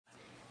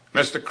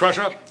Mr.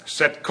 Crusher,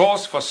 set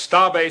course for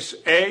Starbase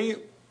A.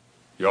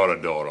 You're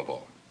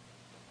adorable.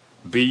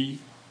 B,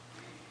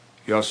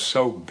 you're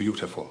so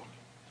beautiful.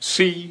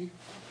 C,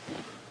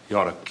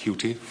 you're a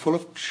cutie full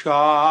of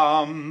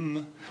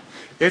charm.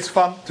 It's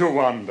fun to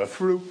wander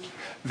through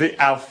the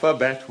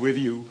alphabet with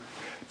you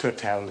to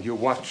tell you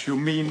what you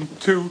mean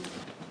to.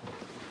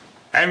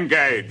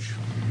 Engage.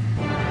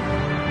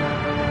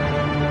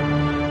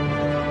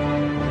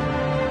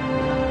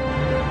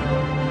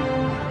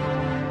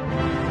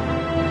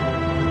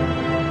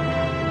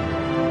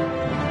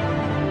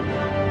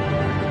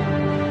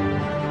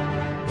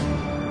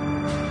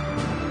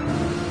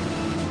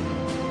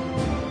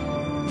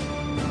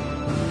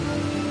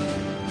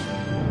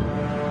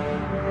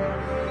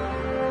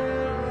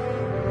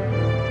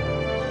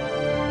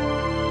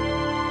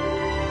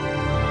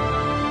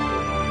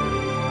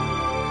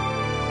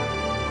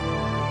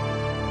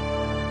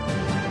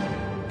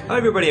 Hello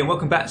everybody and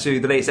welcome back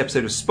to the latest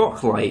episode of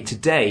Spotlight.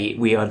 Today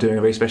we are doing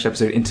a very special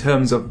episode in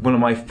terms of one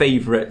of my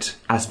favourite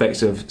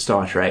aspects of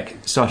Star Trek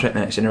The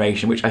Next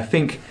Generation, which I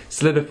think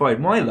solidified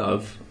my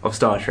love of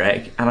Star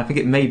Trek, and I think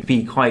it may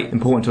be quite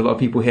important to a lot of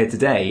people here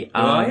today.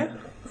 Who are you?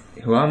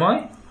 Who am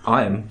I?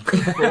 I am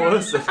Paul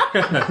Wilson.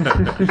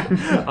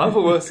 I'm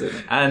Paul Wilson,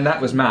 and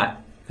that was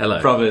Matt.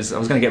 Hello. Brothers, I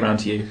was going to get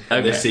round to you.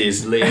 Okay. This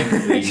is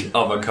Liam, the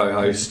other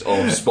co-host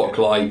of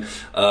Spotlight,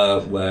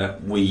 where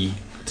we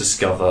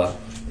discover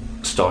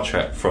Star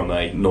Trek from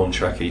a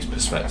non-Trekkie's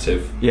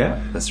perspective. Yeah,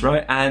 that's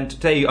right. And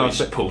today,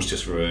 which Paul's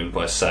just ruined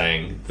by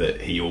saying that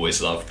he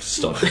always loved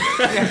Star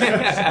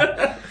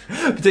Trek.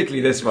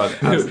 Particularly this one.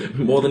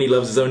 More than he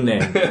loves his own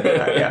name.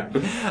 Yeah.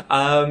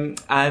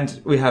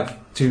 And we have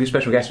two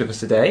special guests with us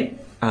today.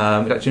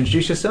 Would you like to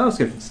introduce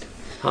yourselves?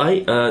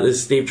 Hi, this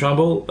is Steve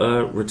Trumbull,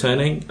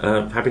 returning.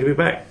 Happy to be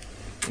back.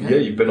 Yeah,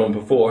 you've been on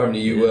before, haven't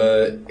you? You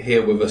were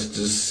here with us to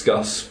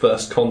discuss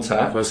First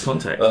Contact.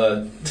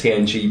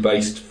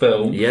 TNG-based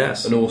film.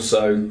 Yes. And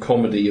also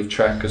comedy of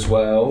Trek as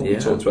well. Yeah. We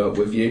talked about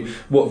with you.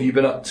 What have you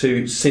been up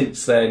to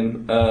since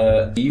then,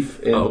 Eve,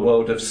 in the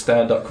world of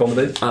stand-up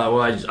comedy? Well,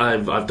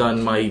 I've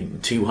done my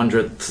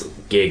 200th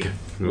gig.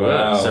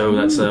 Wow. So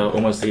that's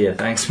almost a year.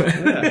 Thanks, man.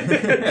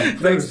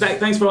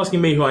 thanks for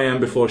asking me who I am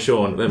before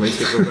Sean. That makes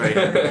me feel very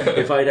happy.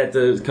 If I'd had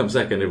to come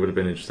second, it would have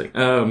been interesting.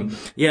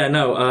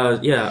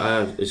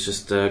 It's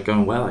just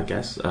going well, I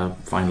guess.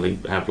 Finally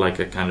have like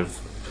a kind of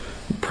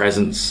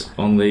presence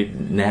on the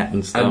net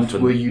and stuff.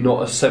 And were you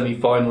not a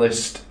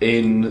semi-finalist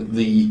in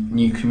the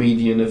New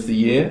Comedian of the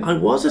Year? I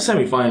was a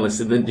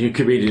semi-finalist in the New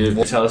Comedian of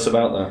the Year. Tell us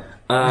about that.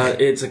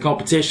 It's a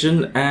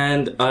competition,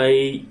 and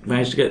I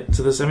managed to get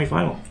to the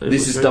semi-final.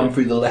 This is done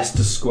through the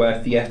Leicester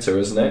Square Theatre,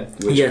 isn't it?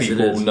 Which yes,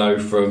 people it is. know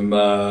from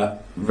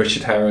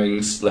Richard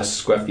Herring's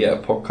Leicester Square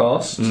Theatre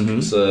podcast. Mm-hmm.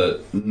 It's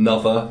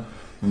another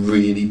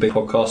really big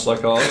podcast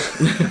like ours.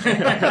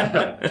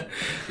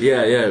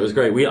 yeah, it was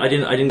great. I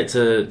didn't get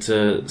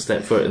to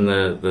step foot in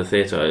the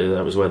theatre.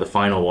 That was where the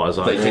final was.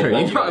 You're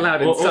not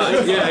allowed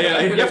inside.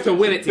 You have to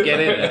win it to get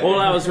in.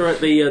 All hours were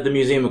at the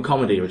Museum of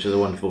Comedy, which is a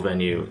wonderful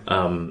venue.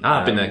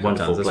 I've been there a couple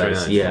wonderful times. place.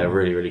 That's Yeah, very nice.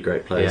 really, really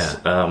great place.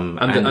 Yeah.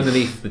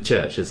 Underneath the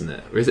church, isn't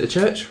it? Or is it a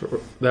church?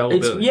 The old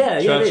building?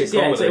 It is.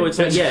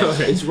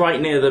 It's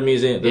right near the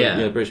museum.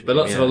 The British. But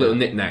lots of little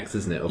knickknacks,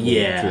 isn't it?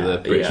 Through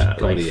the British like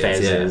comedy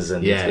years. fezzes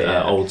and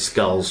old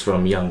skulls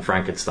from Young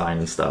Frankenstein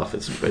and stuff.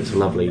 It's a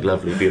lovely,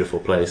 beautiful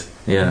place.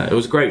 Yeah, it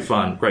was great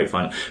fun.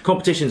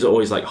 Competitions are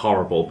always like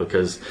horrible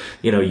because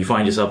you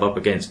find yourself up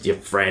against your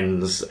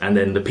friends, and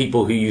then the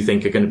people who you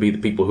think are going to be the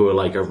people who are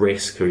like a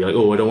risk, who you're like,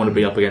 oh, I don't want to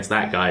be up against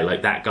that guy.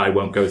 Like that guy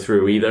won't go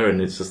through either,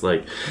 and it's just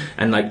like,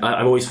 and like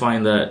I always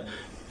find that.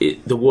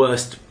 Your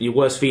worst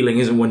feeling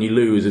isn't when you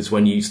lose; it's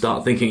when you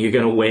start thinking you're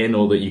going to win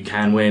or that you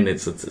can win.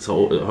 It's a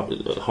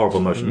horrible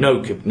emotion.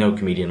 No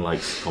comedian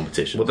likes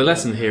competition. Well, the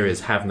lesson here is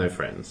have no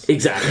friends.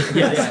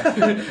 Exactly.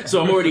 Yeah.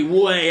 So I'm already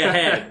way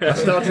ahead.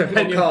 Star Trek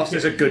podcast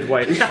is a good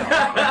way to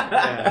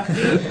start.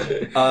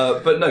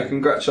 But no,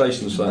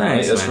 congratulations for that.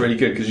 Thanks, mate. That's man. really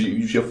good because it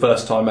was your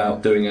first time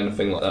out doing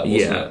anything like that,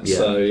 wasn't it? Yeah.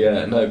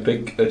 So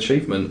big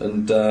achievement,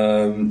 and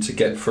to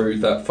get through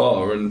that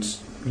far and.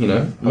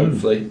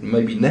 Hopefully,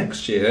 maybe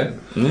next year.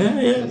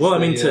 Yeah. Well, I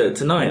mean,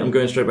 tonight I'm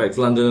going straight back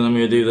to London and I'm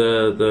going to do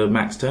the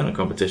Max Turner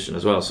competition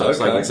as well. So it's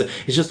like it's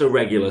just a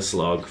regular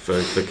slog for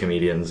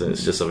comedians, and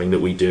it's just something that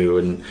we do.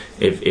 And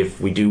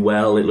if we do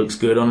well, it looks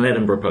good on an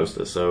Edinburgh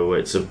poster. So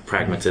it's a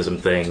pragmatism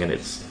thing, and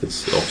it's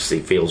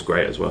obviously feels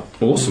great as well.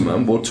 Awesome,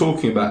 man. Well,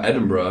 talking about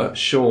Edinburgh,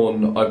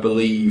 Sean, I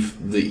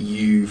believe that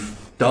you've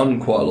done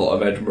quite a lot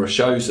of Edinburgh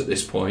shows at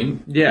this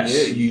point. Yes.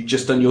 Yeah, you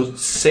just done your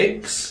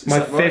sixth? My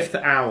fifth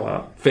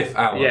hour. Fifth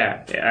hour?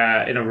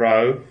 Yeah, in a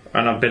row.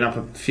 And I've been up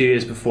a few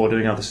years before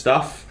doing other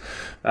stuff.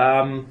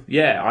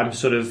 I'm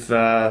sort of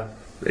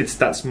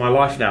that's my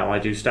life now. I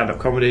do stand-up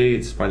comedy.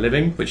 It's my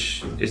living,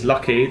 which is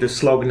lucky. The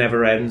slog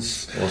never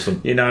ends. Awesome.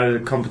 You know, the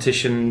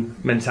competition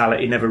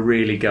mentality never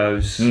really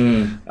goes.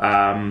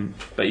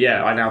 But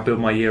yeah, I now build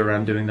my year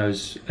around doing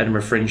those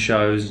Edinburgh Fringe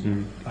shows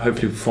and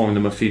hopefully performing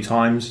them a few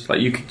times.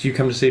 Like you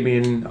come to see me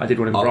in. I did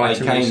one in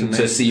Brighton. I came recently.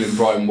 to see you in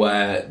Brighton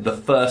where the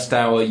first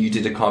hour you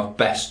did a kind of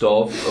best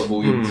of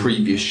all your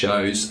previous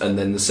shows, and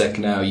then the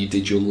second hour you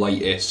did your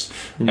latest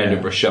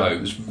Edinburgh show.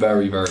 It was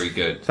very, very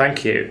good.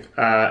 Thank you.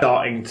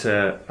 Starting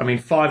to,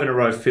 5 in a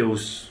row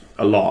feels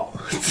a lot.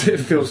 It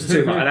feels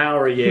too much. An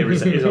hour a year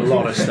is a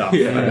lot of stuff.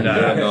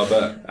 I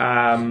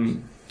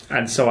bet.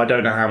 And so I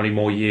don't know how many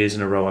more years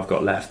in a row I've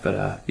got left,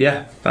 but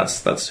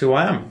that's who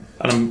I am.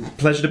 And I'm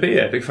pleasure to be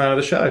here. Big fan of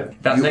the show.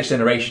 That's Next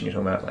Generation you're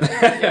talking about.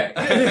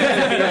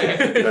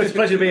 It's a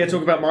pleasure to be here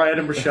talking about my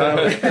Edinburgh show.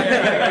 Big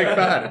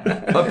fan.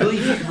 I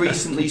believe you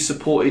recently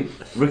supported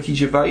Ricky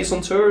Gervais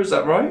on tour, is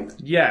that right?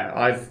 Yeah,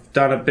 I've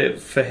done a bit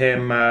for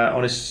him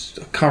on his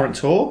current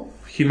tour,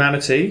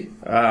 Humanity.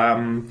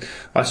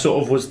 I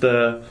sort of was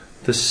the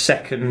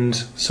second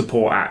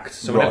support act.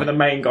 So whenever the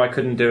main guy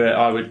couldn't do it,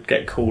 I would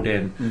get called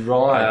in.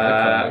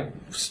 Right, okay.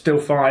 Still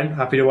fine,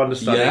 happy to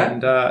understudy. Yeah?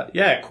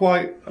 And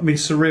quite,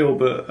 surreal,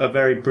 but a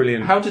very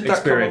brilliant How did that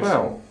experience.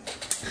 come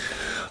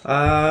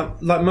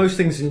about? Like most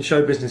things in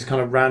show business, kind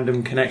of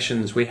random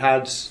connections. I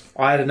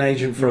had an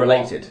agent for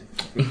Related.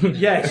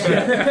 Yes,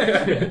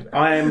 yeah.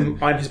 I'm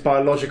his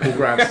biological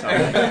grandson.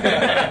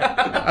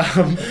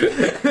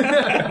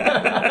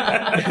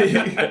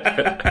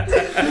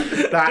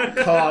 That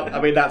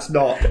can't. That's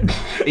not.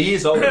 He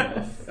is old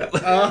enough.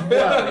 Well,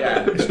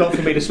 yeah, it's not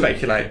for me to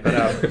speculate.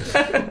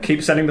 But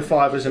keep sending the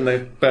fivers and the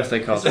birthday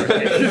cards. Like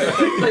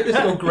this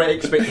got Great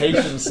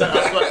Expectations set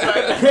up.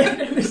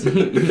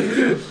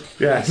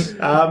 Yes.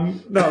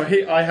 No.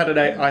 I had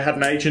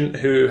an agent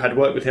who had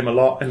worked with him a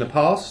lot in the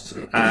past,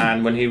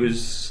 and when he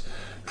was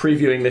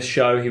previewing this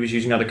show, he was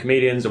using other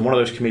comedians, and one of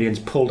those comedians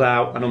pulled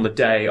out. And on the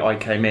day, I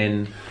came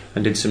in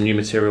and did some new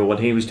material when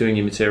he was doing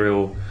new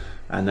material,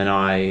 and then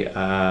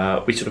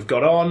we sort of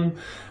got on.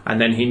 And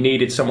then he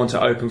needed someone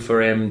to open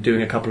for him,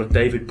 doing a couple of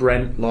David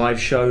Brent live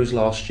shows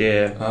last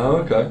year. Oh,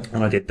 okay.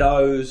 And I did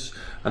those,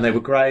 and they were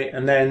great.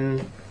 And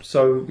then,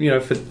 so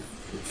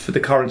for the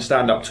current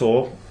stand-up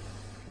tour,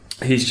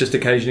 he's just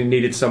occasionally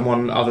needed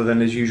someone other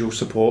than his usual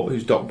support,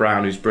 who's Doc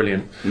Brown, who's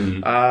brilliant.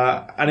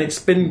 And it's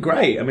been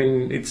great.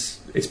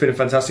 It's been a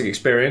fantastic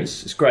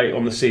experience. It's great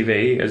on the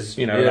CV, as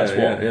that's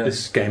what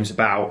this game's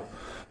about.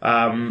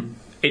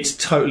 It's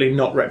totally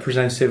not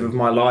representative of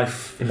my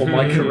life or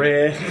my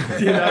career,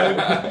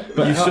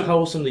 But how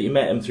awesome that you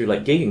met him through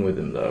gigging with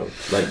him though,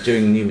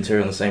 doing new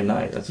material on the same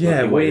night. That's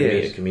weird. Way to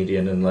meet a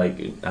comedian and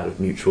out of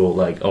mutual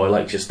I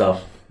like your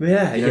stuff.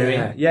 Yeah, you know what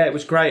I mean? Yeah, it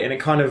was great, and it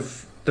kind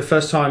of the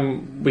first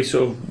time we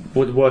sort of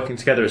were working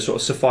together, it sort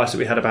of sufficed that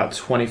we had about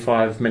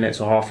 25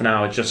 minutes or half an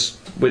hour just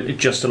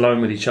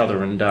alone with each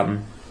other, and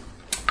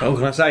what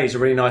can I say? He's a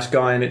really nice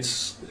guy, and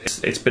it's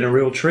been a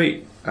real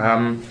treat.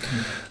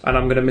 And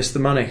I'm going to miss the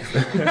money.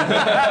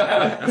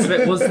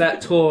 Was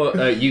that tour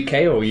UK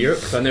or Europe?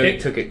 Because I know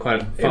it took it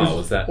quite far.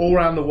 Was that all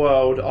around the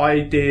world? I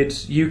did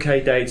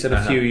UK dates and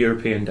a few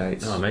European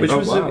dates, which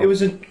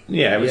was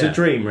a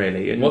dream,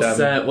 really. And,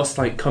 what's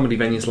comedy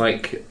venues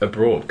like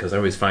abroad? Because I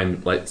always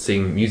find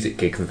seeing music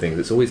gigs and things.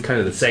 It's always kind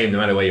of the same no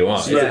matter where you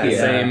are.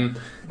 Same.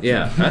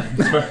 Yeah.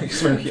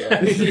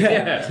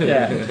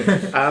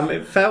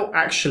 It felt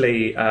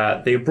actually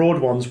the abroad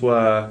ones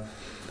were.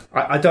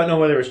 I don't know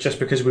whether it's just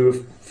because we were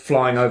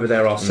flying over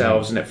there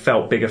ourselves and it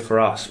felt bigger for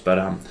us, but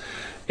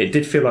it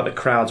did feel like the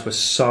crowds were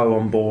so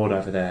on board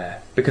over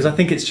there, because I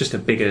think it's just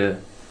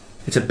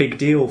it's a big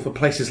deal for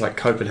places like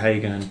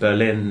Copenhagen and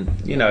Berlin.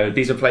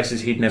 These are places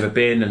he'd never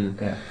been, and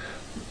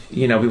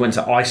we went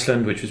to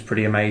Iceland, which was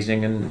pretty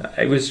amazing, and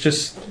it was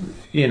just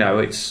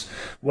it's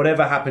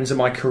whatever happens in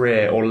my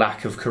career or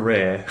lack of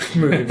career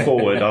moving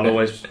forward, I'll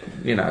always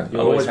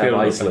I'll always be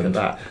able to look at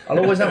that. I'll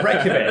always have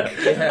Reykjavik.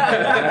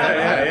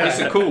 It's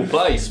a cool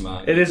place,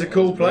 man. It is a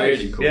cool place.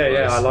 Really cool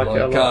place. I like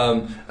it a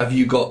lot. Have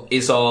you got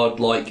Izzard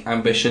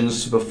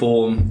ambitions to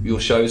perform your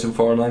shows in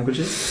foreign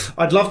languages?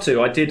 I'd love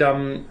to. I did.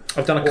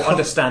 I've done a couple.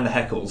 Understand the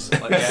heckles.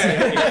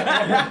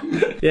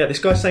 Yeah, this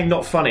guy's saying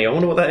not funny. I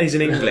wonder what that is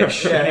in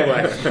English.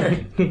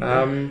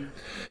 Anyway.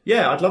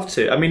 Yeah, I'd love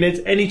to.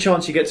 Any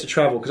chance you get to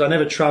travel, because I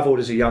never travelled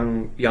as a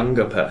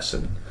younger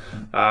person.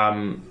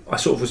 I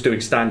sort of was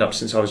doing stand-up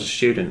since I was a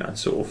student, and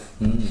sort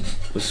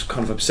of was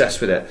kind of obsessed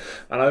with it.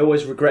 And I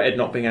always regretted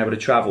not being able to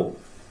travel.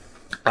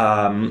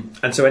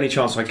 And so any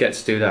chance I get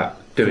to do that,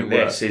 doing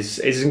this,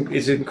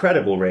 is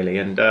incredible, really.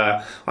 And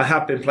I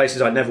have been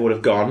places I never would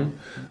have gone,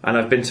 and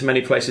I've been to many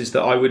places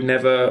that I would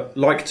never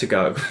like to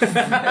go.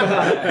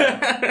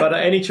 But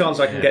at any chance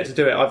I can get to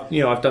do it,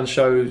 I've done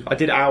shows. I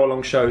did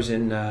hour-long shows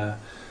in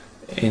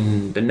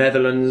in the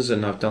Netherlands,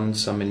 and I've done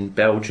some in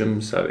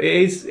Belgium. So it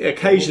is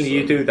occasionally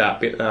you do that,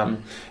 but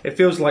it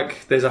feels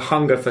like there's a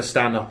hunger for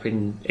stand-up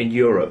in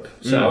Europe.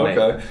 So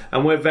okay.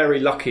 And we're very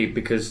lucky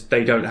because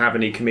they don't have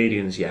any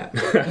comedians yet.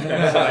 So they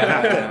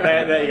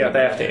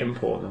have to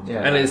import them.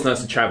 Yeah. And it's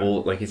nice to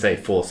travel, like you say,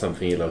 for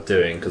something you love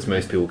doing, because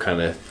most people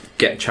kind of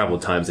get travel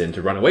times in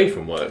to run away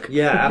from work.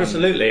 Yeah,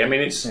 absolutely. I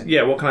mean,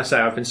 what can I say?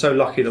 I've been so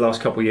lucky the last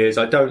couple of years.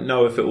 I don't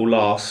know if it will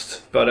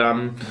last, but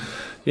I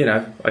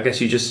guess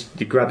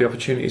you grab the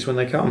opportunities when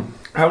they come.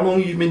 How long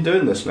have you been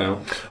doing this now?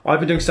 I've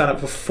been doing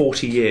stand-up for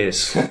 40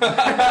 years.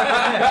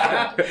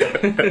 I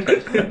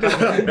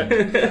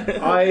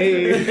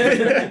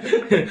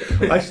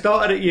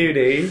started at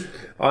uni.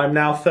 I'm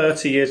now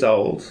 30 years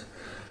old.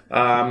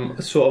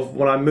 Sort of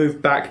when I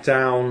moved back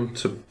down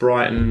to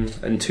Brighton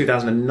in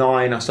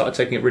 2009, I started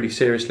taking it really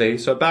seriously.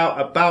 So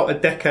about a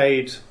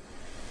decade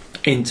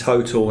in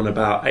total, and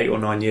about 8 or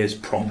 9 years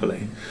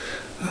properly.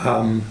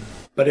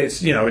 But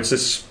it's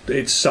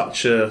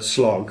such a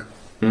slog,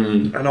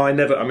 and I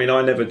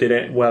never did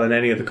it well in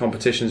any of the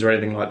competitions or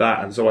anything like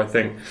that. And so I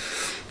think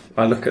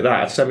I look at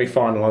that, a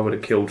semi-final I would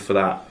have killed for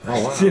that.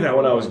 Oh, wow.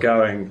 When I was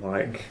going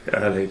like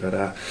early, but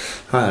I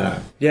don't know.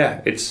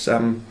 Yeah, it's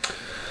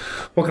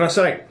what can I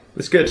say?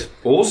 It's good.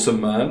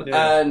 Awesome, man.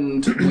 Yeah.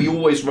 And we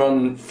always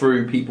run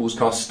through people's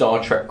kind of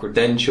Star Trek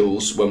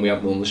credentials when we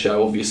have them on the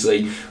show.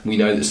 Obviously, we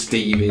know that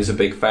Steve is a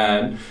big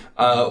fan.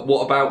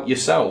 What about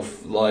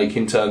yourself? Like,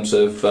 in terms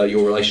of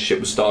your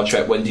relationship with Star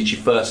Trek, when did you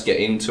first get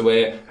into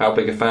it? How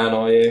big a fan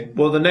are you?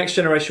 Well, The Next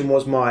Generation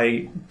was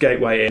my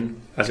gateway in,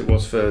 as it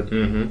was for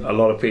a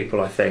lot of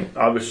people, I think.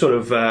 I was sort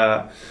of...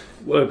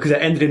 because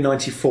it ended in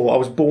 94. I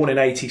was born in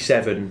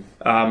 87.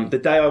 The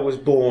day I was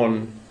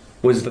born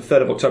was the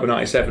 3rd of October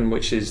 97,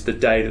 which is the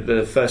day that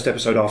the first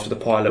episode after the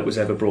pilot was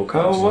ever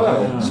broadcast. Oh,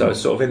 wow. So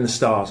it's sort of in the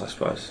stars, I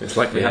suppose. It's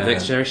like we have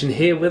Next Generation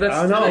here with us.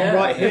 I know, today. I'm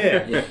right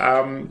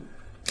here.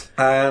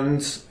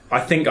 And I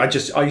think I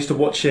used to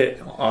watch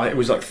it. It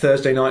was like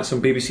Thursday nights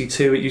on BBC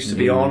Two. It used to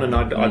be on, and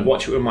I'd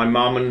watch it with my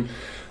mum, and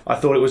I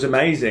thought it was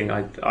amazing.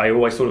 I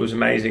always thought it was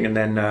amazing, and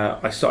then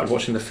I started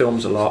watching the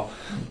films a lot.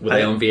 Were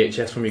they on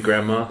VHS from your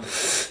grandma?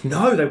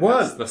 No, they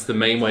weren't. That's the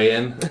main way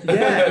in.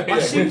 Yeah,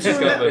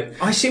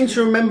 I seem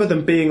to remember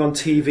them being on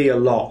TV a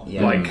lot,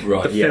 like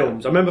Right, the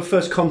films. I remember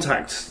First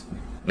Contact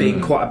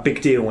being quite a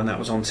big deal when that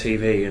was on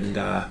TV, and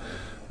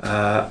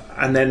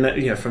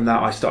then from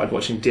that I started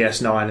watching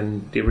DS9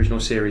 and the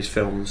original series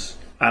films,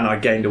 and I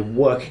gained a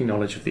working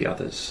knowledge of the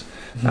others.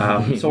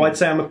 So I'd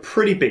say I'm a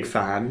pretty big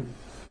fan.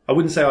 I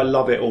wouldn't say I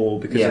love it all,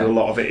 because a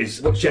lot of it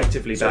is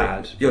objectively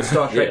bad. Your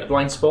Star Trek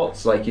blind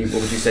spots, what would you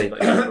say?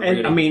 Like,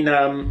 And, I mean,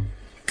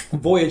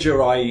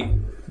 Voyager, I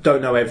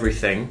don't know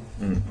everything.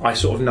 I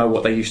sort of know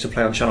what they used to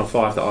play on Channel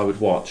 5 that I would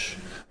watch.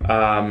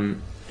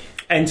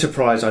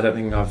 Enterprise, I don't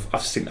think I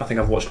think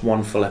I've watched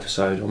one full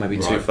episode, or maybe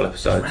two full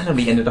episodes.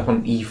 randomly ended up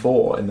on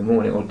E4 in the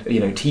morning, or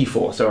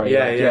T4. Sorry,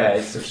 Yeah.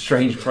 It's a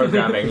strange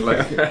programming,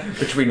 like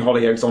between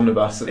Hollyoaks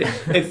Omnibus.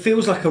 It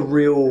feels like a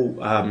real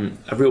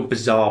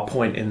bizarre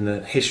point in the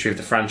history of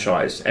the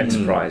franchise,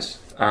 Enterprise.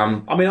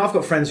 I mean, I've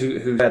got friends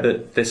who said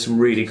that there's some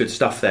really good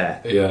stuff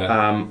there.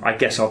 Yeah. I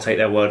guess I'll take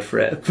their word for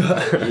it.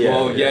 But You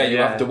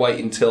have to wait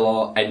until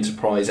our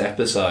Enterprise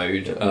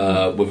episode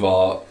with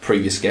our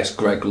previous guest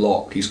Greg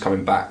Locke, who's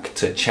coming back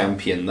to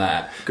champion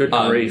that. Good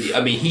grief.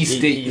 I mean, he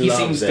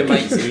seems to it.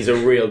 make He's a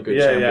real good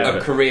champion. a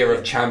career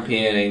of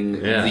championing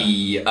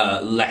the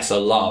lesser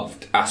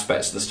loved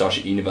aspects of the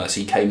Starship universe.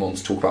 He came on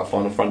to talk about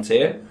Final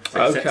Frontier.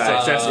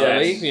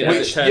 Successfully.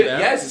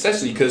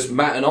 Successfully, because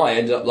Matt and I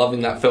ended up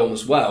loving that film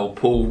as well.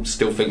 Paul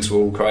still thinks we're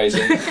all crazy,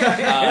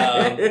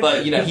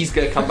 but he's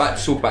going to come back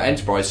to talk about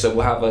Enterprise, so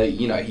we'll have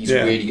he's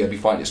really going to be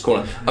fighting his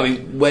corner. I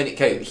mean, when it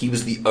came, he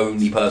was the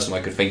only person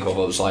I could think of.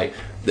 I was like,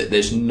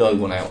 there's no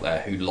one out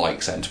there who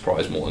likes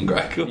Enterprise more than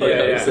Greg.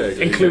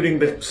 Including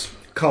the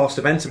cast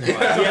of Enterprise.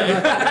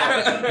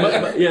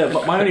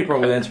 But my only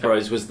problem with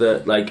Enterprise was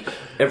that, like,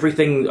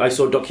 everything, I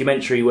saw a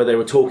documentary where they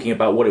were talking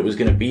about what it was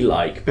going to be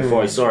like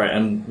before I saw it,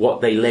 and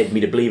what they led me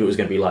to believe it was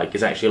going to be like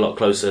is actually a lot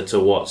closer to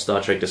what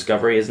Star Trek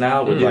Discovery is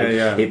now, with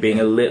it being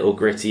a little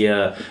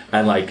grittier,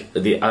 and like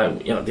the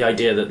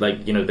idea that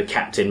the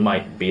captain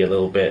might be a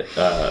little bit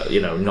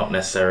not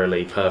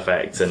necessarily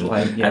perfect, and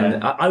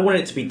I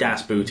wanted it to be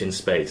Das Boot in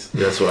space.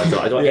 That's what I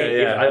thought.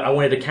 I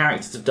wanted a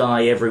character to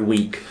die every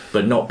week,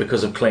 but not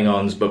because of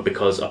Klingons, but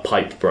because a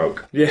pipe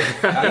broke.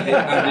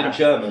 And in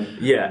German.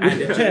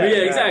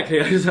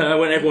 Exactly. I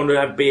want everyone to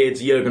have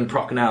beards, Jürgen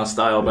Prochnow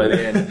style by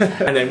the end,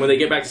 and then when they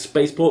get back to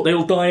spaceport, they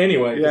all die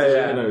anyway.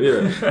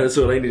 That's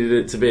what I needed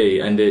it to be,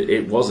 and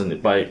it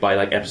wasn't. By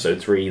like episode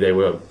 3, they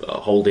were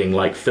holding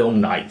like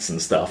film nights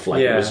and stuff.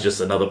 Like it was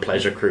just another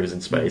pleasure cruise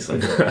in space. I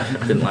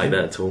didn't like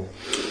that at all.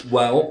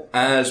 Well,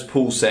 as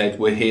Paul said,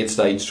 we're here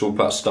today to talk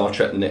about Star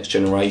Trek: The Next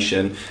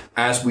Generation.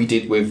 As we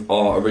did with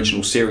our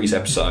original series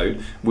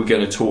episode, we're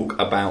going to talk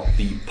about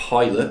the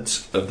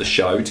pilot of the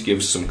show to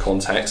give some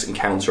context,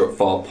 Encounter at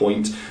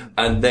Farpoint.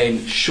 And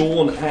then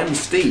Sean and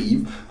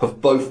Steve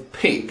have both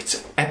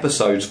picked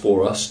episodes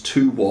for us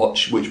to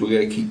watch, which we're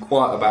going to keep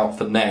quiet about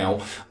for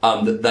now,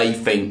 that they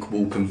think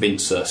will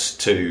convince us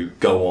to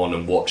go on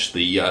and watch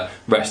the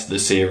rest of the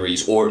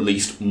series, or at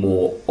least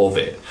more of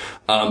it.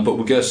 But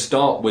we're going to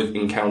start with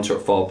Encounter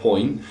at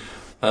Farpoint.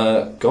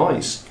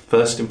 Guys,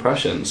 first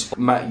impressions.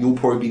 Matt, you'll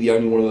probably be the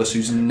only one of us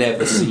who's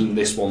never seen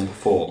this one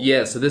before.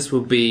 Yeah, so this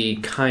will be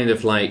kind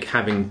of like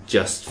having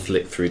just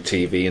flicked through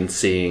TV and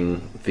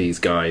seeing these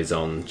guys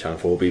on Channel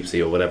 4,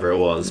 BBC or whatever it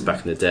was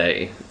back in the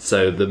day.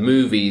 So the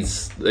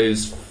movies,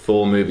 those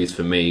 4 movies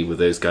for me with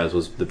those guys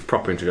was the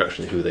proper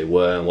introduction to who they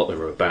were and what they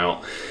were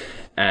about.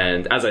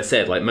 And as I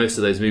said, like most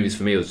of those movies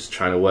for me was just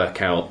trying to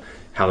work out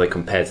how they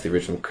compared to the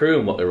original crew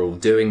and what they were all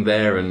doing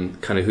there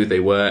and kind of who they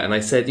were. And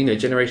I said,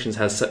 Generations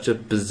has such a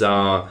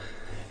bizarre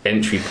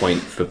entry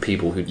point for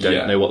people who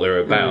don't know what they're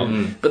about.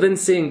 But then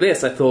seeing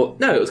this, I thought,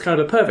 no, it was kind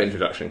of a perfect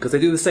introduction because they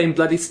do the same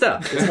bloody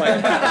stuff. It's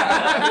like,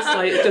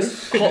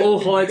 just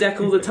all holodeck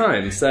all the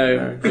time.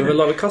 So there were a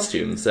lot of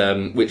costumes,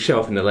 which show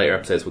up in the later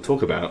episodes we'll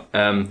talk about.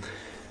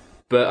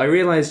 But I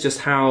realised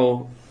just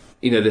how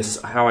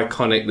how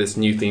iconic this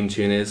new theme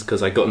tune is,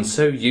 because I'd gotten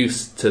so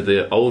used to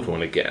the old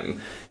one again.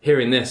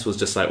 Hearing this was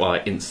just like, well, I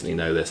instantly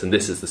know this, and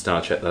this is the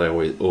Star Trek that I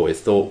always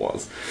thought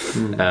was.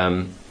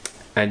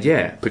 And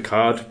yeah,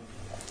 Picard,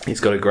 he's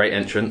got a great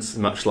entrance,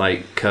 much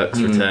like Kirk's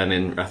return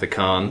in Wrath of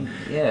Khan.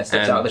 Yeah,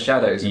 steps out of the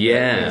shadows.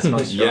 Yeah, it's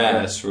nice.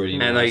 Yeah, it's really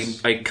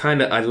nice.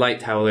 And I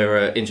liked how they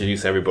were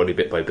introduced everybody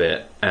bit by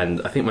bit,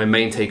 and I think my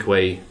main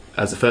takeaway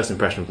as a first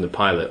impression from the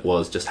pilot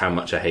was just how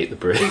much I hate the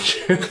bridge,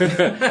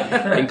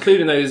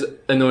 including those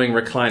annoying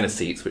recliner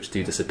seats which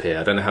do disappear.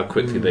 I don't know how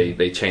quickly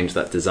they changed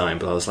that design,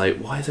 but I was like,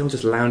 why is everyone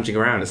just lounging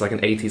around? It's like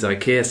an 80s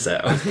IKEA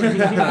set.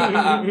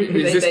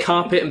 Is this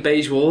carpet and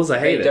beige walls? I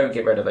hate it. They don't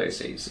get rid of those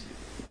seats.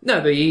 No,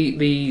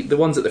 the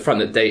ones at the front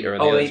that Data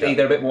and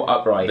they're a bit more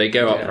upright. They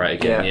go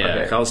upright again, yeah.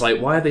 Okay. I was like,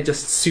 why are they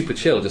just super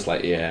chill? Just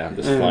like, I'm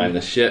just flying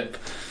the ship.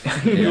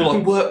 You're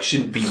like, work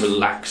shouldn't be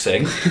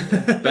relaxing.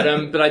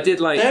 But I did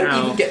like they how...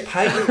 don't even get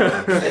paid. Why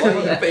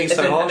are you being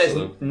so harsh there's to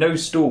them? no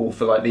stool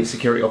for like the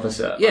security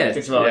officer. Yeah,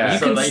 as well. you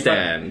can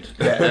stand.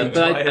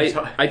 But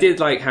I did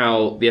like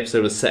how the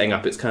episode was setting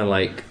up. It's kind of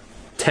like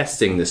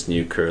testing this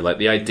new crew. Like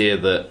the idea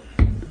that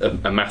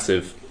a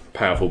massive,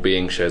 powerful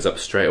being shows up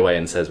straight away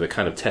and says, we're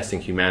kind of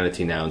testing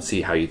humanity now and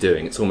see how you're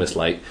doing. It's almost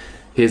like,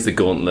 here's the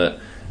gauntlet.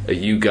 Are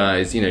you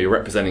guys, you're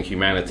representing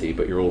humanity,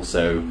 but you're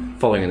also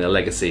following in the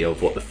legacy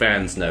of what the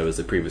fans know as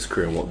the previous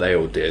crew and what they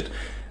all did.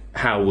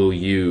 How will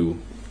you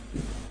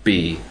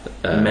be...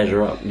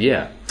 measure up.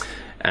 Yeah.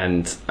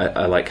 And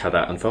I like how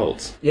that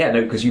unfolds. Yeah,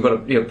 no, because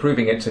you're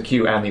proving it to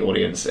Q and the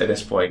audience at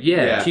this point.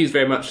 Yeah, Q's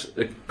very much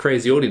a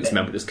crazy audience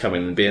member just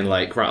coming and being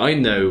like, right, I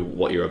know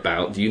what you're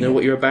about. Do you know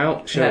what you're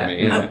about? Show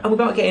me. And we're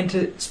about to get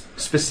into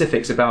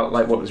specifics about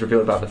like what was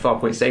revealed about the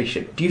Farpoint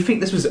Station. Do you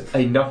think this was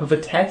enough of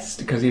a test?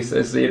 Because he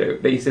says,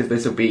 he says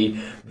this will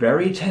be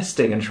very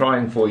testing and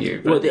trying for you.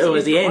 But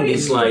at the end,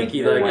 it's like,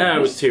 it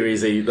was too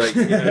easy. Like,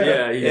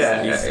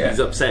 he's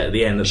upset at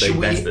the end that they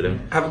bested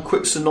him. Have a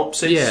quick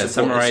synopsis of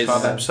summarise what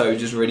this episode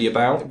is really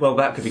about? Well,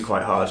 that could be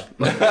quite hard.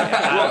 Very,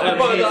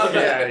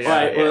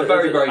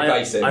 very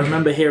basic. I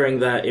remember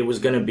hearing that it was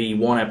going to be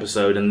one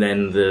episode, and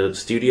then the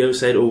studio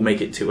said, "Oh,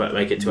 make it 2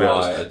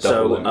 hours."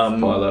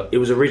 So it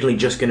was originally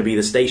just going to be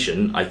the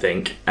station, I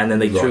think, and then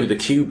they threw the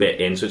Q bit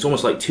in. So it's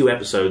almost like 2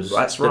 episodes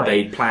that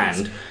they'd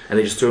planned, and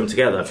they just threw them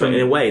together. But in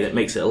a way, that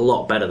makes it a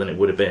lot better than it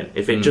would have been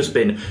if it'd just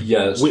been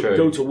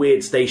go to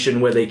weird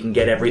station where they can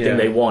get everything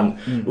they want.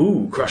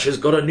 Ooh, Crusher's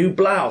got a new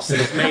blouse, and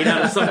it's made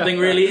out of something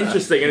really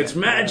interesting, and it's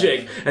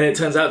magic. And it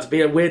turns out to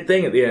be a weird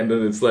thing at the end,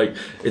 and it's like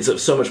it's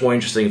so much more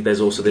interesting if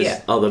there's also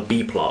this other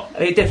B plot.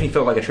 It definitely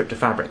felt like a trip to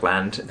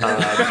Fabricland.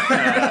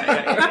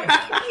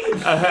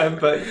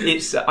 But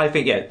it's, I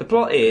think, the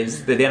plot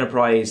is that the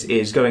Enterprise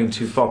is going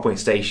to Farpoint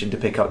Station to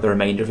pick up the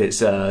remainder of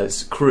its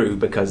crew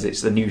because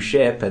it's the new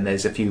ship and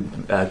there's a few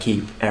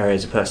key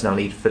areas of personnel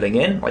need filling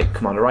in, like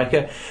Commander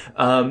Riker.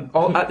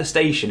 At the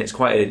station, it's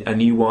quite a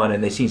new one,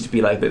 and there seems to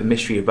be like a bit of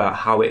mystery about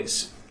how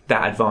it's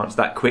that advanced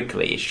that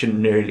quickly. It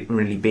shouldn't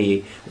really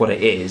be what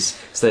it is.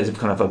 So there's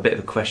kind of a bit of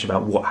a question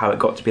about how it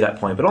got to be that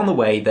point. But on the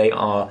way, they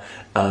are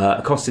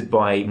accosted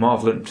by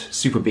malevolent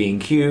super being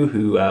Q,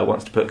 who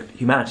wants to put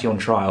humanity on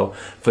trial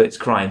for its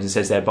crimes and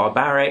says they're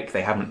barbaric,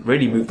 they haven't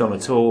really moved on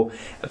at all.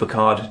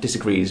 Picard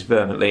disagrees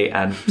vehemently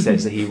and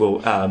says that he will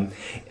be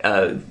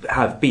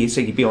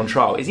on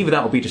trial. It's either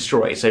that or be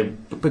destroyed. So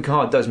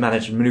Picard does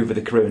manage to maneuver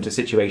the crew into a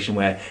situation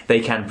where they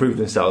can prove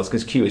themselves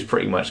because Q is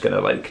pretty much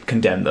going to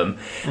condemn them.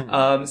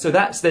 So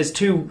there's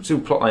two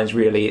plot lines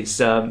really. It's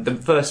the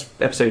first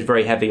episode is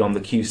very heavy on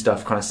the Q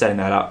stuff, kind of setting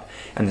that up,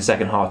 and the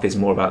second half is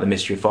more about the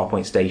mystery of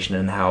Farpoint Station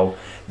and how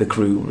the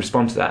crew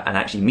respond to that and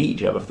actually meet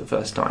each other for the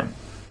first time.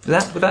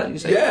 Would that you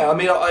say? Yeah, I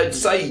mean, I'd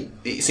say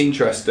it's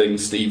interesting,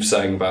 Steve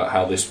saying about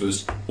how this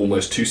was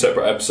almost 2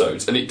 separate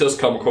episodes, and it does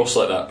come across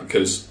like that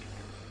because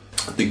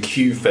the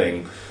Q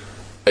thing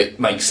it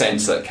makes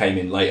sense that it came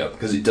in later,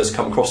 because it does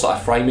come across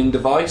like a framing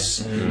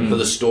device for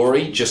the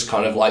story, just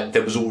kind of like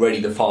there was already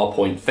the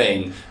Farpoint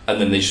thing, and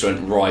then they just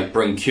went, right,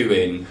 bring Q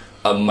in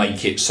and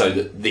make it so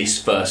that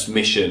this first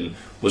mission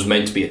was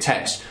meant to be a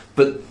test.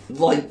 But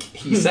like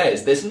he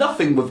says, there's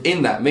nothing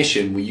within that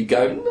mission where you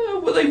go, no,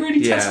 were they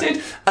really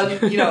tested?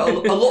 And you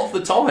know, a lot of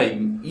the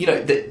time, you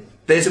know,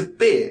 there's a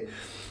bit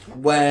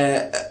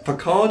where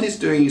Picard is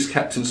doing his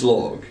captain's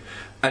log,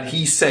 and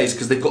he says,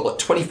 because they've got like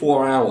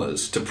 24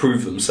 hours to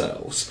prove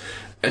themselves,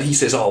 and he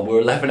says, oh,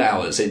 we're 11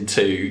 hours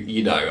into,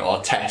 you know,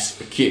 our test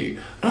for Q.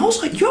 And I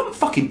was like, you haven't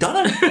fucking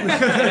done it.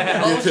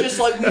 I was just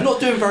like, we're not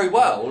doing very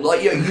well.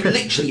 Like, you know, you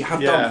literally have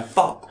done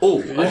fuck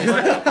all.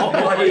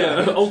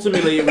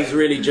 Ultimately, it was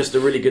really just a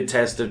really good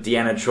test of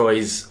Deanna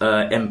Troy's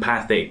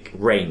empathic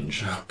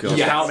range. Oh, God.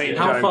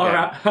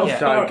 Yes.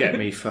 Don't get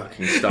me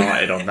fucking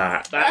started on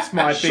that. That's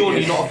my biggest...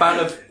 Surely not a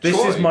fan of This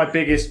Troy. is my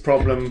biggest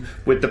problem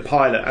with the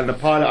pilot. And the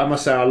pilot, I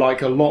must say, I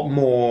like a lot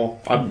more...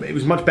 it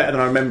was much better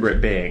than I remember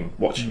it being,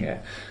 watching it.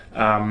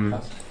 I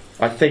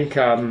think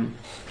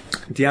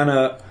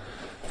Deanna...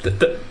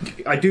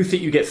 I do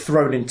think you get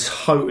thrown in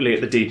totally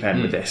at the deep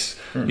end with this.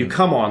 You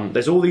come on,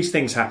 there's all these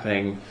things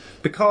happening.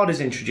 Picard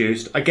is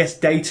introduced. I guess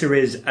Data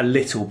is a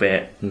little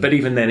bit, but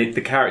even then,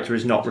 the character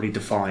is not really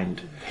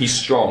defined. He's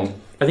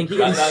strong. I think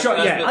That's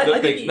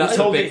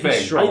the big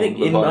thing. I think,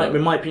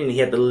 in my opinion, he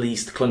had the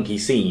least clunky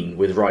scene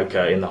with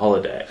Riker in the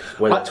holodeck,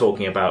 where they're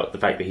talking about the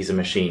fact that he's a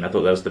machine. I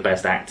thought that was the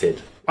best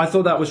acted. I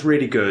thought that was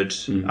really good.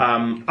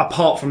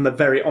 Apart from the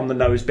very on the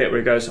nose bit where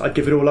he goes, "I'd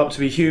give it all up to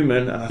be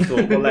human," and I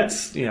thought, well,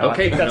 let's, you know,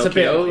 Okay, that's a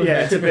bit,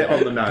 it's a bit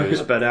on the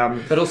nose, but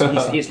also,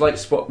 it's like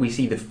Spock. We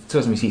see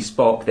first time we see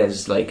Spock.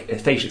 There's like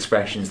facial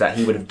expressions that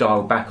he would have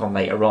dialed back on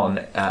later on.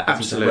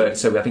 Absolutely.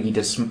 So I think he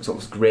does sort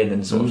of grin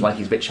and sort of like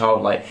he's a bit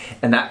childlike,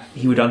 and that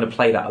he would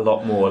underplay that a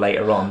lot more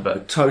later on.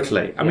 But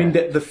totally. I mean,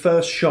 the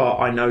first shot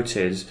I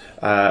noted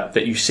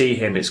that you see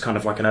him, it's kind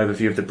of like an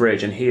overview of the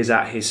bridge, and he is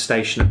at his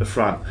station at the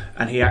front,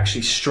 and he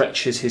actually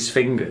stretches his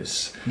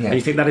fingers, and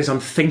you think that is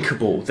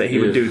unthinkable that he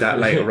would do that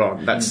later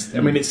on. That's, I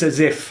mean, it's as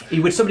if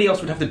somebody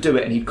else would have to do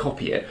it, and he'd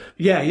copy it.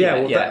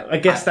 I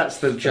guess that's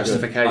the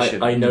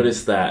justification. I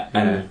noticed that,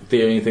 and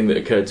the only thing that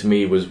occurred to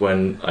me was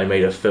when I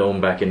made a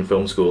film back in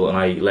film school, and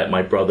I let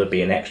my brother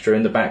be an extra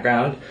in the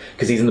background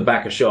because he's in the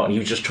back of shot, and he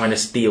was just trying to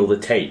steal the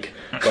take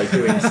by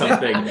doing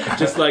something,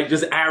 just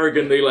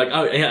arrogantly, like,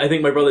 oh, I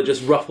think my brother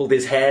just ruffled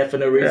his hair for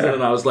no reason,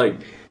 and I was like,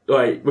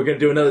 right, we're going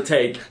to do another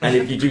take, and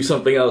if you do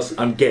something else,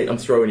 I'm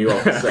throwing you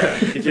off. So,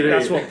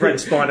 that's what Brent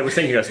Spiner was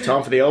thinking. It's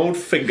time for the old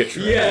finger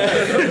trick.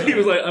 Yeah, he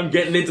was like, I'm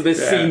getting into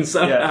this scene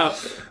somehow.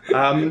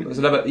 There's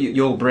another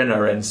Yul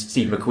Brynner and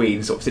Steve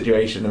McQueen sort of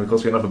situation, and of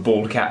course we have another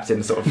bald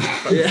captain sort of.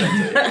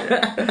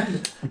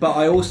 But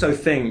I also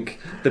think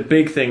the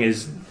big thing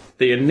is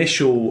the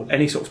initial,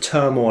 any sort of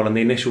turmoil and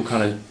the initial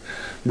kind of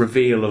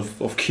reveal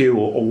of Q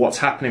or what's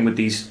happening with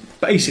these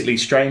basically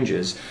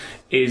strangers,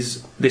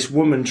 is this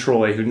woman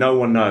Troy who no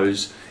one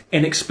knows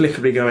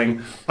inexplicably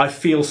going, I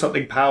feel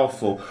something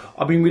powerful.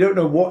 I mean, we don't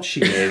know what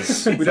she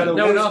is. We don't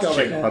know what's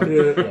going on.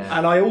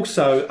 And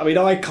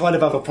I kind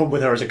of have a problem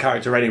with her as a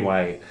character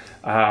anyway.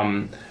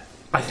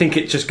 I think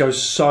it just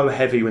goes so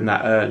heavy when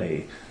that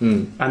early,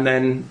 and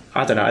then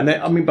I don't know. And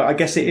then, but I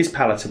guess it is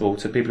palatable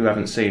to people who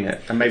haven't seen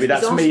it, and maybe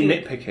that's me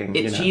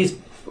nitpicking. She's,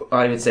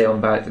 I would say, on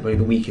about probably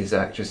the weakest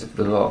actress of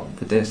the lot.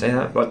 Did I say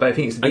that? But I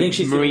think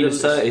she's Marina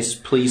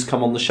Sirtis. Please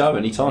come on the show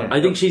anytime.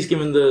 I think she's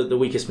given the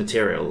weakest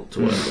material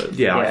to work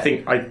with. I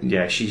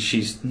think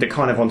she's they're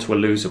kind of onto a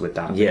loser with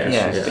that.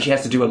 But she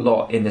has to do a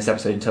lot in this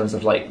episode in terms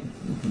of like,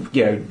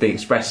 you know, the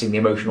expressing the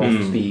emotional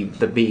of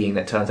the being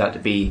that turns out to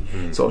be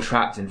sort of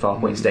trapped in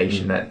Farpoint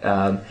Station. That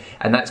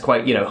and that's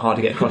quite, you know, hard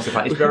to get across the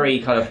fact. It's very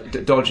kind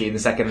of dodgy in the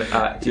second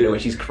act, you know, when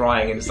she's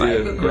crying and it's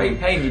like great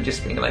pain. You're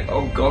just thinking like,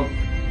 oh god.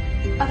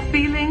 A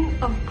feeling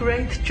of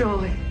great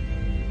joy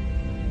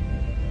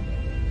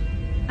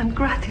and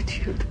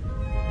gratitude.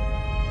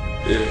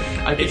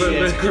 I think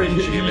it's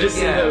cringe. You just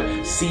see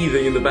her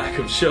seething in the back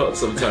of shots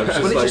sometimes.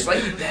 Just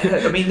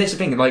I mean, this is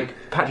the thing. Like,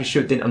 Patrick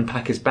Stewart didn't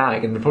unpack his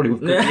bag, and probably with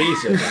good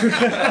reason.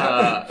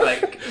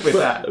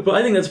 But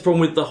I think that's a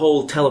problem with the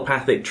whole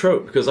telepathic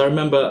trope, because I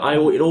remember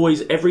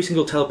every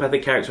single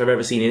telepathic character I've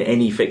ever seen in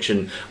any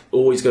fiction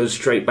always goes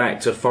straight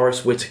back to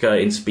Forrest Whitaker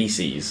in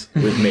Species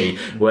with me,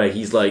 where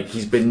he's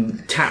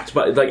been tapped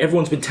by, like,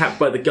 everyone's been tapped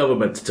by the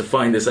government to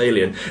find this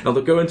alien, and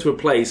they'll go into a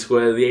place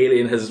where the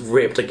alien has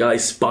ripped a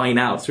guy's spine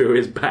out through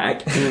his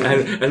back,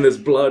 and there's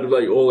blood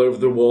like all over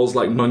the walls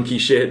like monkey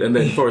shit, and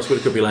then Forrest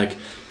Whitaker will be like,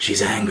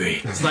 she's angry.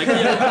 It's like, mate,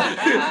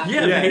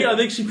 I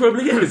think she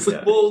probably is.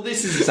 Well,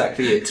 this is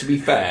exactly it. To be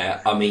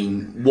fair, I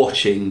mean,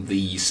 watching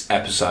these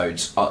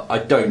episodes, I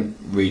don't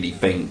really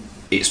think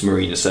it's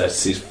Marina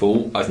Sirtis'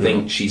 fault. I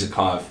think she's a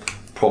kind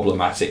of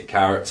problematic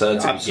character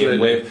to begin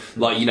with.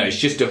 Like, you know, it's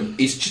just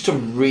a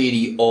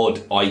really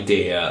odd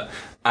idea.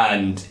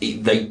 And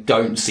they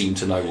don't seem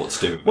to know what to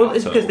do. Well,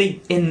 it's because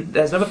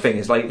there's another thing.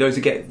 It's like those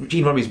who get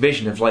Gene Roddenberry's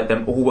vision of like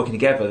them all working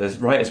together. The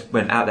writers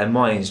went out their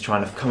minds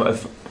trying to come up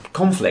with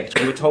conflict.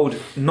 We were told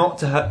not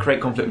to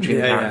create conflict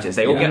between the characters.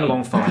 They all get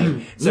along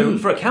fine. So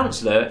for a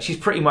counsellor, she's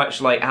pretty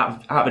much like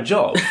out of a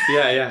job.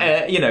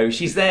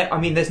 She's there. I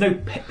mean, there's no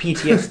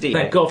PTSD.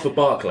 Thank God for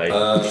Barclay.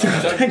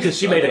 Because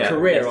she made a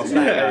career off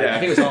that guy. I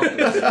think it was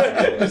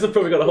after. She's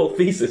probably got a whole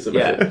thesis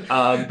about it.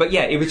 But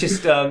it was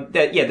just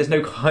there's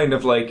no kind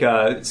of like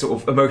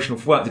sort of emotional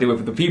work to do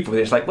with the people.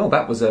 It's like, well,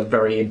 that was a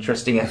very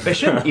interesting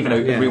exhibition, even though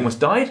everyone almost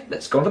died.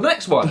 Let's go on to the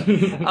next one.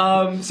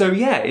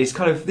 It's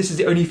kind of, this is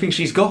the only thing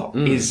she's got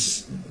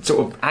is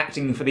sort of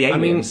acting for the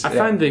aliens. I mean,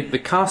 I find the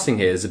casting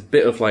here is a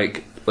bit of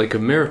like a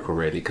miracle,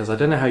 really, because I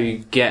don't know how you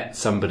get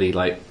somebody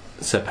like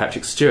Sir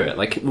Patrick Stewart.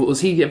 Like,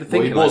 was he ever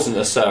thinking? Well, he wasn't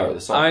a Sir at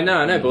the time.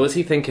 I know, but was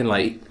he thinking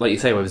like you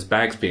say, with his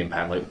bags being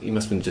packed? Like, he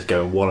must have been just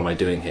going, "What am I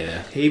doing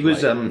here?" He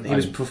was he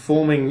was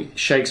performing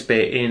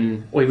Shakespeare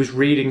he was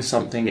reading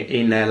something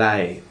in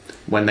LA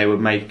when they were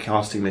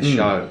casting this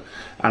show.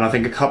 And I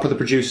think a couple of the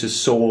producers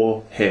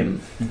saw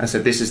him and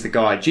said, "This is the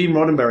guy." Gene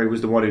Roddenberry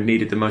was the one who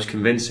needed the most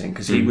convincing,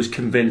 because he was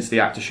convinced the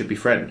actor should be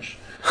French.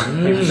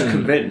 He was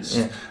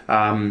convinced.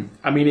 I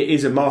mean, it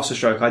is a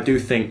masterstroke. I do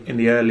think in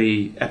the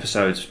early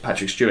episodes,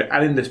 Patrick Stewart,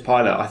 and in this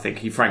pilot, I think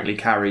he frankly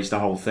carries the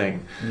whole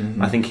thing.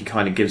 I think he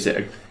kind of gives it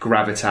a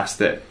gravitas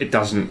that it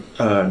doesn't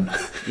earn.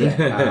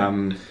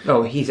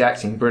 He's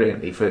acting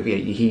brilliantly.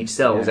 He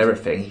sells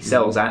everything. He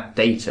sells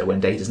data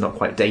when data's not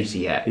quite data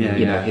yet.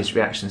 His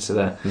reactions to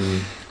that.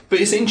 But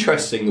it's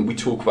interesting that we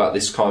talk about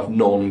this kind of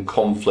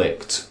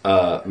non-conflict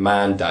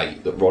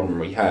mandate that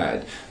Roddenberry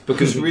had,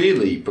 because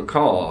really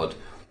Picard,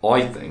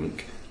 I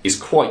think, is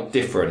quite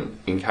different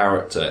in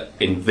character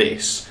in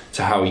this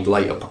to how he'd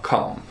later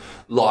become.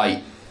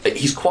 Like,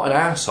 he's quite an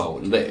asshole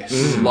in this.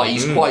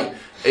 He's quite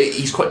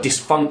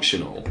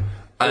dysfunctional.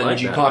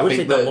 And you kind of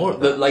think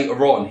that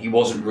later on he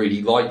wasn't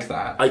really like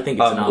that. I think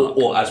it's an art.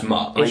 Or as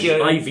much.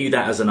 I view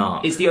that as an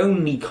art. It's the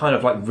only kind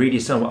of like really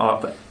somewhat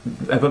art,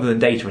 other than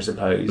Data, I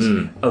suppose,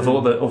 of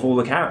all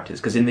the characters.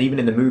 Because even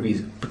in the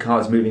movies,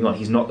 Picard's moving on.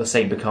 He's not the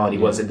same Picard he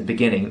was at the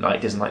beginning.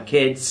 Like, doesn't like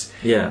kids.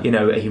 Yeah.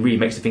 He really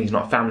makes the thing he's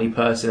not a family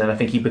person, and I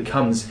think he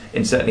becomes,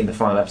 certainly in the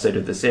final episode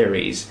of the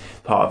series,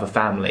 part of a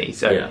family.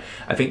 So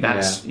I think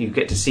that's you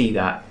get to see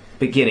that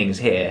beginnings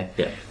here.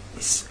 Yeah.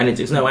 And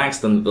it's no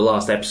accident that the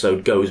last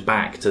episode goes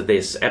back to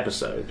this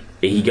episode.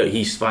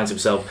 He finds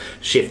himself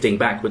shifting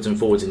backwards and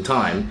forwards in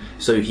time,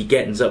 so he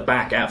ends up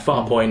back at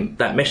Farpoint,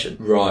 that mission.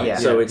 Right. Yeah.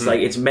 So it's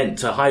like it's meant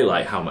to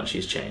highlight how much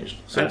he's changed.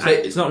 So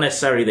it's not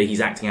necessarily that he's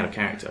acting out of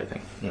character, I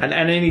think. Yeah.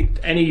 And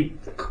any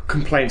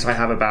complaints I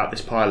have about this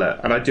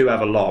pilot, and I do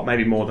have a lot,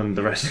 maybe more than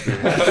the rest of you,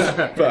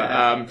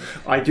 but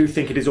I do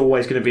think it is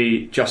always going to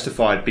be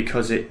justified,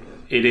 because it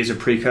is a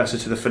precursor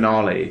to the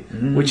finale,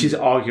 which is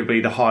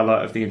arguably the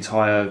highlight of the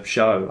entire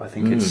show. I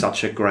think it's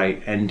such a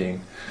great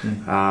ending.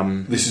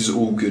 This is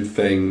all good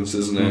things,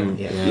 isn't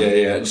it?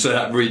 Yeah. So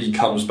that really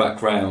comes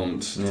back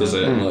round, does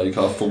it? Like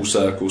a full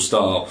circle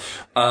style.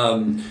 I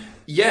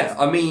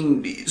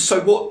mean, so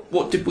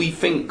what did we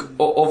think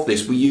of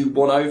this? Were you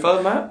won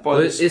over, Matt?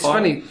 It's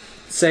funny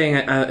saying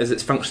as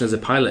its function as a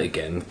pilot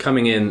again,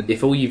 coming in,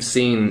 if all you've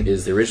seen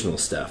is the original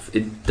stuff,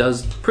 it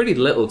does pretty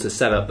little to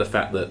set up the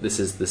fact that this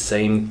is the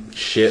same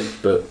ship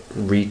but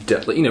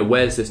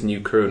where's this new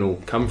crew and all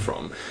come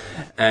from?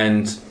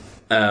 And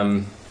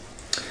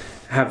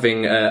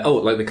having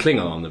like the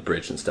Klingon on the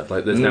bridge and stuff,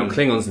 like there's now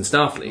Klingons in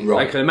Starfleet.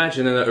 Right. I can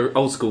imagine an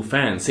old school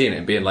fan seeing it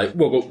and being like,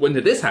 well, when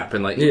did this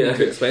happen? Like, you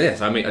could explain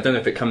this. I mean, I don't know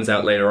if it comes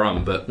out later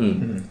on, but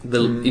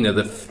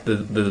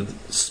the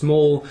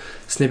small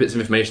snippets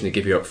of information they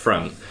give you up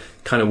front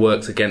kind of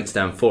works against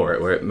Dan for it,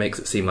 where it makes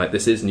it seem like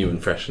this is new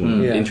and fresh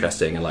and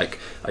interesting, and like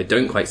I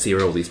don't quite see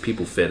where all these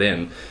people fit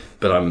in,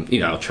 but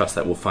I'll trust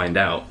that we'll find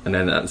out. And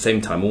then at the same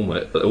time,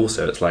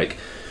 also it's like,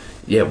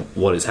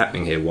 what is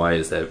happening here? Why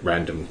is there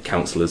random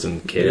counsellors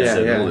and kids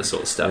and all this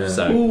sort of stuff?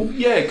 So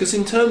because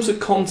in terms of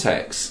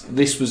context,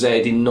 this was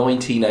aired in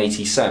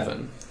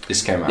 1987.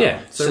 This came out.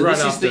 Yeah, so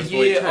this is the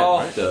year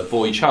after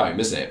Voyage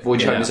Home, isn't it?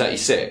 Voyage Home is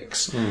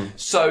 86.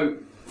 So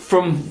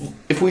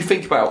if we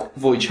think about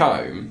Voyage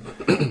Home,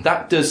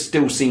 that does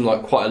still seem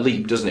like quite a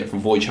leap, doesn't it, from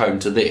Voyage Home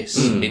to this,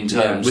 in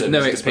terms with of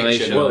no this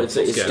explanation. depiction Well, of it's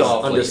an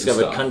Starfleet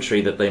undiscovered and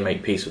country that they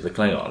make peace with the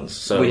Klingons.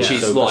 So, Which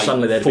is like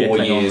suddenly there'd be a 4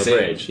 Klingon on years the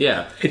bridge.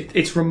 yeah.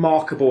 It's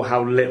remarkable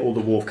how little the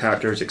Worf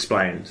character is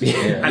explained. And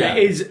Yeah.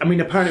 it is, I mean,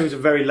 apparently it was a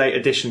very late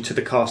addition to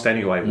the cast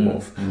anyway,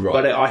 Worf. Right.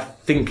 But I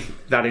think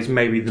that is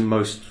maybe the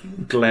most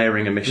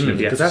glaring omission of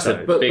the Because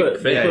episode. that's a big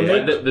thing. yeah.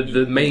 Like,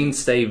 the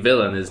mainstay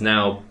villain is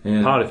now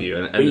part of you,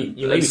 and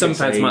you maybe some could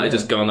fans say, might have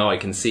just gone, I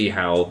can see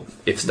how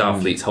if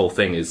Starfleet's whole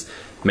thing is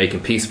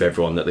making peace with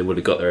everyone, that they would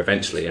have got there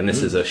eventually, and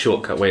this is a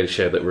shortcut way to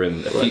show that we're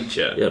in the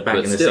future. Yeah, back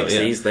But in the still,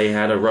 60s, they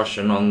had a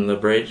Russian on the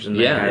bridge, and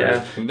they had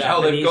a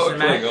Now they've got a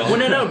Japanese Klingon.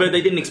 Well, no, but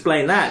they didn't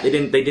explain that. They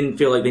didn't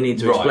feel like they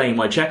needed to Right. explain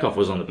why Chekhov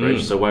was on the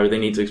bridge. So why would they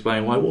need to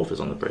explain why Worf is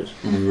on the bridge?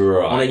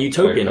 Right. On a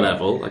utopian Okay.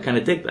 level, I kind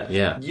of dig that.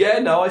 Yeah. Yeah,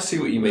 no, I see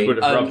what you mean.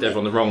 Would have rubbed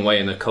everyone the wrong way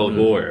in the Cold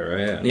War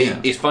era, Yeah.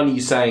 It's funny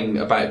you saying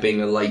about it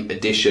being a late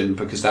addition,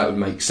 because that would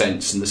make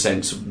sense in the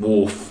sense of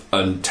Worf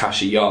and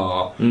Tasha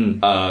Yar.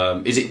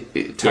 Is it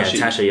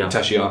Tasha? Tasha Yar.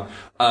 Tasha Yar.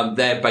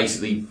 they're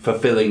basically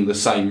fulfilling the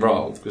same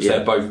role because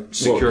they're both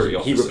security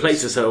officers. He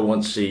replaces her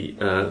once she,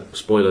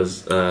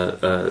 spoilers,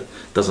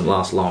 doesn't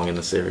last long in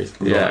the series.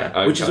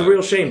 Yeah, Which is a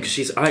real shame because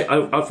she's.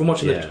 I from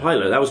watching the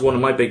pilot, that was one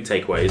of my big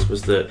takeaways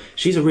was that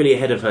she's a really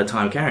ahead of her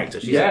time character.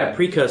 She's like a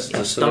precursor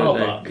to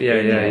Starbuck.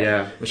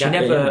 Yeah. But she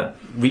never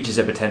reaches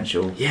her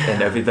potential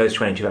in over those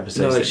 22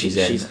 episodes that she's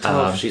in. She's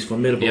tough. She's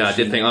formidable. Yeah, I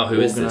did think, who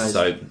is this?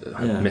 So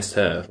I missed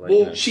her.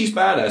 Well, she's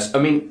badass. I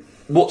mean,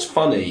 what's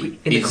funny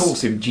in the call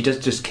scene, she does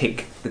just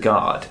kick the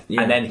guard,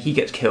 and then he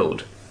gets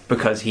killed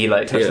because he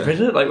touched the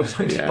prisoner.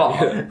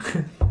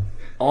 But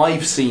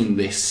I've seen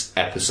this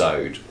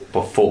episode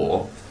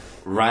before.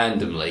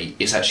 Randomly,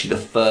 it's actually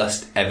the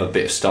first ever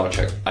bit of Star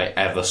Trek I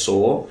ever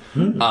saw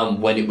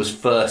when it was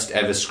first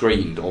ever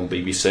screened on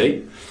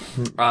BBC.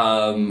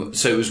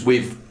 So it was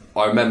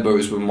I remember it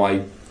was with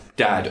my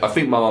dad, I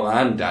think my mum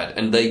and dad,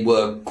 and they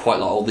were quite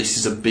like, this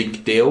is a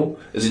big deal,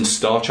 as in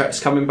Star Trek's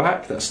coming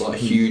back, that's like a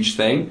huge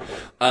thing.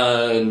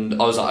 And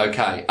I was like,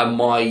 okay. And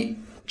my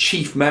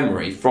chief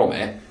memory from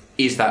it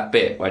is that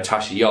bit where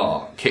Tasha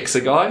Yar kicks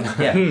a guy.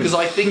 Because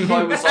I think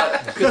I was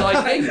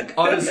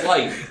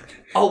like,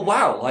 oh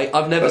wow,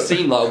 I've never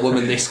seen a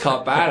woman this kind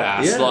of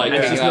badass.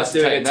 And she's not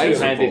doing a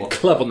two-handed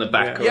club on the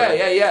back.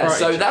 Yeah.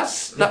 So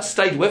that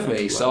stayed with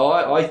me. So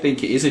I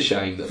think it is a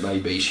shame that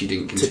maybe she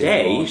didn't continue.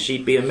 Today,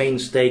 she'd be a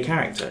mainstay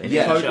character in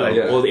the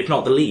show, or if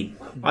not the lead.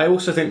 I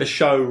also think the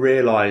show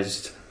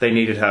realised they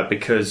needed her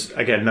because,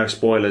 again, no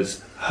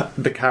spoilers,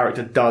 the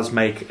character does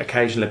make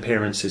occasional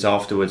appearances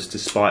afterwards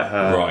despite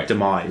her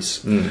demise.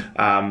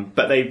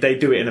 But they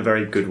do it in a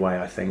very good way,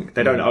 I think.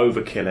 They don't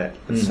overkill it.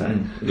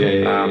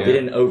 They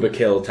didn't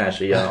overkill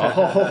Tasha Yar.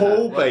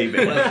 Oh, baby.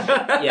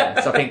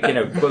 So I think,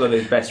 one of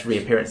the best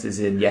reappearances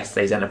in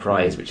Yesterday's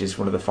Enterprise, which is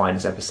one of the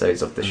finest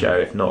episodes of the show,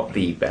 if not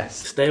the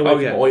best. Stay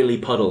away from oily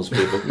puddles,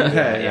 people.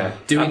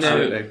 Do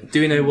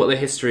we know what the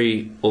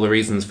history or the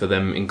reasons for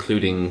them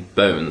including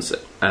Bones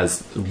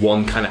as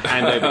one kind of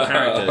handover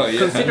character?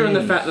 Considering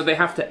the fact that they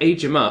have to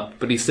age him up,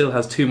 but he still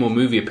has 2 more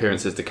movie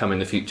appearances to come in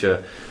the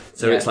future.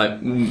 So it's like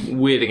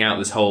weirding out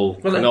this whole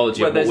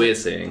chronology of what we're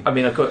seeing. I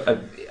mean, I got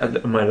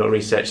my little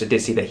research. I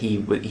did see that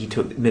he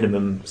took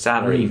minimum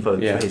salary for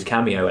his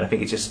cameo, and I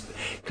think it's just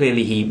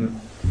clearly he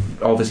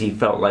obviously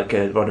felt like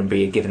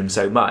Roddenberry had given him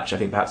so much. I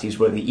think perhaps he's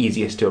one of the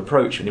easiest to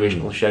approach from the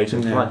original show.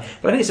 But I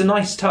think it's a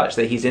nice touch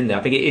that he's in there.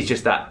 I think it is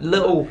just that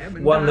little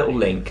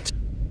link.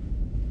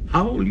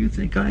 How old do you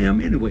think I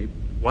am anyway?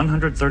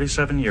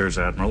 137 years,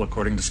 Admiral,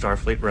 according to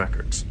Starfleet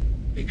records.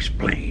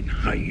 Explain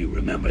how you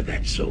remember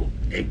that so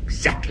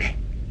exactly.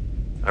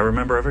 I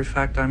remember every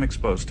fact I'm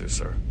exposed to,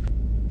 sir.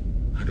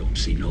 I don't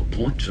see no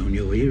points on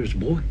your ears,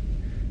 boy.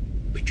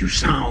 But you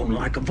sound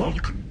like a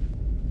Vulcan.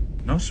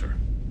 No, sir.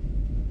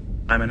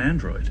 I'm an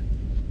android.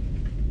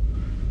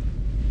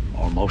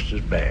 Almost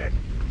as bad.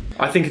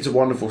 I think it's a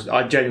wonderful.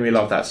 I genuinely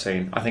love that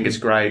scene. I think it's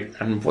great.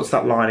 And what's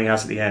that line he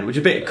has at the end? Which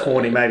is a bit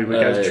corny, maybe. We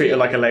go to treat her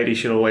like a lady,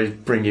 she'll always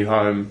bring you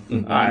home.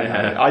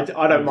 I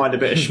don't mind a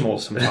bit of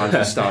schmaltz sometimes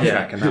with Star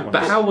Trek and that one.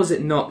 But how was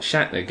it not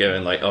Shatner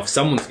going if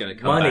someone's going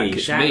to come back?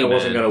 Shatner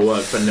wasn't going to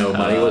work for no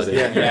money, was it?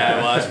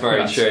 Yeah, well, that's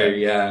very true.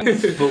 Yeah,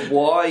 but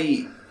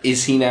why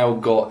is he now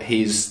got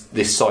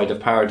this side of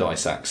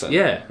paradise accent?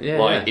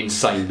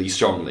 Insanely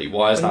strongly.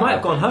 Why is that? He might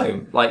have gone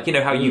home.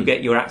 How you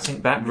get your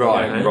accent back.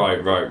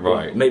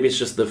 Right. Maybe it's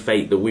just the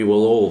fate that we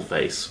will all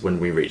face when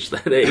we reach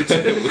that age.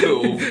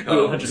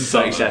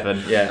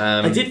 137.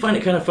 I did find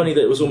it kind of funny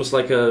that it was almost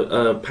like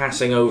a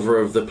passing over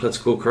of the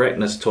political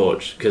correctness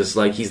torch because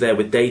he's there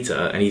with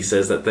Data and he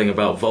says that thing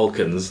about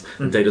Vulcans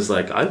and Data's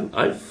like,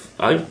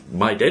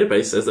 my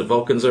database says that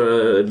Vulcans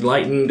are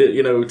enlightened,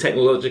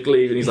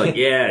 technologically, and he's like,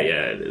 yeah,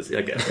 it is,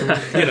 I guess.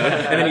 And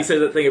then he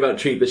says that thing about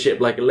treat the ship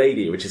like a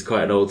lady, which is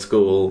quite an old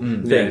school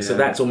thing. So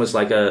that's almost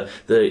like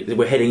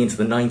we're heading into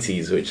the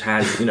 90s, which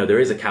has, there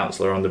is a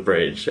counsellor on the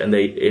bridge, and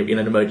they, in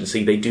an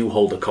emergency, they do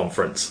hold a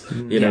conference.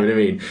 You know what I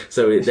mean?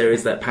 So there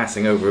is that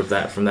passing over of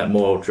that from that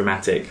more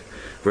dramatic,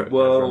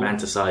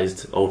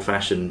 romanticised,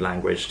 old-fashioned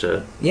language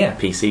to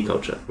PC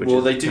culture.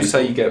 They do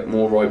say you get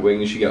more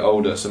right-wing as you get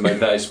older, so maybe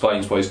that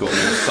explains why he's got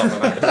more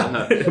southern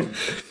accent.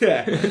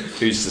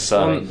 Who's to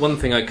say? One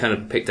thing I kind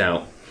of picked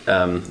out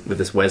with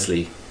this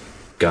Wesley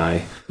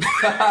guy.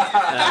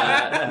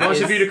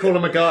 Nice of you to call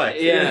him a guy.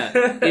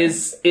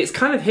 It's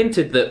kind of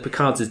hinted that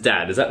Picard's his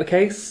dad. Is that the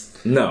case?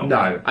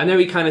 No. I know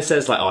he kind of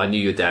says I knew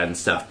your dad and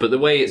stuff, but the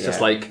way it's just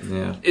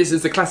this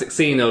is the classic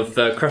scene of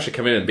Crusher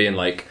coming in and being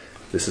like,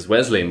 this is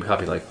Wesley, and Picard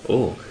be like,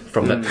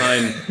 from that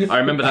time, I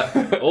remember that.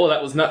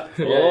 That was not.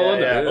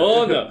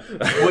 No.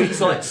 Well, he's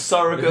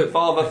surrogate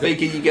father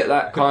figure. You get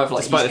that kind of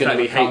despite the fact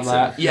he hates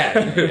that.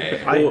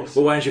 Well,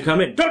 why don't you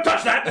come in? Don't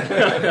touch that.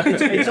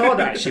 It's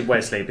odd actually,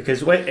 Wesley,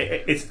 because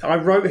I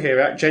wrote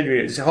here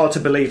genuinely. It's hard to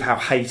believe how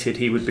hated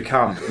he would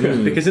become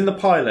because in the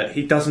pilot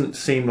he doesn't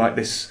seem like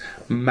this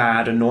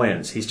mad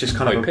annoyance. He's just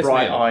kind of a pissed me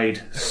off.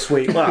 bright-eyed,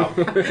 sweet. Well,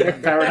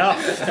 fair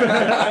enough.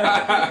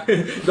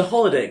 The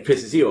holodeck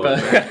pisses you off.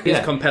 But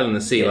it's compelling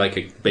to see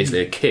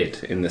basically a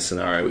kid in this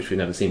scenario, which we've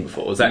never seen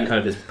before. Was that kind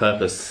of his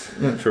purpose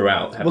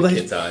throughout, having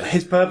kids die?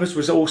 His purpose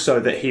was also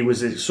that he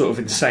was a sort of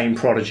insane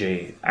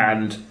prodigy,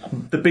 and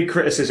the big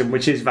criticism,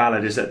 which is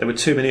valid, is that there were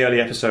too many early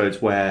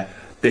episodes where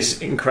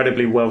this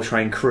incredibly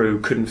well-trained crew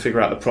couldn't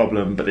figure out the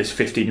problem, but this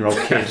 15-year-old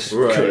kid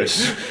could,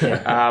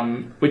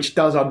 which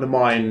does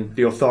undermine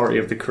the authority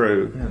of the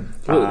crew.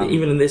 Well,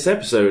 even in this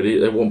episode,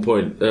 at one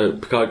point,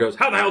 Picard goes,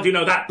 "How the hell do you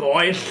know that,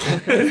 boy?"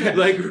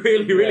 Like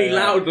really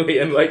loudly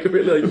and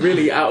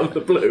really out of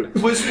the blue.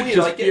 It was weird.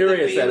 Just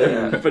furious at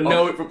him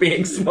for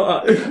being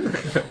smart.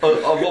 I've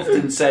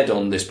often said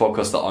on this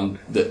podcast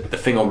that the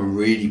thing I'm a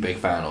really big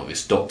fan of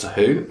is Doctor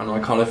Who, and I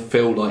kind of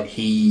feel like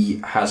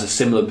he has a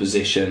similar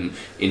position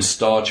in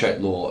Star Trek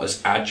lore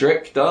as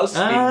Adric does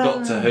in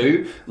Doctor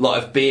Who,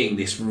 like of being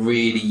this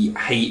really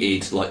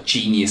hated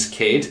genius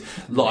kid,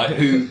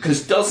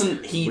 because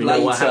doesn't he we later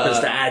know what happens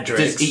to Adric.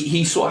 does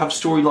he sort of have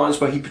storylines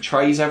where he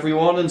betrays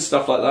everyone and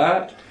stuff like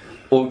that,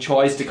 or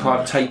tries to kind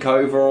of take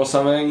over or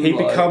something? He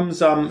becomes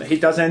he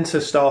does enter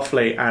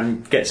Starfleet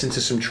and gets into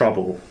some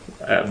trouble.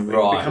 He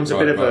becomes a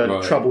bit of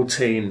a troubled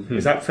teen.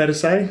 Is that fair to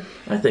say?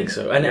 I think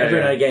so. And every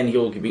now and again,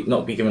 he'll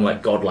not be given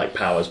godlike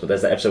powers, but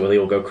there's that episode where they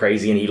all go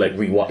crazy and he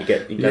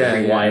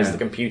rewires the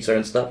computer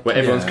and stuff. Where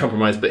everyone's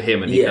compromised but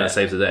him, and he kind of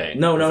saves the day.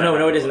 No,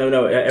 it isn't.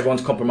 No,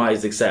 everyone's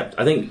compromised except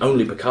I think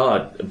only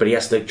Picard, but he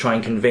has to try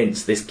and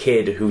convince this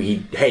kid who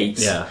he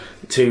hates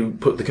to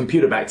put the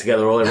computer back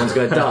together, or everyone's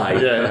going to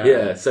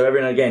die. So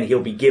every now and again, he'll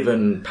be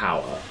given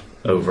power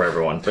over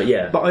everyone.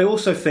 But I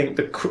also think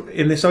that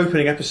in this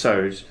opening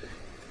episode,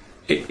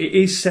 it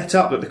is set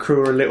up that the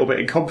crew are a little bit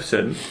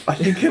incompetent. I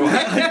do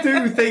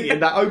think in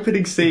that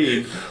opening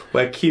scene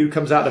where Q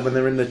comes at them when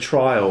they're in the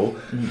trial,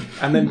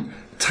 and then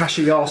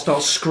Tasha Yar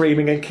starts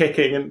screaming and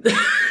kicking, and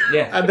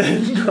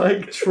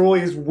then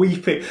Troy is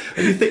weeping,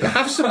 and you think,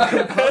 have some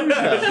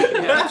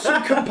composure. Have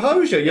some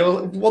composure.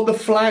 You're on the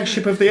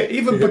flagship of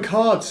even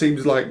Picard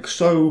seems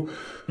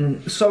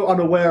so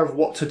unaware of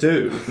what to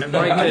do. And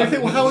I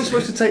think, how are we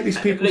supposed to take these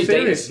people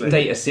seriously?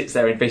 Data sits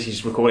there and basically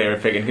just recording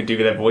everything and can do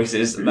with their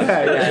voices.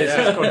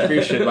 His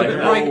contribution.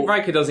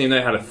 Riker doesn't even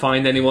know how to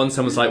find anyone.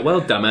 Someone's like,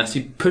 "Well, dumbass,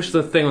 you push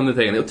the thing on the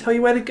thing and it'll tell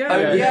you where to go."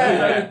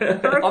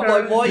 I'm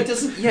like, why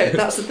doesn't... Yeah,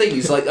 that's the thing.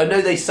 It's like, I know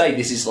they say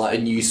this is a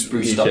new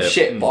spruced up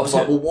ship, but I was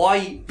like, well,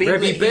 why... Where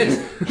have you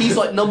been? He's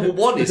number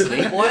one, isn't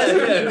he? Why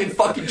hasn't he been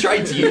fucking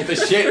trained to use the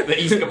ship that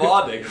he's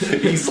commanding?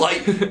 He's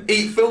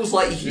it feels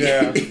like...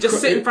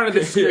 Just sit in front of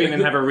the screen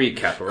and have a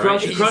recap, alright?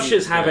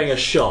 Crusher's having a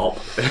shop.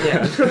 In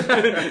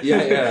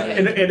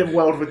a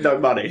world with no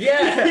money.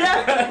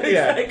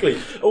 Exactly.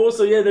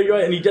 Also, you're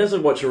right, and he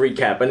doesn't watch a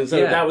recap, and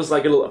so that was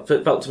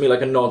felt to me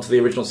like a nod to the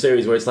original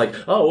series, where it's like,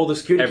 all the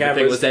security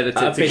cameras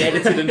have been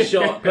edited and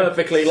shot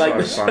perfectly.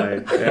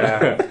 So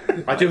funny.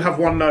 I do have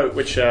one note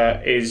which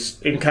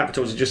is in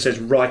capitals. It just says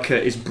Riker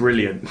is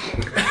brilliant.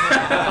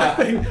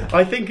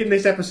 I think in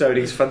this episode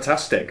he's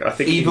fantastic. I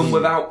think even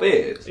without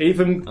beard.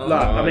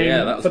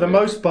 For the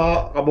most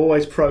part, I'm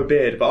always pro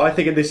beard, but I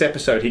think in this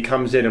episode he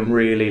comes in and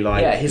really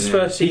his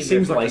first scene. He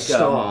seems like a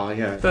star.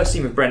 First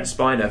scene with Brent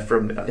Spiner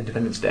from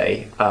Independence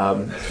Day in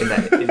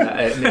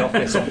the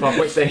office on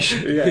Parkway Station.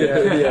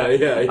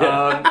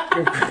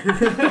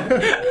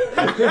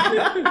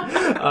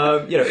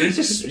 He's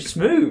just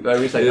smooth.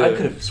 I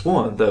could have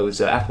sworn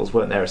those apples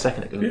weren't there a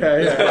second ago.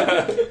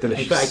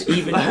 Delicious.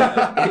 In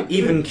fact,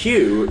 even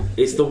Q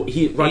is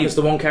Riker's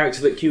the one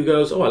character that Q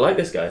goes, I like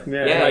this guy.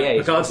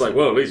 Picard's like,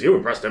 well, at least you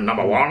impressed him,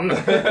 number one.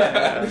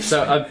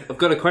 So I've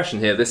got a question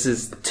here. This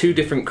is two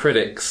different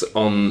critics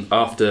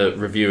after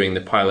reviewing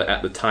the pilot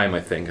at the time.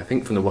 I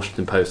think from the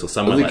Washington Post or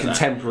somewhere like that.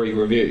 Contemporary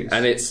reviews.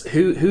 And it's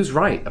who's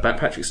right about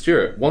Patrick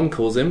Stewart. One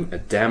calls him a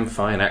damn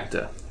fine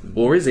actor,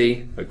 or is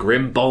he a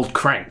grim, bold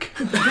crank?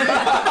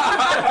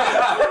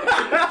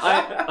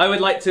 I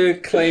would like to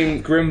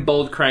claim Grim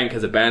Bold Crank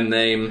as a band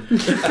name.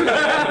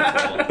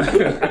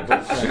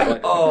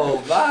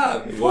 Oh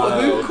man!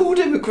 Wow. Who called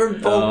him a Grim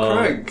Bold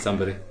Crank?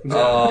 Somebody.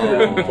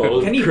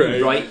 Can you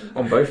be right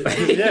on both?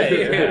 Playing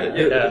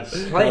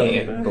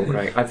it, Bold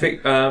Crank. I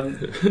think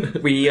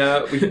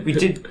we're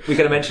going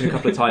to mention a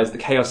couple of times the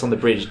Chaos on the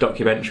Bridge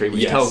documentary,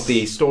 which tells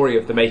the story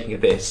of the making of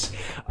this.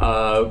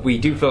 We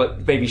do feel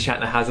like Baby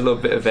Shatner has a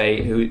little bit of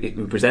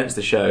who presents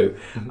the show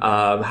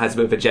has a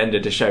bit of agenda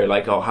to show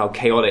how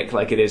chaotic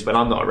it is when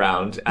I'm not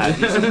around, and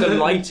he's sort of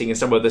delighting in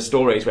some of the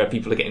stories where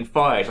people are getting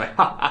fired,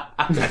 but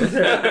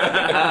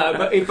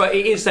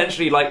it is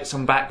essentially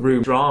some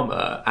backroom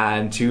drama,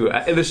 and to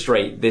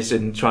illustrate this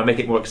and try and make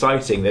it more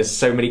exciting, there's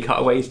so many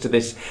cutaways to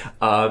this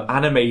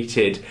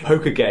animated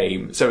poker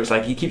game, so it's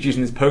he keeps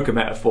using this poker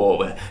metaphor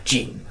where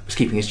Gene was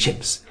keeping his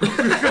chips. And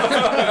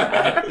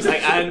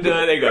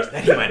there he goes,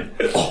 then he went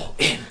all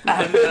in.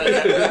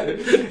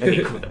 And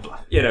he called it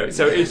bluff. You know,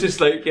 so it's just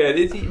like, yeah,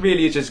 it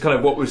really is just kind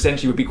of what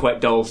essentially would be quite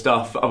dull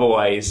stuff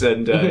otherwise.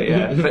 And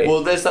yeah,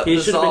 well, there's that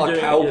bizarre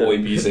cowboy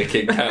music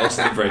in Chaos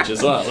on the Bridge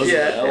as well. Isn't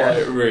it?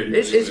 Like, really,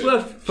 it's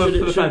worth for the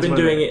fans. Should have been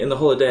doing it in the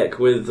holodeck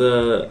with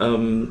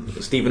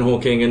Stephen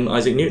Hawking and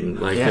Isaac Newton,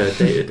 like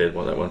David did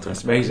that one time.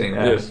 It's amazing.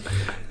 I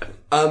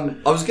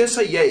was going to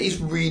say, yeah, it's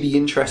really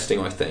interesting,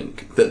 I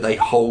think, that they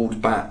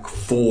hold back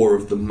 4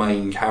 of the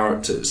main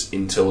characters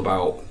until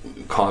about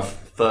kind of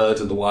third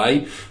of the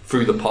way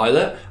through the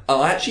pilot.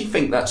 And I actually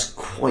think that's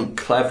quite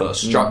clever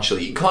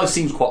structurally. It kind of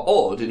seems quite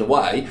odd in a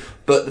way,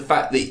 but the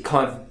fact that it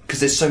kind of, because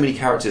there's so many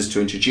characters to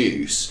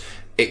introduce,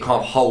 it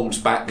kind of holds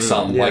back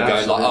some by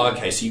going like, oh,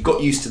 okay, so you've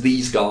got used to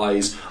these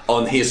guys,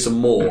 and here's some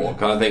more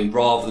kind of thing,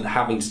 rather than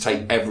having to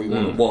take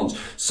everyone at once.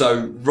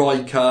 So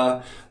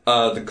Riker,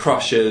 the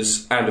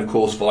Crushers, and of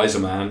course Visor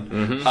Man,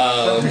 kind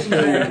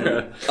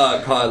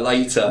of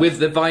later. With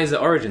the Visor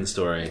origin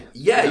story.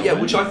 Yeah,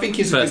 which I think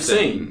is a good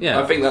scene.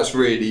 Yeah. I think that's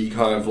really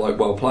kind of like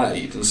well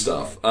played and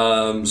stuff.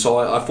 So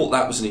I thought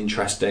that was an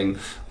interesting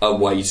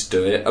way to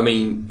do it. I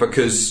mean,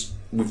 because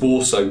we've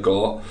also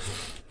got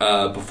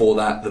before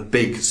that the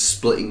big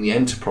splitting the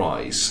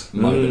Enterprise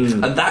moment,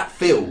 and that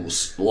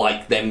feels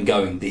like them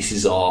going, this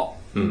is our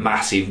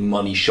massive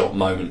money shot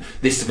moment.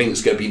 This is the thing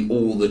that's going to be in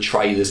all the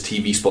trailers,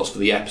 TV spots for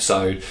the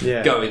episode,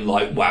 going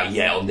like, wow,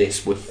 yeah, on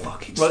this we're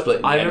fucking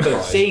splitting I the remember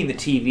Enterprise. seeing the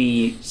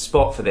TV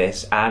spot for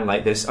this, and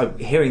like this,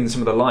 hearing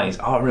some of the lines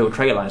are real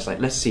trailer lines.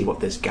 Like, let's see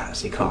what this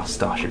Galaxy class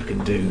starship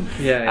can do.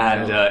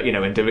 And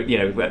do it. You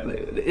know,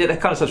 that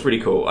kind of stuff's really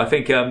cool. I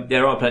think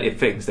there are plenty of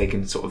things they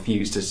can sort of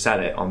use to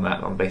sell it on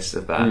the basis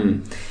of that.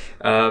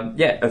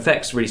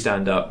 Effects really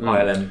stand up.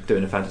 ILM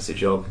doing a fantastic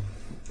job.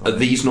 Are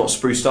these not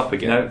spruced up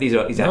again? No, these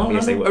are exactly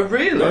as they were. Oh,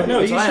 really? No,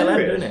 it's ILM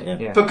doing it.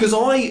 Yeah. Because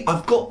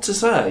I've got to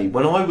say,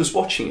 when I was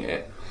watching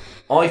it,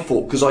 I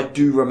thought, because I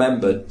do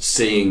remember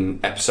seeing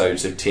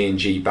episodes of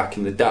TNG back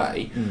in the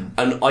day,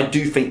 and I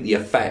do think the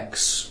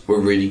effects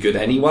were really good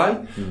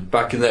anyway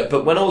back in the.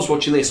 But when I was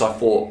watching this, I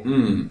thought,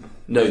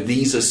 no,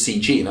 these are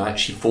CG, and I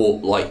actually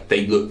thought like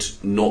they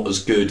looked not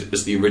as good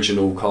as the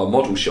original car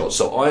model shot.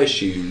 So I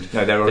assumed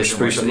no, they're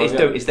original. spruced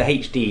It's the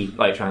HD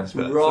light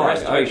transfer. Right.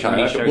 So the restoration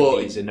Okay. showed Well,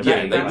 these in the yeah,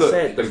 very they back. look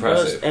Said the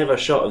impressive. first ever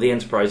shot of the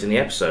Enterprise in the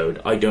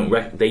episode, I don't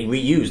they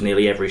reuse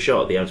nearly every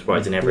shot of the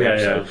Enterprise in every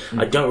episode.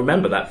 I don't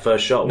remember that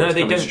first shot was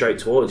coming straight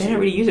towards They you.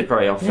 don't really use it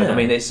very often. Yeah. I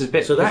mean, it's a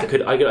bit. So that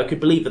I could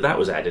believe that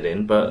was added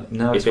in, but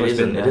No, if it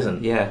isn't, it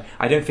isn't. Yeah,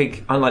 I don't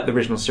think, unlike the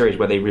original series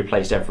where they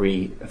replaced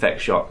every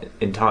effect shot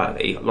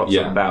entirely, lots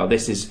of them bow.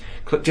 This is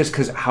just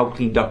because how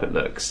cleaned up it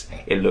looks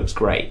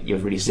great. You're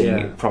really seeing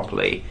it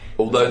properly.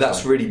 Although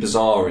that's really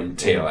bizarre in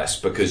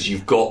TOS because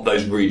you've got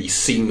those really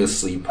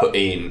seamlessly put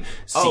in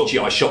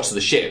CGI shots of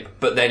the ship,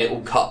 but then it will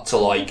cut to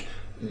like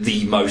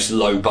the most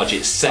low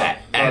budget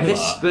set ever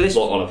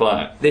on a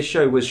planet. This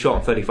show was shot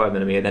on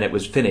 35mm, then it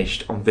was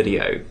finished on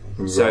video.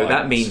 So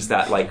that means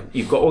that like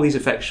you've got all these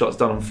effect shots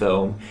done on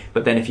film,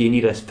 but then if you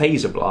need a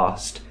phaser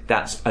blast,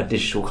 that's a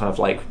digital kind of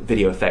like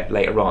video effect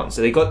later on.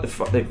 So they got the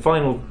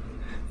final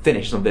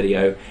finished on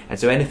video, and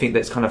so anything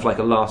that's kind of like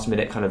a last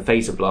minute kind of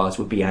phaser blast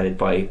would be added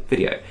by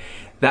video.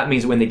 That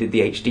means when they did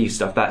the HD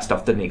stuff, that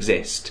stuff didn't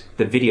exist.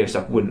 The video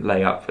stuff wouldn't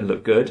lay up and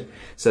look good,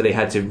 so they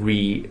had to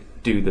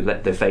redo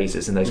the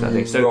phasers and those kind of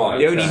things. So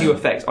the only new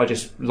effects are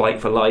just like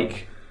for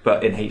like,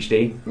 but in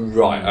HD.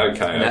 Right,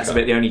 okay. And that's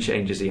about the only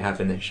changes you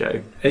have in this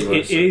show.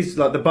 It is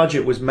like the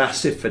budget was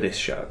massive for this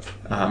show.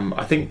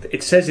 I think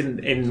it says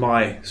in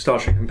my Star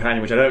Trek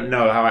Companion, which I don't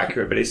know how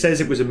accurate, but it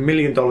says it was $1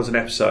 million an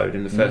episode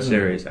in the first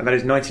series, and that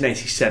is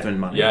 1987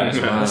 money. Yeah,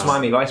 that's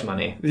Miami Vice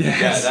money.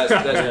 Yes.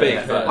 Yeah, that's big.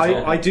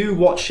 I do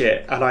watch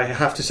it, and I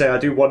have to say I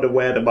do wonder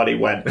where the money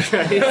went.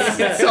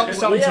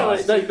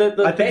 Sometimes.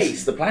 The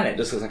base, the planet,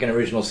 just looks like an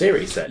original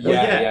series set.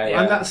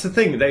 And that's the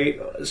thing.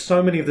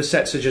 So many of the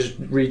sets are just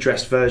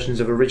redressed versions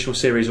of original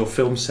series or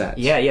film sets.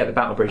 Yeah, the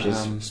Battle Bridge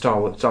is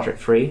Star Trek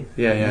 3.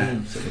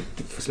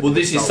 Well,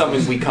 this is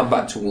something we come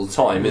back to all the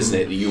time, isn't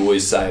it? That you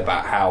always say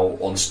about how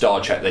on Star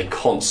Trek they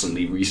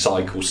constantly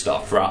recycle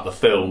stuff throughout the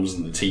films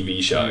and the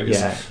TV shows.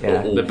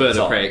 The bird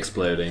of prey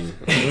exploding.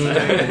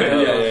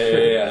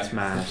 It's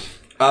mad.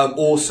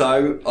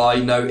 Also, I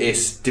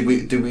noticed. Did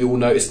we all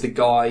notice the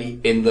guy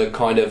in the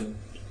kind of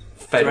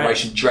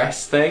Federation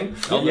dress thing?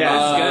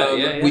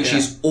 Which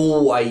is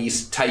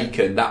always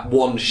taken. That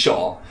one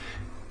shot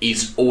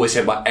is always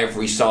said by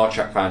every Star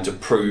Trek fan to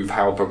prove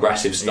how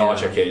progressive Star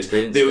Trek is.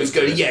 They always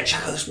go, check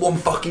out this one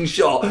fucking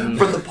shot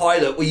from the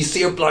pilot where you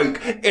see a bloke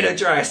in a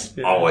dress.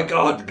 Oh my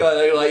god,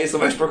 it's the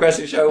most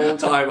progressive show of all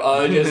time.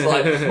 I'm just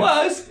like,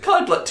 well, it's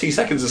kind of like 2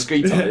 seconds of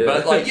screen time,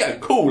 but like,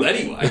 cool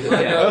anyway.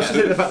 I also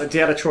think the fact that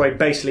Deanna Troi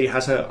basically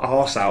has her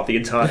arse out the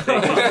entire thing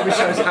just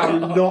shows how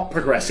not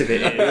progressive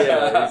it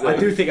is. I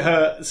do think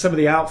some of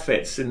the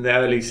outfits in the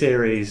early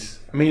series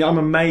I mean, I'm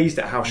amazed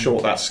at how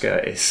short that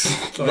skirt is.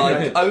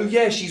 Like, oh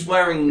yeah, she's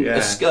wearing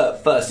a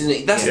skirt first, isn't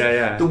it? That's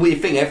the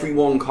weird thing.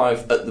 Everyone kind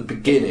of at the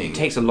beginning. It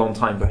takes a long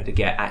time for her to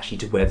get actually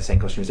to wear the same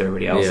costume as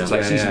everybody else. Yeah. It's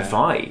like season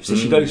 5, so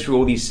she goes through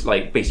all these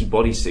like basically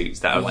bodysuits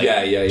that are like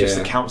just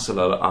the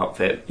counselor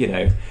outfit. You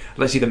know,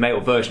 let's see the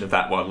male version of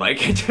that one. Like,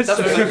 just that's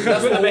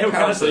the male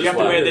counselor. You have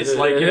to wear this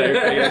like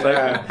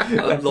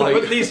like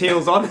put these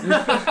heels on.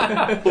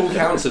 All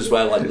counselors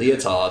wear like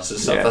leotards and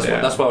stuff.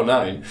 That's well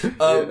known.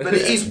 But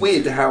it is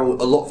weird how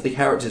a lot of the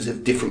characters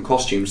have different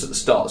costumes at the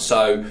start.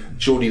 So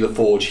Geordie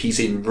LaForge, he's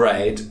in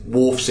red,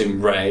 Worf's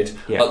in red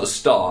at the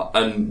start,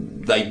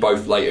 and they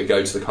both later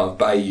go to the kind of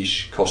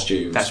beige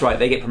costumes. That's right,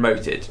 they get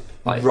promoted.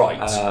 Like, right.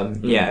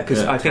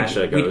 Because I think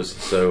Tasha goes,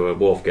 so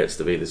Worf gets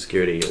to be the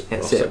security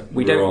officer.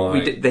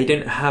 They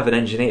don't have an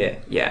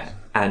engineer yet.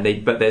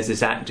 But there's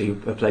this actor who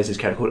plays this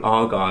character called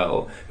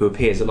Argyle, who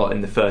appears a lot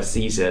in the first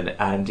season,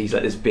 and he's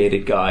like this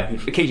bearded guy who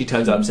occasionally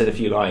turns up and says a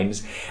few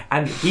lines,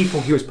 and he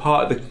thought he was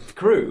part of the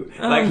crew.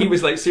 Like, he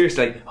was like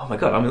seriously like, oh my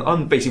god,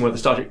 I'm basically one of the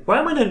Star Trek.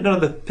 Why am I in none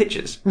of the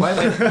pictures? Why am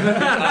I?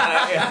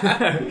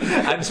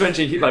 And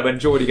especially like when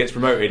Geordie gets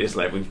promoted, it's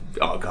like,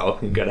 Argyle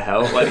can go to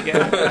hell. Like,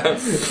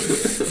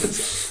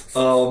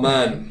 oh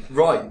man,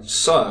 right.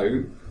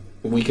 So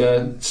we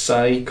can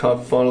say kind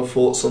of final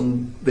thoughts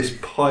on this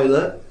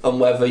pilot, and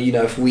whether, you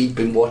know, if we'd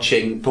been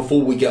watching,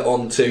 before we get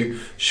on to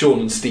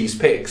Sean and Steve's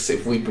picks,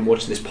 if we'd been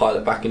watching this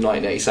pilot back in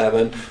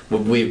 1987,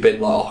 would we have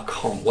been like, oh, I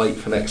can't wait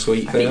for next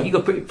week? I think you've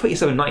got to put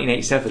yourself in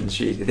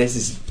 1987. This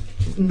is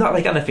not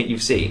like anything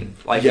you've seen.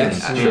 Like,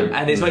 yes,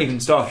 and it's not even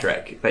Star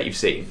Trek that you've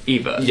seen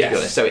either. Yes. To be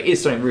honest. So it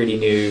is something really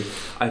new.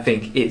 I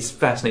think it's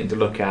fascinating to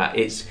look at.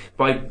 It's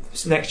by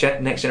next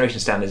generation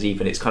standards,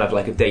 even it's kind of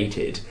like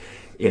dated.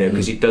 You know,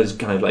 because it does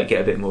kind of like get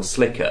a bit more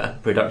slicker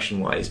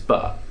production-wise,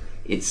 but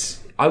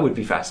I would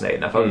be fascinated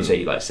enough. I would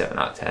say like 7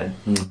 out of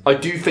 10. I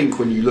do think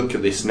when you look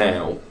at this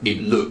now,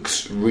 it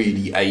looks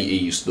really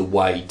 80s the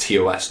way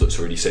TOS looks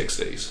really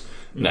 60s.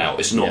 Now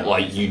it's not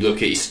like you look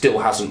at it still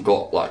hasn't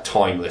got like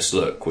timeless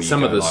look. Where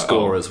some of the like,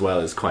 score as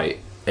well is quite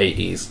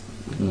 80s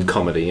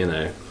comedy, you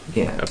know.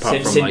 Yeah, apart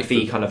from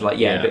synthy like kind of like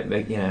a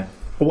bit, you know.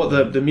 Or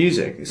what the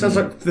music? It sounds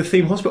like the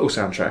Theme Hospital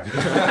soundtrack.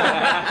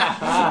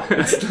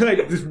 It's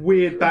like this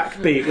weird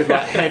backbeat with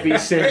like heavy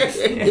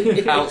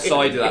synth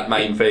outside of that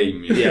main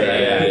theme.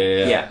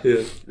 Yeah.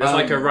 There's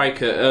like a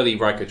early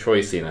Riker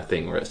Troy scene, I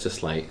think, where it's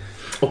just like,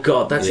 oh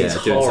god, that scene's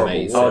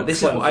horrible. Oh, this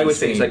is what I would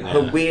think. It's like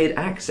her weird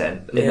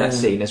accent in that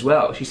scene as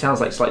well. She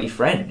sounds like slightly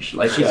French.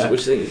 Like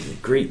which is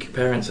Greek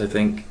parents, I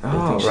think.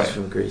 I think she's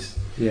from Greece.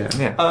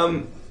 Yeah.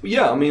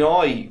 I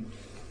mean,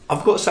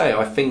 I've got to say,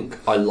 I think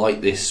I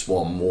like this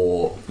one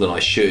more than I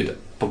should,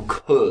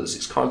 because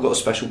it's kind of got a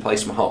special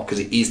place in my heart, because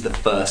it is the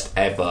first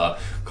ever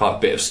kind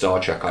of bit of Star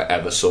Trek I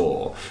ever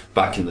saw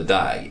back in the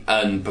day,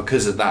 and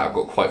because of that I've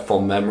got quite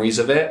fond memories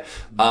of it.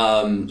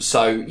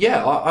 So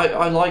yeah,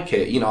 I like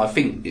it. You know, I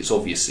think it's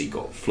obviously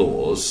got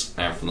flaws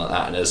and everything like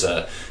that, and as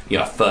a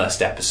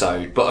first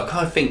episode, but I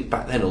kind of think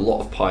back then a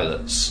lot of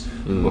pilots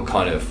were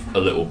kind of a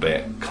little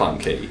bit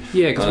clunky.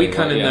 Yeah, because we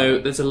kind of know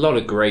there's a lot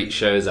of great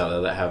shows out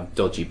there that have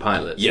dodgy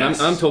pilots. Yes.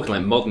 I'm talking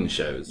like modern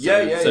shows.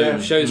 So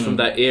shows from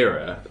that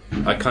era,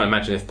 I can't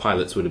imagine if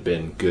pilots would have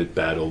been good,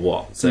 bad, or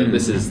what. So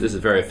this is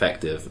very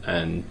effective,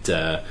 and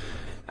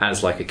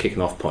as like a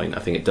kicking off point, I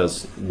think it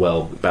does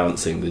well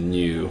balancing the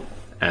new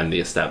and the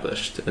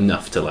established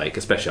enough to like,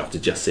 especially after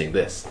just seeing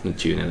this, and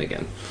tune in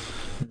again.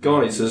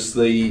 Guys, as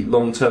the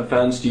long-term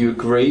fans, do you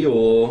agree,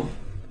 or?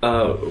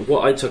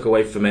 What I took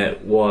away from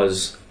it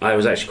was I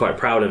was actually quite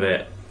proud of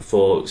it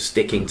for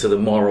sticking to the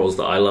morals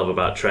that I love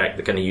about Trek,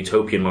 the kind of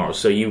utopian morals.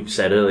 So you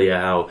said earlier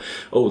how,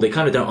 they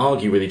kind of don't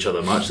argue with each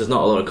other much. There's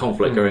not a lot of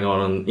conflict going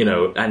on,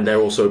 and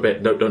they're also a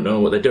bit don't know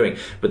what they're doing.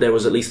 But there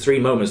was at least 3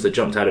 moments that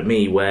jumped out at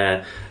me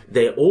where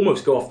they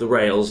almost go off the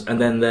rails,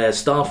 and then their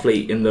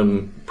Starfleet in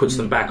them puts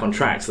them back on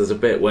track. So there's a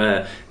bit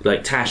where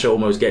like Tasha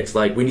almost gets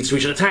like, we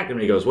should attack them,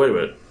 and he goes, wait a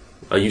minute.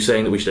 Are you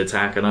saying that we should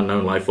attack an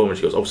unknown life form? And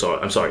she goes,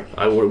 I'm sorry,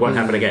 it won't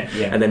happen again.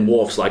 Yeah. And then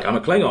Worf's like, I'm a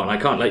Klingon, I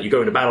can't let you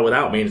go into battle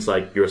without me. And it's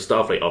like, you're a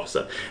Starfleet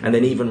officer. And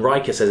then even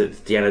Riker says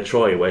it to Deanna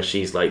Troi, where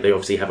she's like, they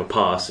obviously have a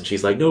past, and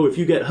she's like, no, if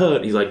you get hurt,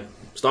 and he's like,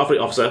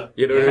 Starfleet officer,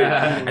 you know what I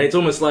mean? And it's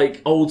almost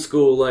like old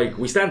school, like,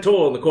 we stand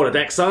tall on the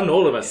quarterdeck, son,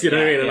 all of us, you know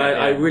what I mean? And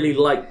I really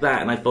liked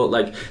that, and I felt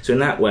like, so in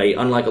that way,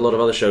 unlike a lot of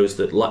other shows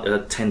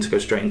that tend to go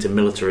straight into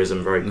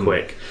militarism very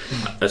quick,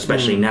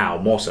 especially now,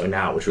 more so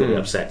now, which really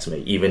upsets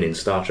me, even in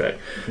Star Trek,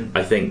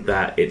 I think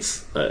that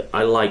it's,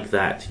 I like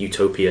that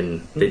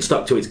utopian, it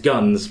stuck to its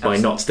guns by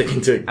not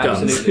sticking to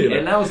guns. Absolutely.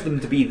 It allows them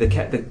to be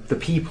the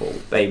people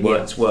they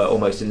once were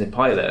almost in the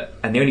pilot,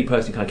 and the only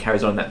person who kind of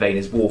carries on in that vein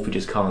is Worf, who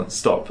just can't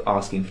stop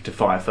asking to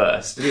fire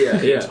first. Yeah,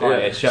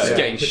 Entire show. Just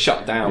getting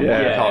shut down.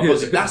 Yeah.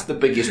 Because that's the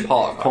biggest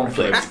part of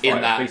conflict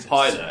in that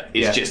pilot.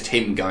 Is just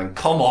him going,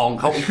 "Come on,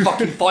 can't we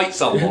fucking fight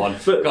someone?"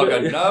 But- I go,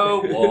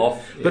 "No,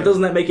 off." But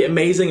doesn't that make it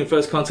amazing in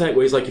First Contact,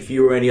 where he's like, if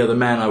you were any other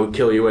man, I would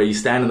kill you where you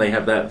stand, and they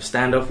have that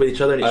standoff with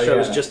each other, and it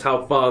shows just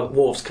how far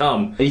Worf's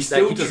come. He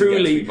still That doesn't get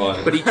to be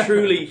violent. but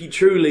he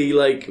truly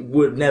like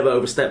would never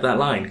overstep that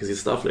line because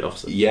he's a Starfleet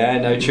officer. Yeah,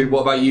 no, true.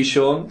 What about you,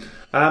 Sean?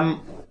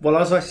 Well,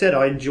 as I said,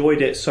 I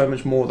enjoyed it so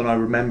much more than I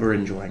remember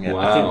enjoying it. I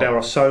Wow. think there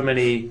are so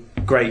many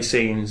great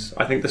scenes.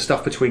 I think the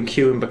stuff between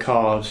Q and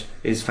Picard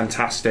is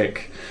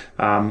fantastic.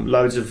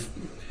 Loads of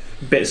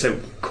bits that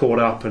caught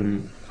up,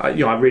 and I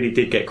really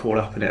did get caught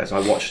up in it as I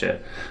watched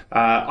it.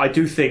 I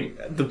do think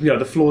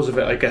the flaws of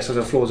it, I guess, are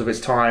the flaws of its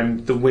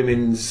time. The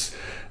women's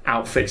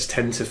outfits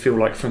tend to feel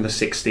like from the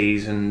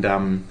 60s, and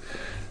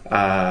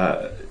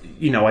I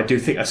do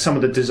think some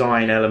of the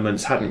design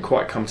elements hadn't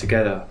quite come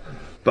together.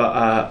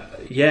 But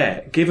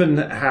given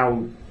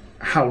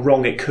how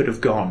wrong it could have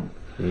gone,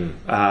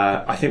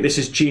 I think this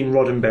is Gene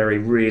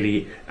Roddenberry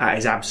really at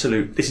his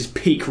absolute. This is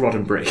peak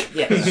Roddenberry,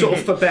 sort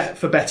of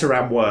for better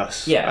and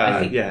worse.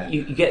 I think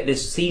you get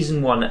this.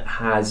 Season 1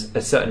 has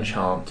a certain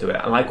charm to it,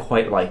 and I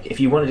quite like.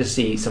 If you wanted to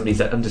see somebody's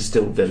that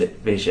understood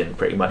vision,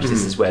 pretty much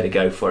this is where to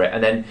go for it.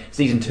 And then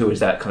season 2 is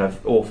that kind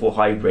of awful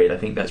hybrid. I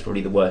think that's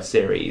probably the worst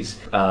series.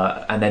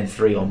 And then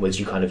 3 onwards,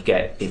 you kind of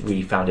get it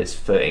really found its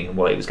footing and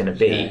what it was going to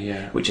be,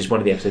 which is one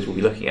of the episodes we'll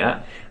be looking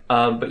at.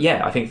 But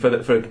yeah, I think for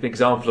an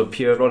example of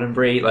pure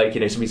Roddenberry,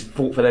 somebody's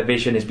fought for their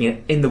vision, has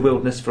been in the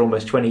wilderness for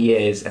almost 20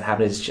 years and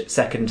having his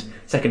second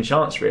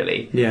chance,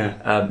 really.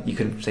 Yeah. You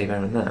couldn't say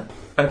better than that.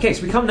 Okay,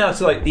 so we come now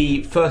to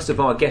the first of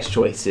our guest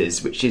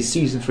choices, which is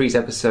season 3's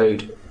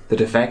episode, The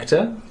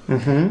Defector,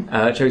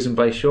 chosen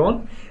by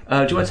Sean. Do you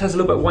want to tell us a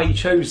little bit why you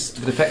chose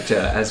The Defector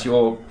as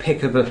your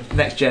pick of the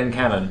next-gen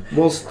canon?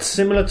 Well,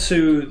 similar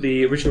to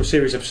the original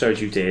series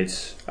episodes you did,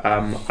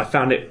 I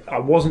found it. I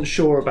wasn't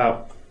sure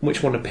about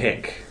which one to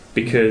pick,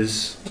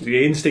 because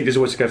the instinct is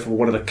always to go for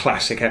one of the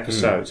classic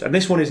episodes. And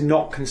this one is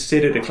not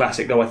considered a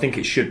classic, though I think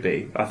it should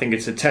be. I think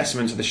it's a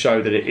testament to the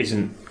show that it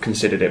isn't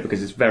considered it,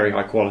 because it's very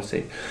high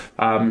quality.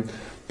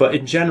 But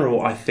in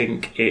general, I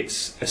think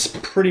it's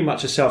pretty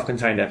much a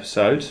self-contained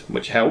episode,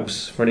 which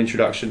helps for an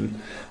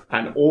introduction.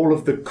 And all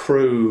of the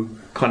crew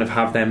kind of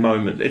have their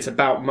moment. It's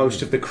about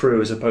most of the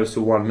crew as opposed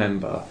to one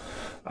member.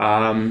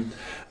 And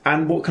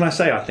what can I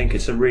say? I think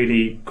it's a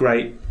really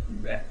great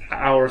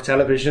hour of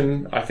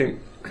television. I think,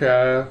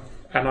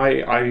 and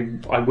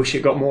I wish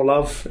it got more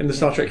love in the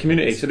Star Trek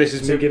community. So this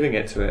is me giving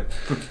it to it.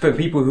 For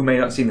people who may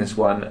not have seen this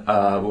one,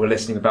 or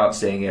listening about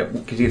seeing it,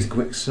 could you give us a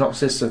quick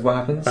synopsis of what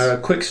happens? A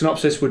quick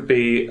synopsis would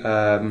be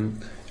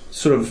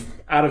sort of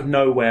out of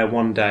nowhere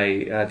one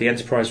day, the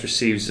Enterprise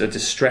receives a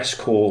distress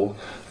call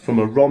from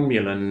a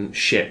Romulan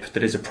ship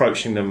that is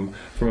approaching them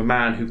from a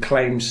man who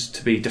claims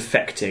to be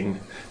defecting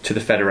to the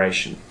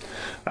Federation.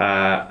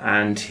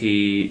 And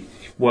he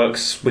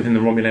works within the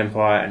Romulan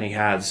Empire, and he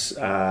has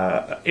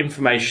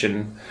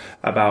information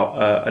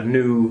about a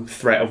new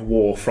threat of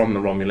war from the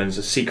Romulans,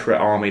 a secret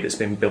army that's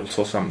been built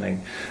or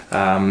something.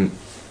 And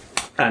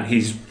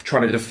he's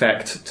trying to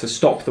defect to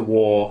stop the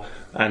war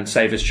and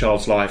save his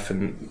child's life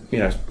and,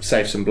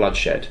 save some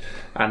bloodshed.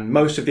 And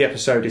most of the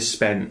episode is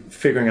spent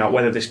figuring out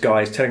whether this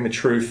guy is telling the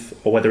truth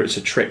or whether it's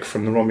a trick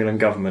from the Romulan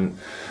government.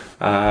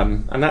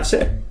 And that's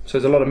it. So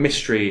there's a lot of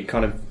mystery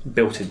kind of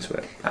built into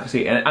it.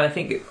 Absolutely. And I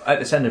think at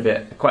the centre of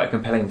it, quite a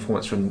compelling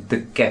performance from the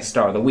guest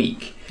star of the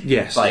week.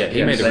 Yes.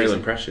 He made a real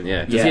impression,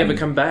 Does he ever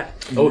come back?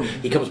 Oh,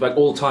 he comes back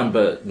all the time,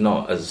 but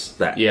not as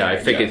that. Yeah, I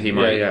figured he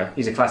might. Yeah.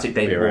 He's a classic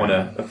David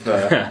Warner.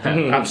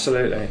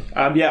 Absolutely.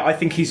 I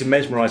think he's a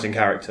mesmerising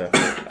character.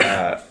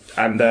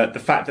 And the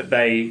fact that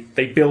they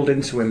build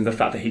into him the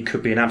fact that he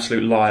could be an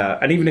absolute liar,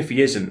 and even if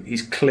he isn't,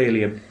 he's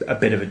clearly a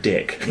bit of a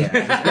dick.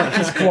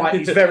 Yeah.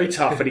 He's very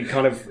tough, and he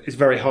kind of is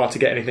very hard to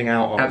get anything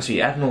out of.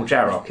 Absolutely, Admiral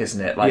Jarrock,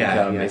 isn't it?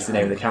 It's the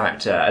name of the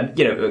character, and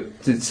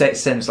to say it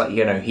sense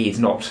he is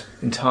not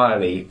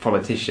entirely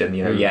politician.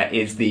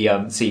 Is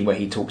the scene where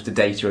he talks to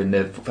Data in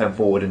the film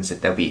forward and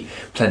said there'll be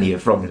plenty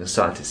of Romulan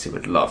scientists who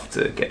would love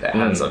to get their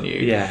hands on you.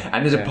 Yeah,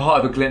 and there's a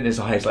part of a glint in his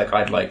eyes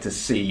I'd like to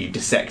see you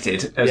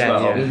dissected as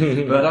well.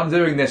 Yeah. But I'm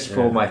doing this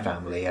for my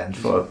family and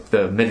for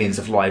the millions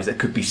of lives that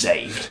could be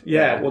saved.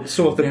 Yeah, well,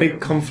 sort of the big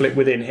conflict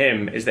within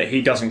him is that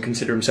he doesn't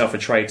consider himself a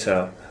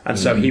traitor, and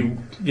so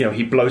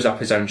he blows up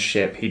his own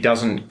ship. He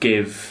doesn't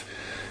give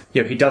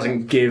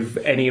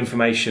any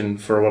information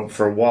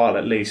for a while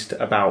at least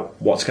about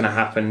what's going to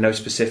happen. No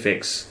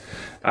specifics.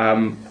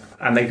 And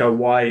they go,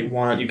 why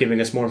aren't you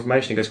giving us more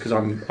information? He goes, because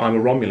I'm a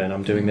Romulan.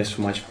 I'm doing this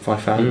for my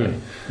family.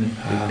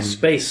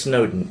 Space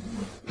Snowden.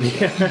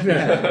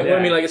 Well,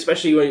 I mean, like,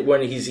 especially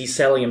when he's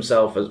selling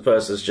himself as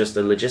first as just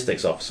a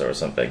logistics officer or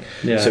something.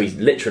 Yeah. So he's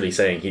literally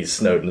saying he's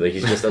Snowden, that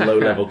he's just a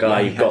low-level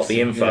guy who got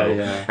the info,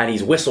 and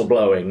he's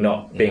whistleblowing,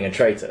 not being a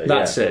traitor.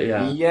 That's it,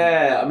 yeah.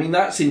 Yeah, I mean,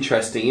 that's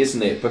interesting,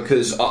 isn't it?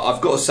 Because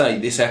I've got to say,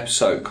 this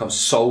episode kind of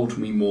sold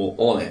me more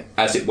on it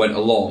as it went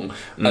along.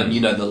 And,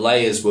 the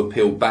layers were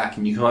peeled back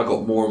and you kind of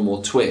got more and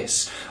more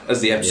twists as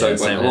the episode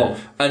went along.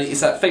 And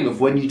it's that thing of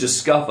when you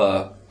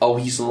discover, oh,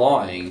 he's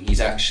lying,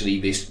 he's actually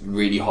this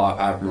really high up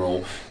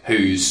admiral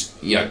who's,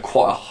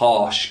 quite a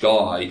harsh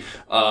guy.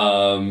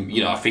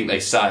 I think they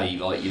say,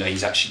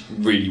 he's actually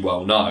really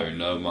well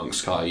known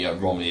amongst kind of,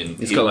 Romulan.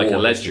 He's got like a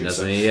legend,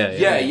 hasn't he?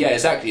 Yeah,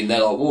 exactly. And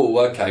they're like,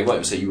 whoa, okay, wait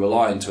a second, you were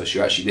lying to us,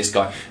 you're actually this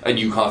guy. And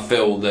you kind of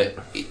feel that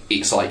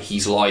it's like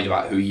he's lied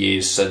about who he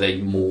is so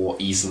they more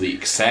easily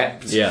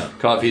accept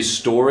kind of his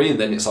story. And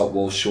then it's like,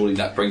 well, surely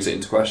that brings it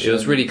into question. It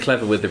was really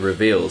clever with the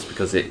reveals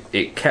because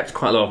it kept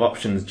quite a lot of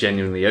options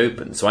genuinely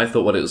open. So I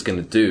thought what it was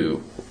going to do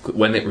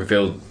when it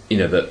revealed,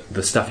 that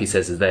the stuff he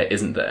says is there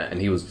isn't there,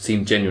 and he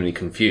seemed genuinely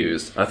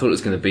confused. I thought it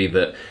was going to be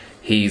that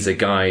he's a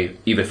guy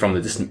either from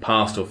the distant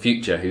past or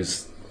future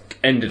who's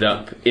ended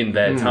up in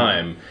their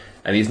time.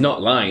 And he's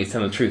not lying, he's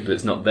telling the truth, but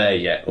it's not there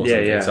yet or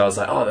something. So I was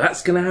like, oh,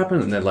 that's going to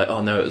happen. And they're like,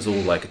 oh, no, it was all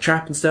like a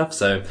trap and stuff.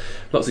 So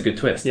lots of good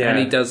twists. Yeah. And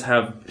he does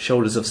have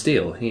shoulders of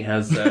steel. He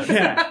has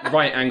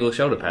right angle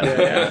shoulder pads.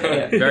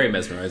 Very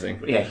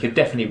mesmerising. Yeah, he could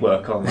definitely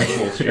work on like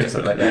Wall Street or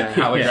something like that.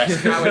 Howard Dressing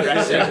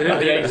in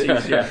the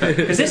 80s,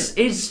 Because this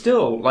is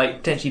still like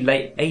potentially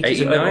late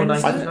 80s or early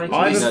 90s.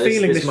 I have a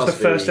feeling this is the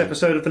first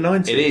episode of the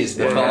 90s. It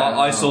is.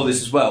 I saw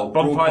this as well.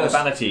 Bonfire of the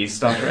Vanities,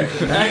 Star Trek.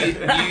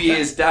 New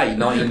Year's Day,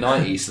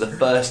 1990, so the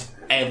first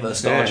ever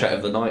Star Trek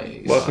of the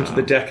 90s. Welcome to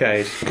the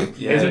decade.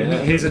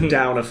 Here's a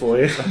downer for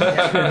you.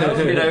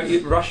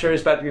 Russia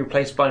is about to be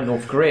replaced by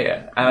North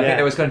Korea. And I think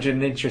there was going to be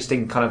an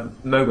interesting kind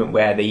of moment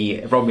where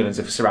the Romulans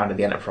have surrounded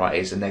the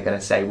Enterprise and they're going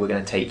to say, we're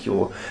going to take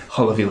your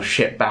hull of your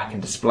ship back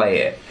and display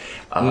it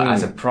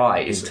as a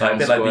prize. A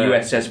bit like the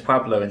USS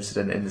Pueblo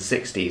incident in the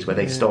 60s where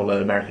they stole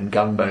an American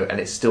gunboat and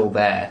it's still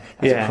there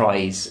as a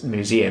prize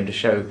museum to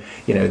show,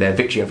 their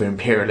victory over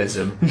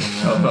imperialism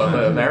of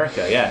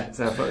America.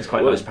 So I thought it was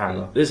quite a nice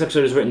parallel. This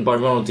episode is written by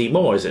Ronald D.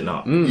 Moore, is it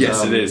not?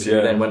 Yes, it is, He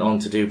then went on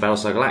to do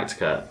Battlestar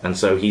Galactica, and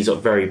so he's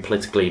very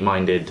politically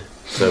minded,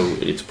 so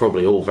it's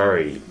probably all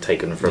very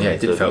taken from... Yeah,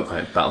 it did feel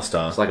quite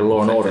Battlestar. It's like a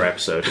Law and Order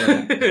episode.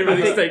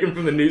 Everything's taken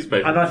from the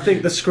newspaper. And I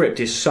think the script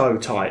is so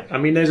tight. I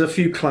mean, there's a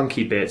few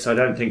clunky bits. I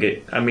don't think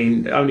it... I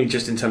mean, only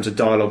just in terms of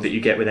dialogue that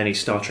you get with any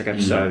Star Trek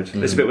episode.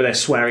 There's a bit where they're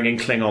swearing in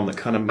Klingon that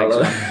kind of makes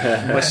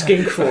my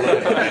skin crawl.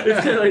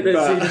 It's kind of like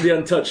that scene in The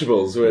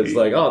Untouchables where it's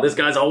like, oh, this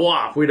guy's a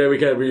wop. We know we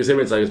can't use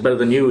him. It's like, it's better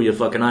than you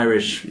fucking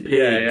Irish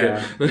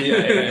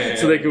pig.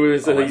 So they go in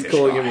and say he's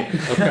calling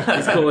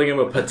him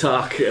a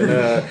patak and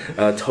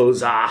a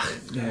tozach.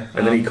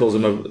 And then he calls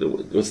him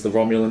what's the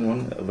Romulan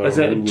one? Is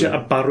it a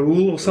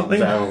barul or something?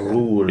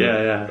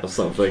 Barul. Or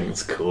something.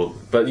 It's cool.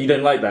 But you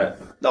don't like that?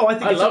 No,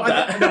 I love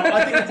that.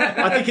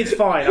 I think it's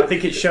fine. I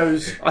think it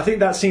shows. I think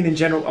that scene in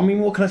general. I mean,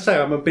 what can I say?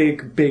 I'm a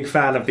big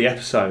fan of the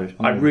episode.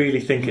 I really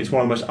think it's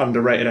one of the most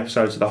underrated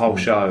episodes of the whole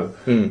show.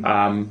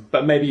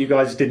 But maybe you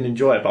guys didn't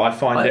enjoy it. But I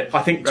find it.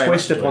 I think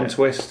twist upon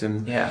twist,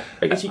 and I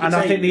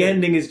think the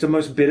ending is the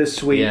most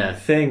bittersweet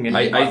thing. And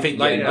I think,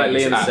 like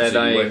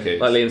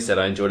Liam said,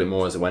 I enjoyed it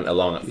more as it went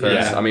along at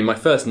first. I mean, my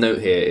first note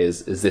here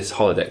is this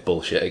holodeck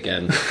bullshit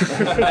again,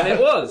 and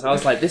it was. I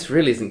was like, this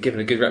really isn't giving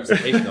a good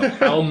representation of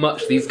how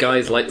much these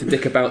guys like to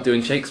dick about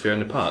doing Shakespeare in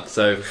the park.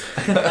 So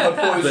I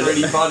thought it was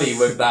really funny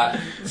with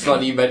that. It's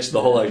funny you mentioned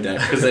the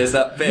holodeck because there's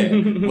that bit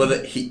where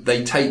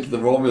they take the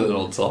Romulan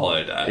onto the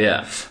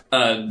holodeck,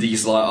 and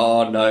he's like,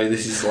 "Oh no,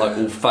 this is like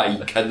all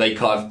fake," and they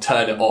kind of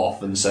turn it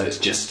off, and so it's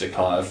just a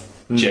kind of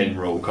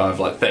general kind of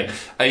like thing,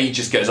 and he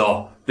just goes,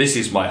 "Oh, this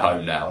is my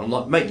home now." And I'm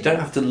like, mate, you don't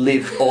have to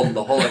live on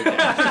the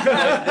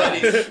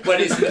holodeck when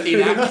it's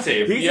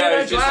inactive. He's in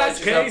a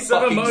glass case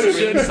of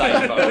emotion.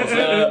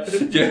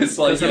 It's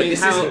like,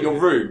 this isn't your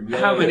room.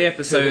 How many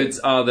episodes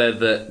are there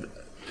that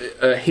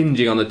are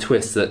hinging on the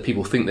twist that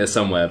people think they're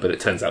somewhere, but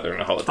it turns out they're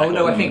in a holodeck? Oh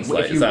no, I think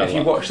if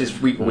you watch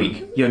this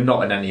week, you're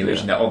not in any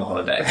illusion they're on the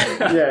holodeck.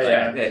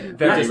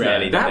 Very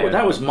rarely.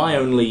 That was my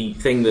only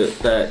thing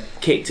that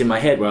kicked in my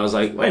head, where I was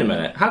like, wait a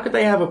minute, how could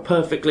they have a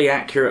perfectly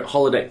accurate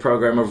holodeck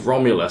program of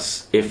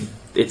Romulus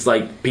if it's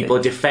like people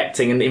are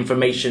defecting and the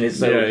information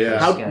is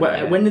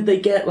when did they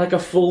get like a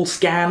full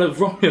scan of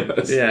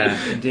Romulus?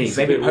 Indeed.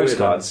 Maybe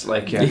postcards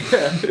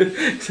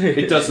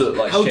it does look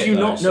like how shit, do you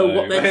not know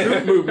what their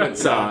troop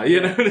movements are, you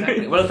know?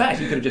 Well, in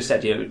fact, you could have just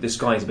said, this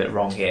guy's a bit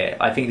wrong here.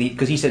 I think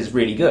because he says it's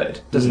really good,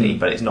 doesn't he?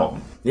 But it's not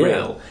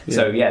real.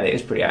 So yeah, it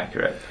is pretty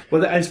accurate.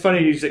 Well, it's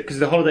funny because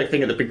the holodeck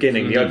thing at the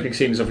beginning, the opening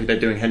scene is obviously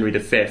they're doing Henry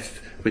V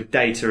with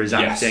Data as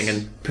acting,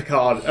 and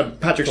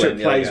Picard, Patrick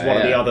Stewart plays one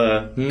of the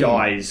other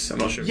guys. I'm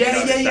not sure.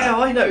 Yeah.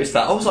 I noticed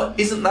that. I was like,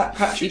 isn't that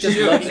Patrick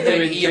Stewart?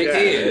 He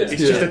appeared. He's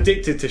just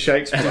addicted to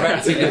Shakespeare.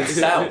 Directing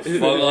himself.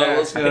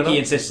 I think he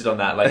insisted on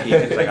that. Like,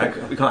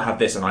 we can't have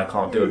this, and I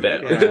can't do a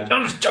bit.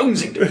 I'm just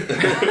jonesing.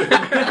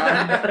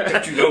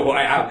 Don't you know who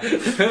I am?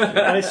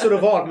 And it's sort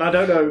of odd, and I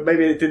don't know.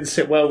 Maybe it didn't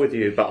sit well with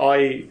you, but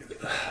I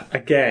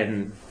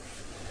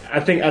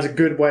think as a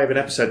good way of an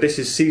episode, this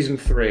is season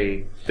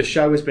 3. The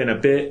show has been a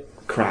bit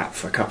crap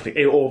for a couple of,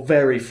 or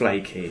very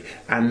flaky,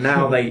 and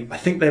now I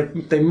think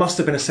they must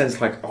have been a sense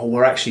like, oh,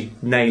 we're actually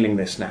nailing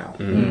this now.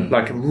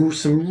 Like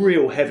some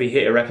real heavy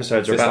hitter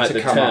episodes are about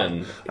to come up,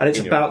 and it's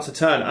about to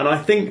turn. And I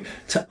think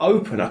to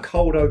open a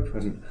cold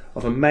open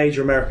of a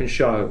major American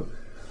show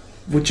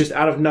with just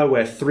out of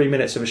nowhere 3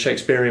 minutes of a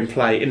Shakespearean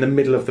play in the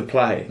middle of the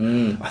play,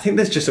 I think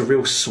there's just a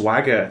real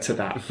swagger to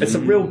that. It's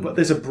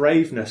there's a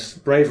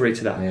bravery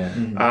to that,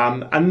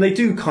 and they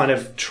do kind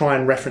of try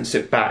and reference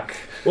it back.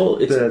 Well,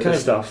 it's the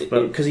stuff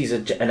because he's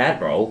an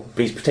admiral,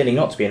 but he's pretending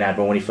not to be an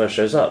admiral when he first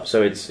shows up.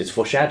 So it's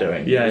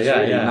foreshadowing. It's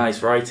really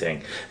nice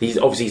writing. He's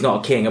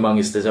not a king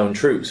amongst his own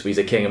troops, but he's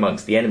a king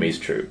amongst the enemy's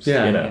troops.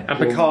 And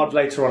Picard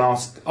later on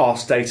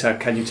asked Data,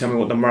 "Can you tell me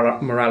what the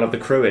morale of the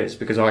crew is?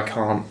 Because I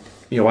can't."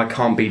 I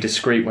can't be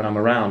discreet when I'm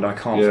around. I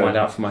can't find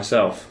out for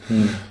myself.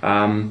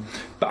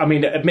 But I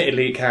mean,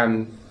 admittedly, it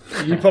can.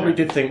 You probably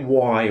did think,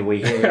 why are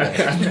we here?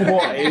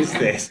 What is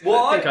this?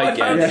 Well, I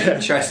found it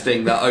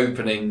interesting, that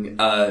opening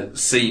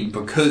scene,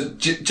 because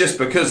just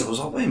because I was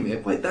like, wait a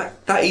minute,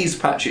 that is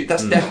Patrick.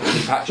 That's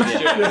definitely Patrick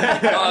Stewart. And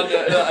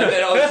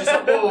then I was just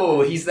like,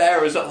 oh, he's there.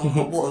 I was like,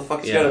 oh, what the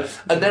fuck is going on?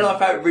 And then I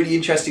found it really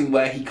interesting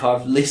where he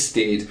kind of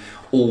listed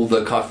all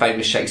the kind of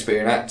famous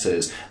Shakespearean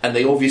actors, and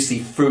they obviously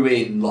threw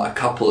in like a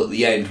couple at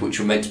the end which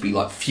were meant to be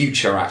like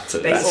future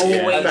actors. That's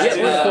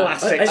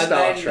classic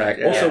Star Trek.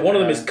 Also, one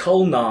of them is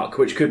Kolnark,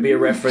 which could be a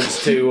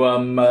reference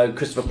to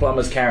Christopher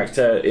Plummer's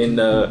character in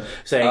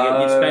saying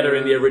it's better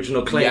in the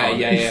original Klingon.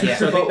 Yeah.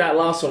 So I think that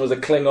last one was a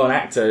Klingon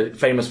actor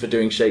famous for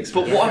doing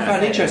Shakespeare. But what I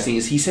found interesting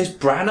is he says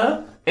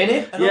Branagh in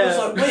it, and I was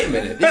like, wait a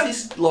minute,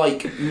 this is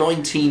like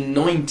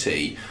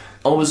 1990.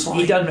 I was like,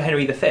 he done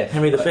Henry V.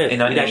 Henry V. in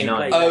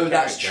 1989. Oh,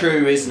 that's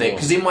true, isn't it?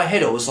 Because in my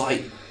head I was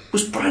like,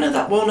 was Branagh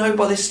that well known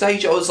by this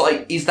stage? I was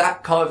like, is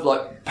that kind of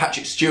like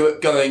Patrick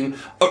Stewart going,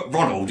 oh,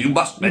 Ronald, you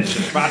must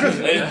mention Branagh.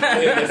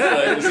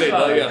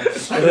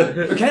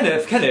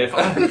 Kenneth,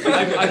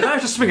 I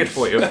managed to swing it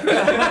for you.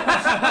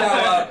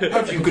 Now,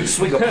 hope you could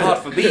swing a part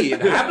for me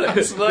in Hamlet.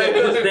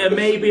 There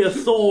may be a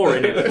Thor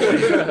in it.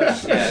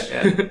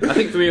 I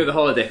think for me with the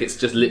holodeck, it's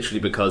just literally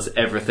because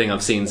everything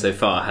I've seen so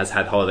far has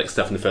had holodeck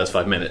stuff in the first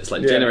 5 minutes.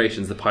 Like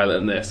Generations, the pilot,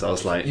 and this, I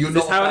was like, you're is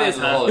not this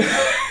how it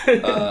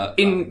is? Huh?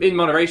 In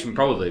moderation,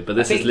 probably, but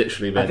this has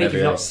literally been. I think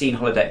you've not seen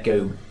holodeck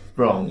go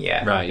wrong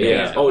yet. Right,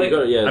 yeah. Oh, you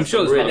got it, I'm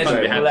sure there's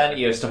We'll learn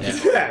you stuff.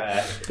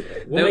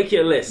 We'll make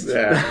you a list.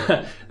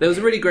 There was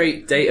a really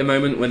great Data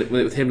moment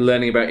with him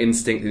learning about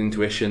instinct and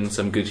intuition,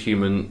 some good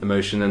human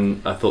emotion,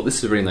 and I thought this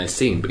is a really nice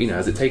scene. But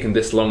has it taken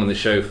this long in the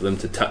show for them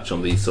to touch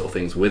on these sort of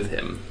things with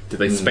him? Did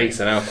they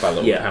space it out quite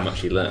a lot? How much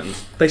he learned?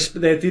 They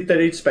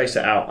did space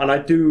it out, and I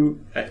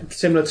do,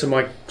 similar to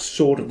my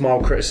sort of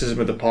mild criticism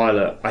of the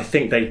pilot, I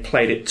think they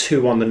played it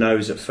too on the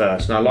nose at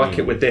first, and I like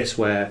it with this,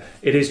 where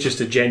it is just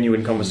a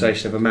genuine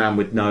conversation of a man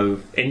with no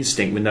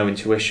instinct, with no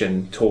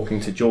intuition, talking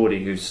to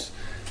Geordie, who's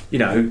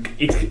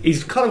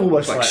he's kind of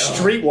almost like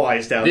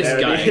streetwise down this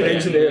there. Guy,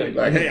 engineering.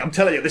 Like, hey, I'm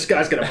telling you, this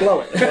guy's going to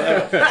blow it.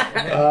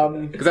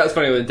 Because that was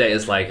funny when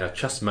Data's like, I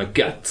trust my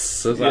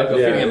guts. I was like, I've got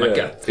a feeling in my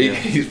gut.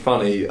 He's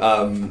funny.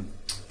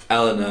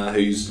 Eleanor,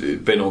 who's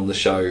been on the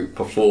show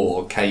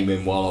before, came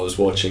in while I was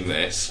watching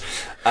this,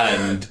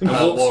 and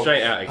her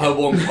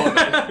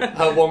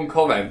one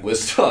comment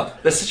was,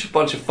 "There's such a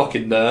bunch of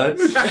fucking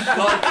nerds."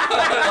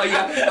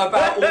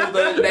 About all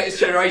the Next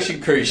Generation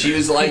crew. She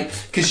was like,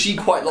 because she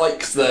quite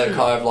likes the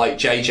kind of like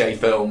JJ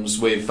films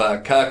with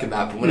Kirk and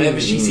that, but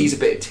whenever she sees a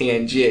bit of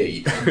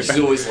TNG, she's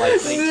always like,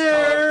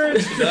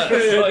 nerds.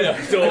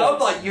 And I'm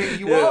like,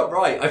 you are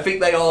right. I think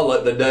they are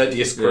like the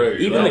nerdiest crew.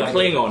 Even the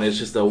Klingon is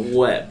just a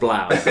wet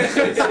blouse. He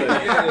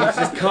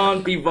just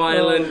can't be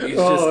violent. He's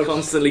just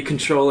constantly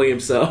controlling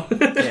himself.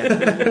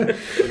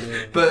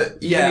 But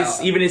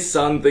even his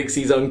son thinks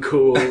he's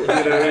uncool. You know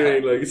what I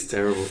mean? Like, it's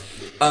terrible.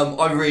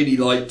 I really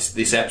liked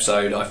this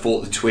episode. I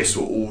thought the twists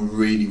were all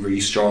really,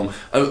 really strong.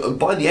 And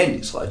by the end,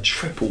 it's like a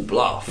triple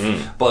bluff.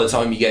 By the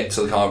time you get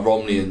to the kind of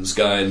Romulans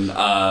going,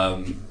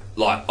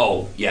 like,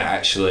 oh yeah,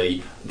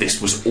 actually,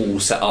 this was all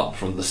set up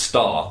from the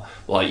start.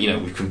 Like, we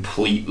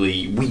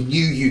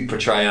knew you'd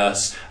betray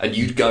us and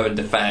you'd go and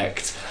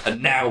defect,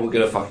 and now we're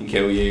gonna fucking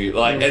kill you.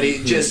 Like, and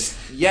it just,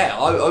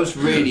 I was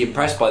really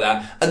impressed by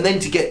that. And then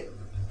to get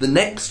the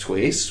next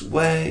twist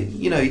where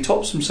he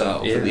tops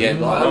himself at the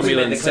end. Like,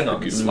 Romulan the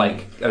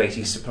Klingons,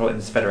 basically supporting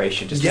this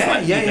Federation. Just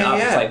even up.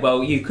 It's like,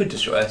 well, you could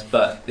destroy us,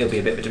 but there'll be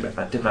a bit of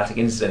a diplomatic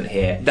incident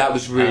here. That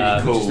was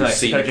really cool. Just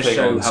to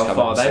show how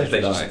far those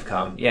relationships have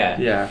come.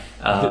 Yeah.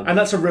 And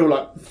that's a real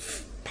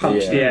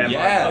punch the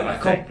air.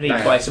 Accompanied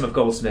by some of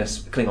Goldsmith's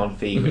Klingon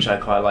theme, which I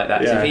quite like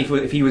that. Yeah. So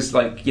if he was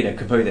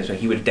composing this way,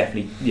 he would have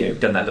definitely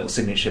done that little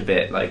signature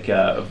bit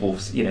of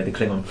Worf's, the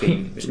Klingon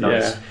theme, which is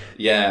nice.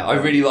 Yeah, I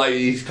really like.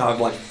 He's kind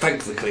of like,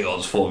 thank the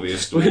Klingons for me.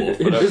 It's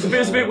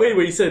a bit weird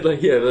when he said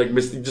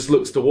Misty just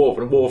looks to Worf,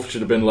 and Worf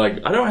should have been like,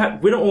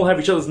 we don't all have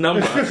each other's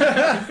number.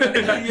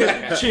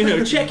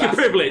 Check your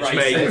privilege,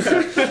 mate. It's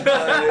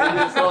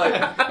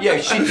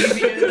like, should you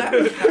be doing that,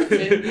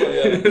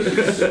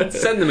 Captain?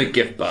 Send them a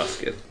gift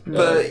basket.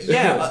 But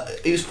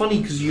it was funny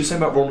because you were saying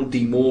about Ronald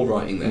D. Moore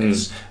writing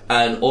this,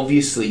 and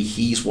obviously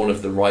he's one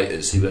of the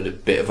writers who had a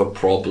bit of a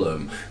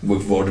problem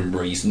with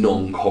Roddenberry's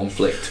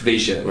non-conflict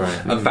vision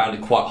and found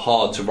it quite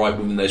hard to write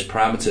within those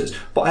parameters.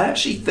 But I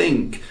actually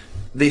think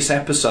this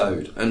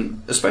episode,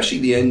 and especially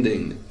the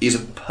ending, is a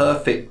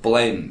perfect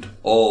blend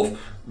of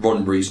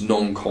Roddenberry's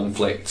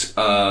non-conflict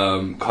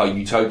kind of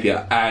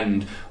utopia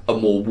and a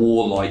more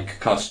warlike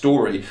kind of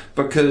story,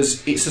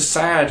 because it's a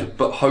sad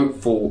but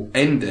hopeful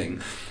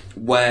ending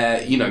where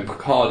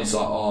Picard is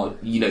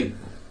like,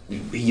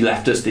 he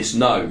left us this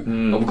note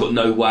and we've got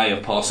no way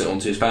of passing it on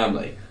to his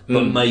family,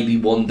 but maybe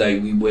one day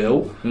we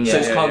will. So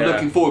it's kind of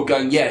looking forward,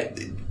 going,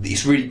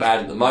 it's really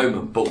bad at the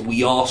moment, but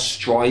we are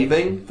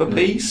striving for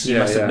peace. You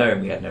must have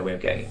known we had no way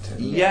of getting it to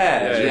him.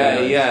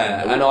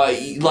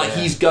 And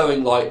he's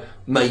going like,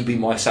 maybe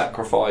my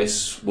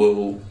sacrifice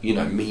will,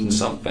 mean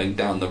something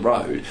down the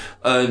road.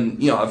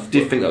 And, I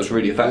did think that was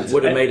really effective.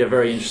 Would have made a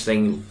very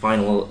interesting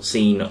final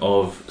scene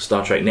of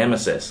Star Trek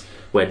Nemesis,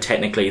 where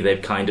technically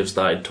they've kind of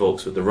started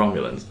talks with the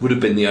Romulans. Would have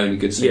been the only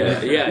good scene.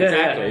 Yeah,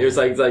 exactly. It was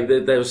like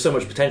there was so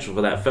much potential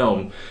for that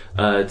film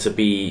to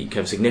be kind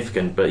of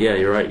significant, but yeah,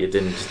 you're right. You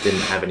didn't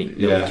have any.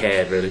 Nobody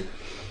cared really.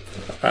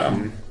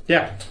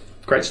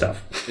 Great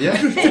stuff. Yeah,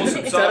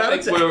 awesome. So I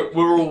think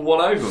we're all won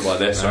over by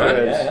this, right?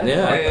 I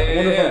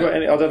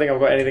don't think I've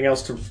got anything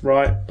else to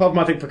write. Apart from,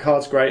 I think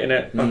Picard's great in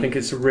it. I think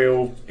it's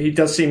he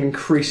does seem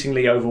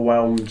increasingly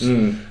overwhelmed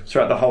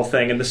throughout the whole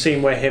thing. And the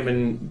scene where him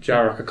and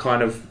Jarek are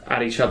kind of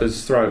at each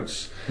other's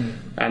throats,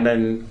 and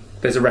then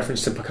there's a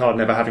reference to Picard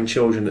never having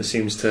children that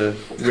seems to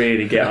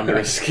really get under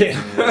his skin.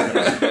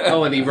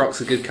 And he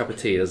rocks a good cup of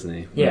tea, doesn't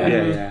he?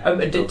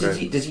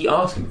 Does he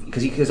ask him?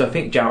 Because I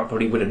think Jarek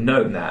probably would have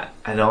known that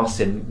and asked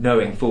him,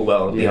 knowing full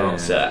well the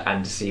answer,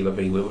 and to see what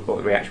the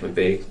reaction would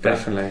be.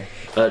 Definitely.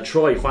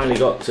 Troy finally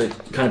got to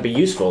kind of be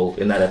useful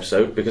in that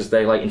episode because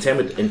they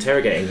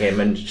interrogating him,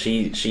 and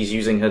she's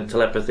using her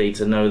telepathy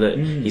to know that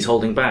he's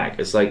holding back.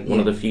 It's like one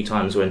of the few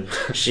times when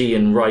she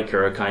and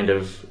Riker are kind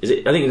of I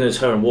think it's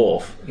her and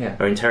Worf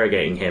are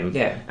interrogating him,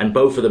 and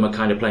both of them are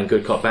kind of playing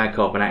good cop bad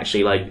cop, and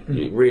actually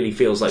it really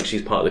feels like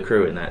she's part of the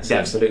crew in that scene.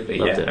 Absolutely,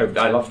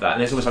 I love that.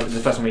 And it's almost like the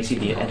first time we see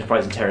the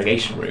Enterprise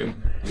interrogation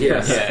room.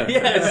 Yes.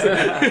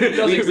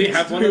 we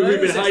have one of those.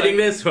 We've been hiding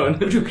this one.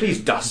 Would you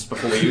please dust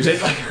before we use it?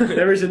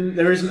 There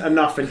isn't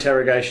enough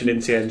interrogation in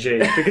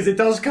TNG because it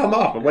does come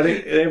up, and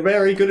they're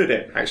very good at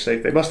it. Actually,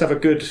 they must have a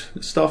good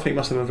Starfleet.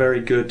 Must have a very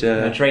good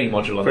training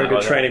module on very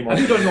that. Good training module.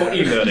 Have you done your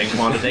e-learning,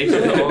 Commander Dave?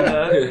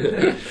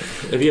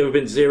 Have you ever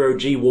been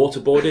 0G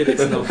waterboarded?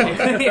 It's not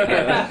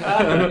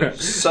fun.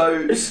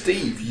 So,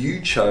 Steve,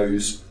 you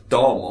chose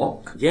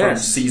Darmok from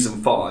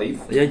season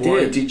 5. Yeah, I did.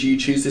 Why did you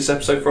choose this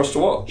episode for us to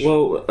watch?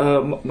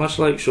 Well, much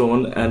like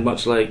Sean and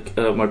much like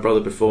my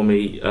brother before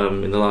me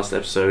in the last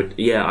episode,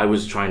 I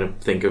was trying to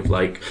think of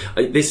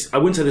this. I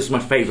wouldn't say this is my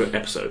favourite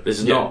episode. This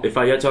is not. If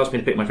I had to ask me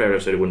to pick my favourite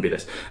episode, it wouldn't be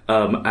this.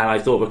 And I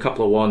thought of a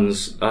couple of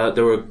ones.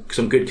 There were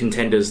some good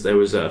contenders. There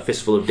was a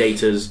Fistful of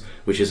Datas,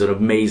 which is an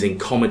amazing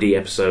comedy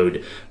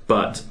episode,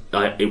 but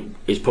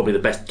it's probably the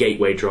best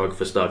gateway drug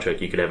for Star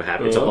Trek you could ever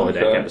have. It's a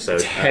holodeck episode.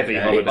 It's heavy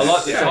holodeck. I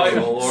like the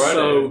title already.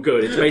 So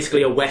good. It's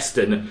basically a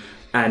western,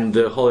 and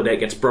the holodeck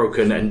gets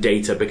broken, and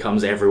Data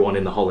becomes everyone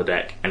in the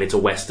holodeck, and it's a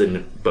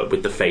western, but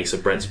with the face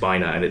of Brent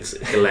Spiner, and it's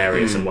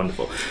hilarious and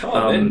wonderful.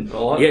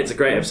 It's a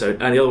great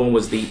episode. And the other one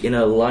was The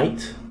Inner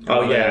Light.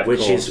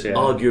 Which is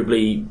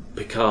arguably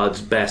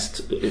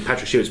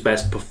Patrick Stewart's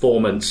best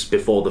performance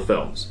before the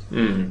films.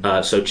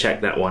 So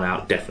check that one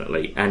out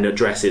definitely, and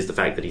addresses the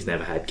fact that he's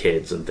never had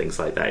kids and things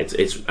like that.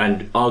 It's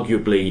and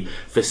arguably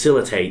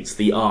facilitates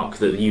the arc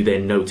that you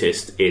then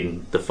noticed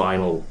in the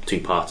final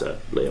two-parter,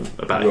 Liam,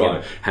 about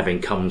him having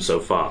come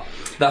so far.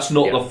 That's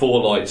not the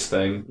Four Lights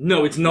thing.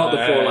 No, it's not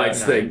the Four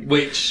Lights thing,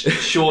 which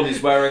Sean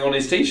is wearing on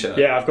his t-shirt.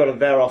 Yeah, I've got a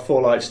There Are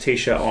Four Lights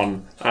t-shirt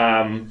on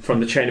from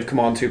the Chain of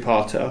Command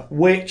two-parter,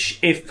 which,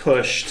 if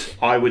pushed,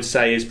 I would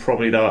say is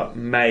probably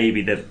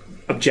maybe the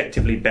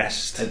objectively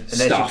best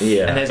stuff.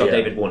 And there's our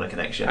David Warner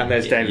connection. And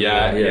there's David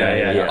Warner.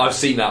 Yeah. I've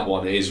seen that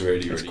one. It is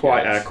really, really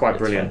quite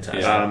brilliant.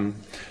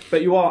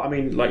 But you are,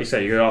 like you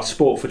say, you are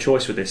sport for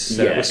choice with this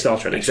with Star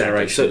Trek Next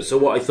Generation. So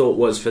what I thought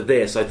was, for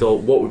this, I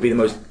thought what would be the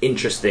most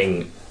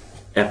interesting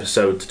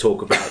episode to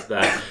talk about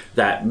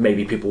that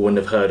maybe people wouldn't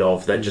have heard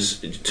of, that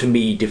just to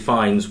me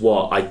defines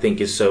what I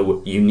think is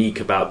so unique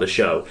about the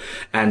show.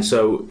 And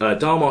so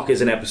Darmok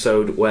is an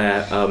episode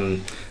where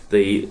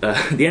the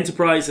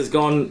Enterprise has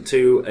gone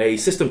to a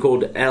system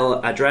called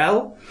El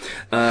Adrel,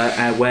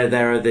 where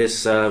there are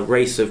this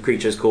race of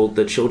creatures called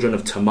the Children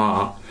of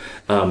Tamar,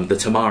 the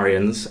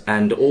Tamarians,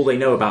 and all they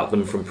know about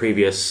them from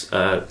previous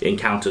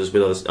encounters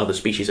with other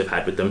species have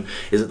had with them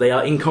is that they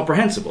are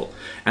incomprehensible,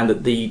 and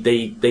that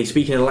they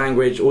speak in a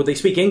language, or they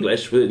speak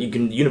English.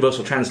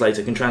 Universal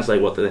Translator can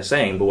translate what they're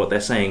saying, but what they're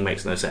saying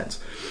makes no sense.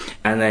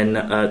 And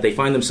then they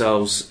find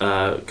themselves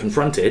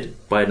confronted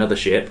by another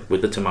ship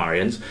with the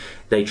Tamarians.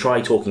 They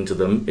try talking to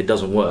them, it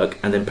doesn't work,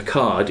 and then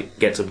Picard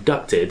gets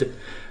abducted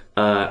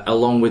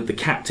along with the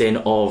captain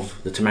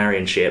of the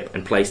Tamarian ship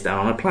and placed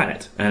down on a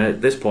planet. And at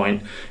this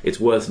point,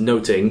 it's worth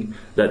noting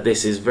that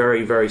this is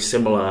very, very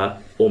similar,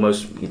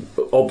 almost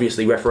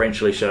obviously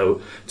referentially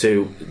so,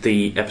 to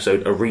the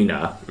episode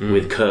Arena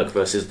with Kirk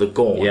versus the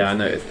Gorn. Yeah, I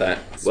noticed that.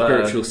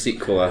 Spiritual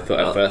sequel, I thought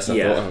at first.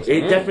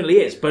 It definitely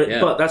is, but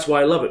that's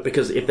why I love it,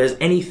 because if there's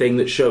anything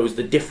that shows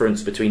the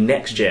difference between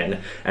Next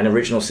Gen and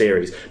original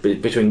series,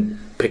 between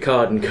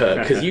Picard and Kirk,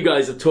 because you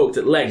guys have talked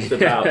at length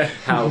about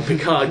how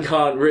Picard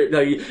can't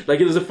like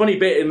there's a funny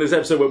bit in this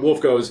episode where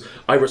Worf goes,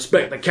 "I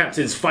respect the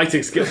captain's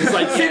fighting skills." It's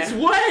like, since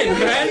when,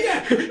 man?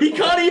 He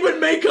can't even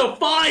make a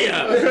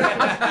fire.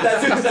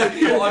 That's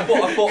exactly what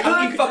I thought.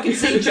 Have you fucking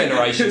seen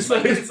Generations?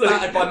 It's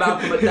battered by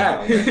Malcolm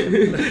McDowell.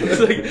 It's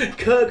like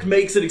Kirk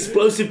makes an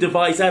explosive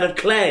device out of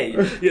clay.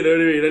 You know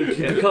what I mean?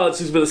 And Picard's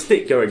just with a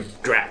stick going,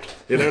 "Drat."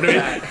 You know what I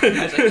mean?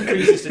 As it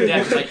freezes to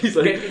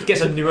death,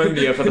 gets a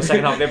pneumonia for the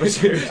second half of the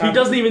episode. He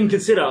doesn't even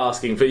consider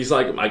asking for. He's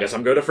like, "I guess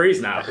I'm going to freeze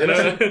now." You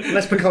know?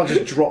 Unless Picard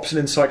just drops an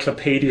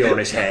encyclopedia on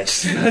his head.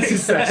 That's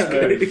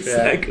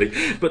exactly.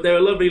 Yeah. But there are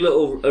lovely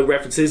little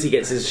references. He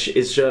gets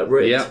his shirt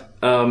ripped. Yeah.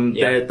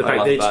 The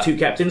fact that it's two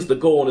captains. The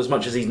Gorn, as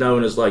much as he's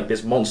known as like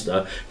this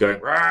monster going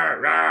rah,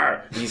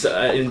 rah, he's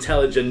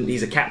intelligent.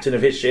 He's a captain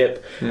of his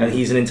ship, and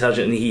he's an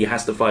intelligent, and he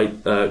has to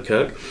fight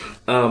Kirk.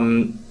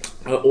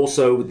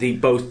 Also,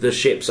 both the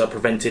ships are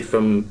prevented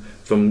from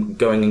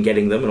going and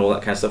getting them and all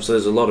that kind of stuff. So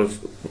there's a lot of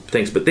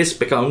things, but this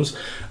becomes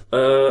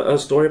a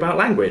story about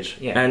language,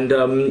 and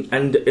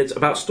it's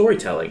about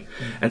storytelling.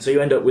 And so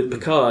you end up with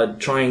Picard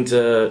trying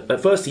to.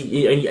 At first,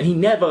 he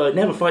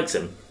never fights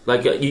him.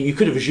 Like you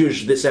could have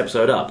zhuzhed this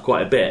episode up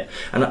quite a bit,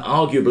 and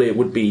arguably it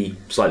would be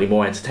slightly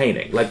more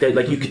entertaining. Like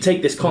you could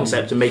take this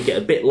concept and make it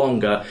a bit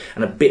longer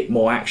and a bit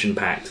more action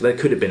packed. There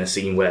could have been a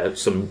scene where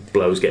some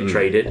blows get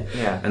traded,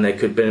 and there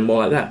could have been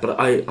more like that. But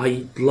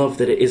I love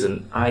that it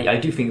isn't. I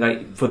do think,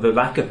 like, for the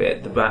lack of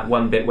it, that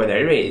one bit where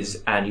there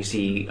is, and you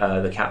see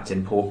the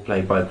captain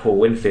played by Paul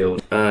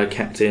Winfield,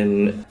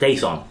 Captain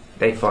Dathon.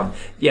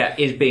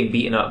 Is being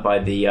beaten up by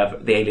the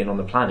alien on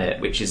the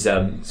planet, which is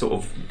sort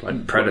of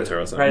like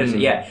Predator or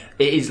something.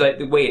 It is like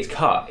the way it's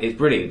cut is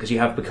brilliant, because you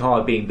have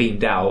Picard being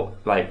beamed out,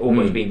 like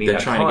almost being beamed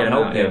out, trying to get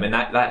help out, him, and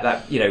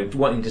that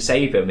wanting to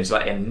save him is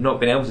like, and not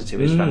being able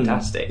to is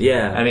fantastic.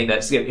 Yeah, I mean,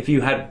 that's if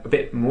you had a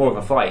bit more of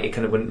a fight, it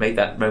kind of wouldn't make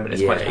that moment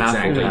as quite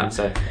powerful.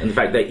 Exactly. And the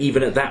fact that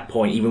even at that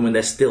point, even when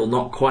they're still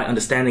not quite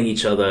understanding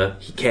each other,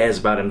 he cares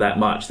about him that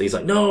much. That he's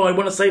like, "No, I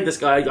want to save this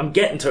guy. I'm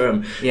getting to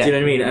him." Yeah. Do you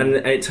know what I mean? And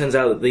it turns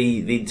out that the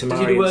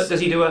Tamarians. Does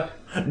he do a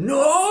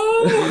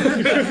no?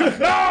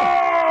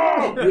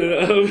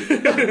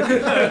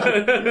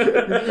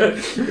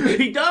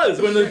 He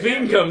does when the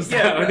beam comes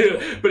down,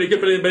 but it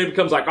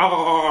becomes like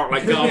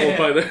like garbled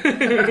by the.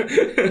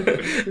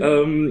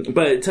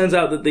 But it turns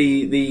out that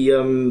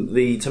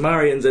the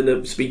Tamarians end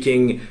up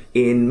speaking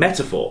in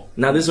metaphor.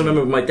 Now, this I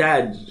remember my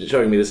dad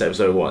showing me this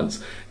episode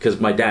once, because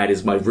my dad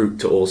is my root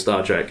to all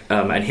Star Trek,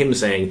 and him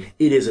saying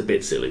it is a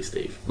bit silly,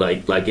 Steve.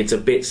 Like it's a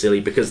bit silly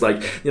because like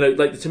the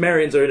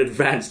Tamarians are an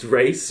advanced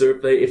race, so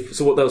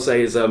so what they'll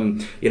say is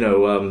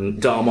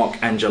Darmok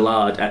and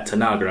Jalad at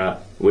Tanagra,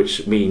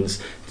 which means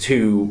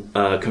two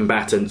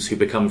combatants who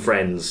become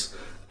friends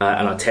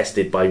and are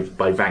tested by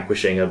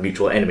vanquishing a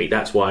mutual enemy.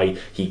 That's why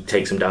he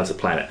takes them down to the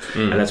planet,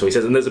 and that's what he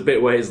says. And there's a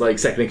bit where his like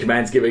second in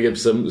command's giving him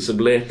some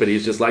lip, and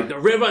he's just like, "The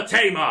River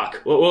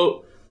Tamok."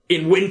 Well,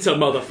 in winter,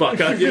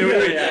 motherfucker. You know what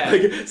I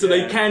mean?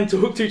 They can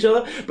talk to each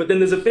other, but then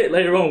there's a bit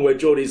later on where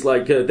Geordie's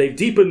like, they've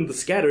deepened the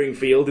scattering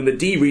field in the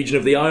D region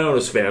of the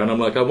ionosphere, and I'm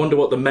like, I wonder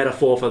what the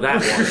metaphor for that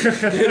was.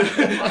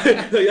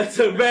 That's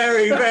a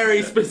very,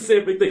 very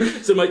specific thing.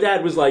 So my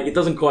dad was like, it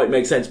doesn't quite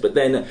make sense, but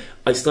then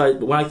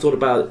when I thought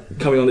about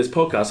coming on this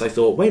podcast, I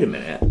thought, wait a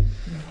minute.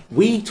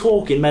 We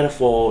talk in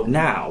metaphor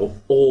now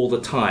all the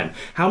time.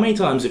 How many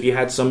times have you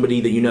had somebody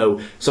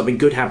that something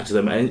good happened to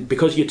them, and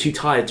because you're too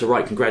tired to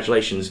write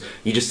congratulations,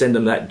 you just send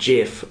them that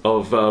gif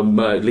of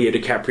Leo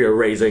DiCaprio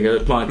raising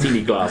a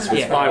martini glass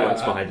with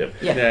fireworks behind him?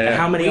 And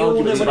how many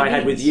arguments have I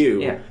had with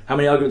you? Yeah. How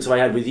many arguments have I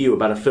had with you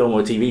about a film or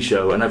a TV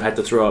show, and I've had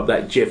to throw up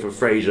that gif of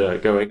Frasier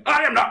going,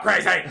 "I am not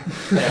crazy,"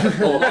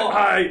 or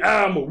 "I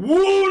am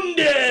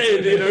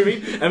wounded." You know what I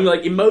mean? And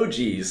like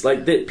emojis,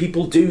 like that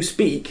people do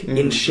speak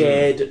in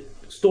shared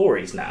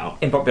stories now.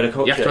 In popular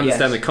culture, You have to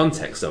understand yes. the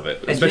context of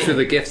it, especially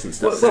the gifts and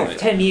stuff. Well,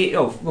 10 years,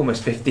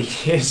 almost 50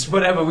 years,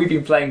 whatever, we've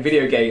been playing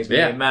video games with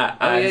me and Matt.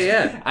 Oh, And,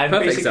 yeah. And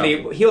Perfect basically,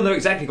 example. he'll know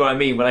exactly what I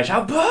mean when I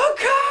shout,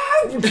 Burkham!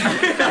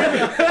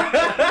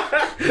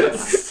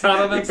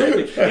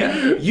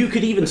 You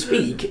could even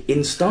speak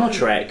in Star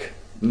Trek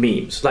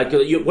memes. Like,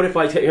 what if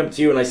I came up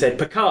to you and I said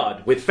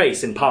Picard with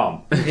face in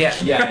palm?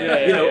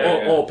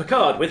 Or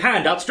Picard with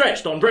hand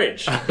outstretched on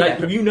bridge. Like,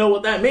 you know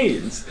what that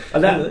means.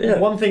 And then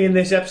one thing in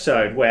this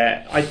episode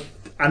where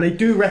and they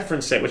do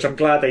reference it, which I'm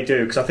glad they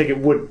do, because I think it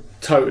would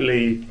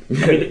totally,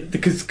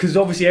 because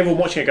obviously everyone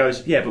watching it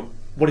goes, yeah, but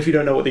what if you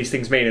don't know what these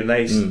things mean? And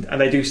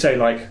they do say,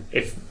 like,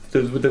 if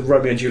with the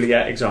Romeo and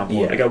Juliet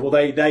example, they go, well,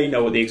 they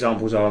know what the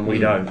examples are and we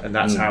don't, and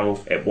that's how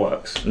it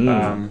works.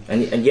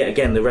 And yet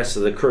again, the rest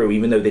of the crew,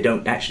 even though they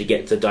don't actually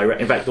get to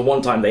direct, in fact, the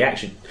one time they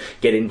actually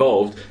get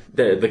involved,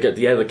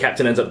 the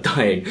captain ends up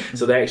dying.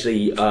 So they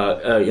actually,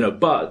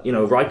 but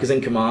Riker's in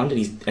command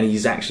and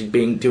he's actually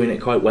doing it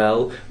quite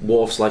well.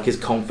 Worf's like his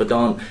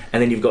confidant,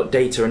 and then you've got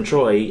Data and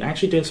Troy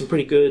actually doing some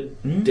pretty good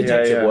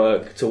detective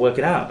work to work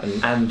it out.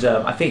 And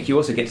I think you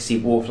also get to see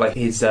Worf, like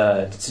his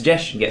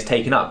suggestion gets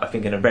taken up, I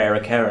think, in a rare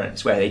occurrence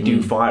where they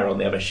do fire on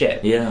the other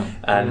ship. Yeah.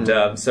 And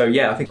I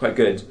think quite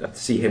good to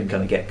see him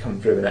kind of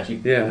come through and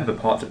actually have a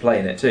part to play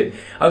in it too.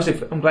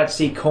 I'm glad to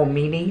see Cole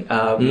Meany,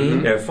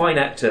 fine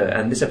actor,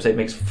 and this episode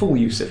makes full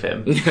use of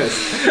him.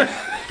 Yes.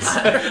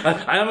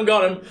 I haven't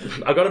got him.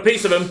 I've got a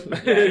piece of him.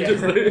 I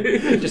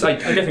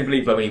definitely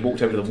believe when he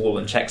walked over the wall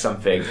and checked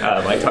something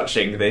by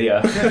touching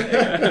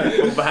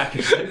the back.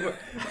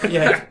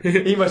 Yeah,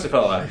 he must have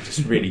felt like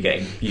just really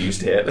getting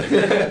used here.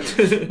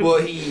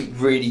 Well, he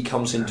really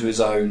comes into his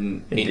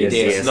own in DS9,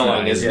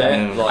 DS9, isn't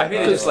it? I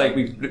think it's like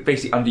we've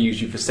basically underused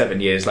you for 7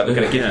 years. Like we're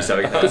going to give you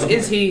something. Because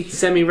is he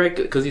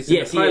semi-regular? Because he's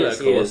in the pilot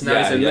course.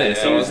 Now he's in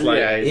this. So it's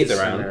like he's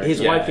around.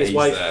 His wife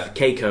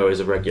Keiko is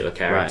a regular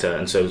character,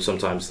 and so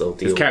sometimes they'll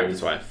deal. His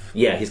character's wife.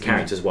 Yeah, his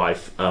character's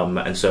wife.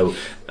 And so,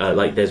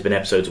 there's been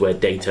episodes where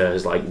Data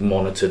has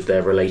monitored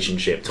their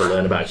relationship to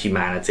learn about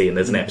humanity, and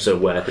there's an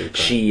episode where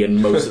she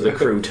and most of the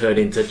crew turn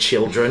into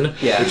children,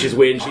 which is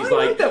weird. And she's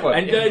like that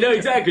one. no,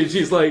 exactly.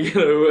 She's like,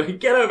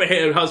 get over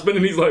here, husband,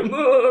 and he's like, and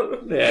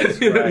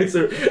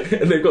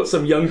they've got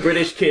some young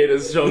British kid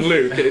as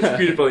Jean-Luc, and it's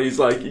beautiful. He's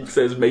like, he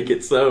says, "Make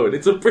it so," and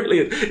it's a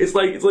brilliant. It's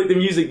like the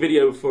music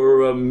video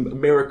for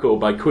 "Miracle"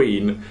 by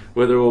Queen,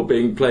 where they're all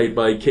being played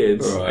by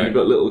kids, and you've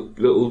got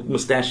little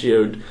mustachioed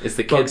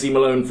Bugsy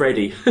Malone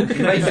Freddy. It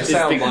makes it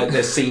sound like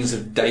there's scenes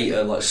of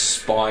Data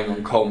spying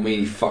on Cole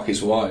Meany fuck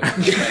his wife.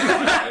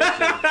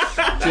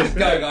 Just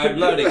going, I'm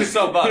learning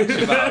so much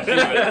about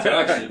human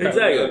interaction.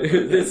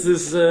 Exactly. This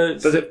is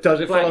does it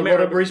follow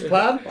Roddenberry's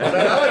plan?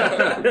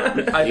 I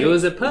don't know. He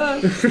was a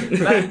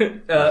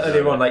perv.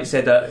 Earlier on, like you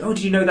said,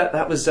 did you know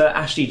that was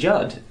Ashley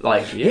Judd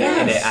in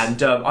it?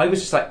 And I was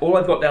just like, all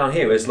I've got down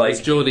here is like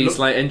It's Geordie's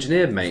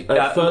engineer mate.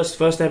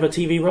 first ever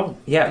TV role.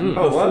 Yeah,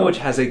 Forge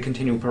has a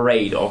continual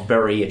parade of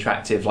very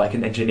attractive,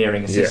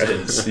 engineering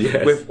assistants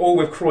with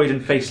Croydon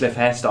facelift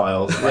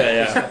hairstyles.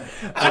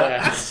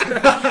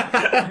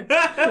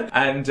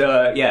 And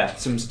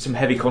some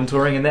heavy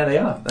contouring, and there they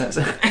are. That's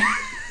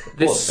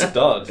This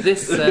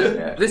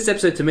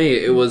episode to me,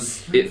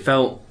 it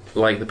felt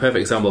like the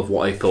perfect example of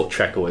what I thought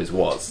Trek always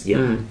was.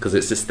 Yeah, because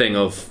it's this thing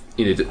of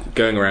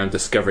going around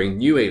discovering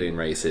new alien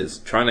races,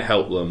 trying to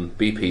help them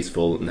be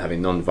peaceful, and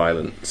having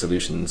non-violent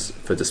solutions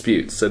for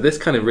disputes. So this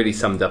kind of really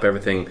summed up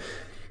everything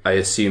I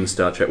assumed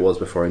Star Trek was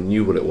before I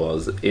knew what it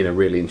was in a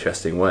really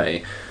interesting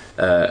way.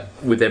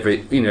 With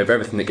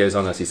everything that goes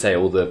on, as you say,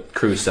 all the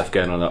crew stuff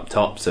going on up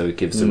top, so it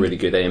gives a really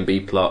good A and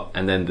B plot,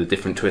 and then the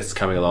different twists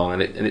coming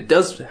along, and it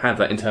does have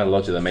that internal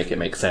logic that make it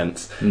make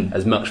sense,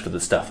 as much for the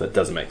stuff that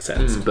doesn't make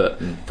sense, but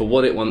for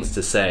what it wants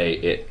to say,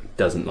 it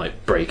doesn't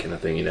break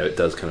anything. It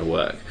does kind of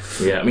work.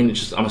 Yeah, I mean,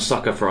 I'm a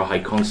sucker for a high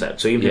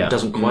concept, so even if it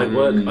doesn't quite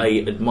work,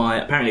 I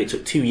admire. Apparently, it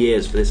took 2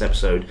 years for this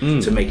episode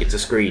to make it to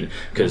screen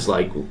because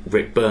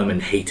Rick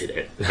Berman hated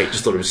it. He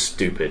just thought it was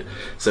stupid.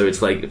 So it's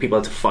people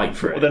had to fight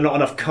for it. Well, there are not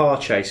enough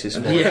car chases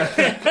for it.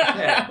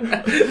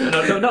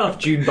 not enough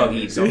Dune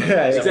buggies on the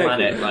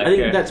planet. I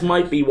think that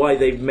might be why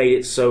they've made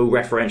it so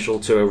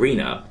referential to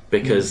Arena,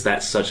 because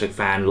that's such a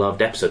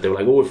fan-loved episode. They were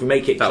like, well, if we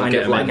make it kind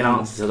of like an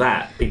answer to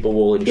that, people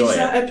will enjoy it. Is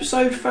that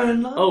episode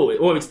fan-loved?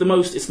 Oh, it's the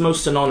most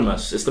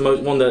synonymous. It's the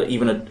most one that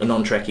even a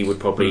non-Trekkie would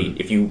probably,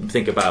 if you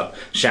think about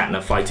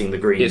Shatner fighting the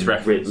Green. It's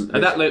reference.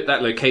 And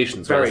that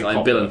location's very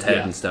like Bill and Ted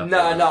and stuff. No,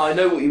 I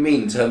know what you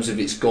mean in terms of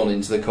it's gone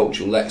into the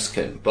cultural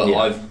lexicon, but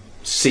I've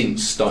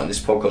since starting this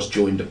podcast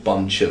joined a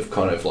bunch of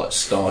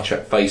Star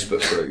Trek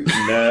Facebook groups to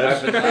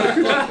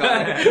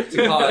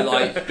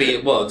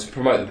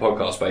promote the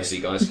podcast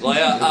basically, guys. But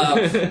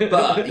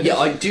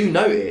I do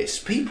notice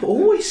people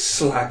always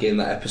slagging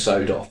that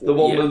episode off, the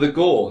one with the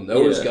Gorn. They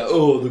always go,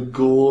 "Oh, the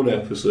Gorn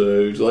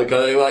episode," because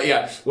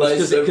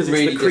it's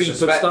the creep of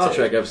Star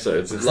Trek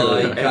episodes. It's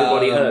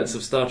everybody hurts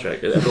of Star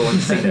Trek.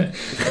 Everyone's seen it.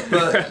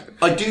 But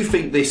I do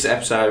think this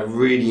episode had a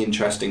really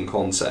interesting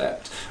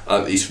concept.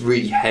 It's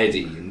really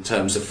heady in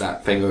terms of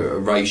that thing, a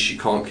race you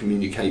can't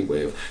communicate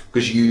with,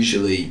 because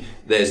usually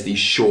there's these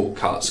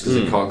shortcuts because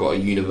they've kind of got a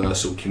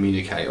universal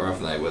communicator,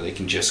 haven't they, where they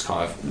can just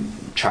kind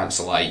of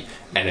translate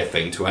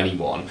anything to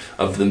anyone.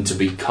 Of them to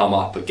be come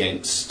up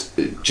against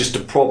just a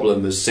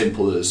problem as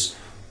simple as,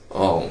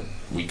 oh,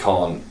 we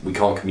can't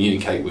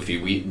communicate with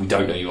you, we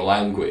don't know your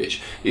language,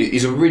 it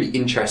is a really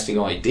interesting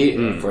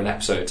idea for an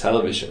episode of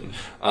television,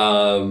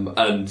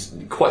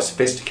 and quite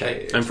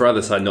sophisticated. And for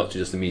other side, not to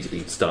just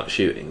immediately start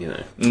shooting, you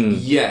know.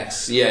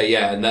 Yes,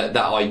 yeah, and that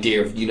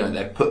idea of, you know,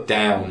 they're put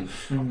down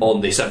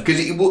on this stuff, because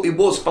it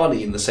was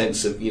funny in the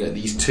sense of, you know,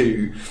 these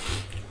two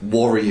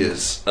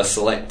warriors are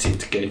selected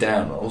to go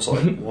down. I was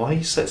like, why are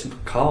you selecting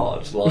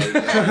Picard? Like,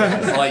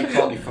 it's like, you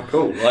can't do fuck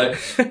all. Like,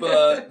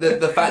 but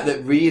the fact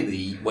that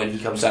really, when he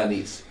comes down,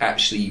 it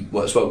actually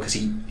works well, because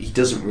he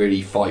doesn't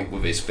really fight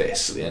with his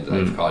fists at the end of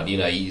the Picard. You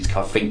know, he just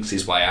kind of thinks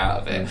his way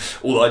out of it.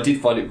 Although I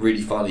did find it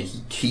really funny, he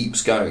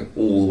keeps going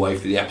all the way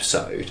through the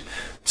episode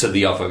to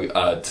the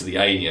other, to the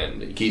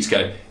alien. He keeps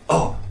going,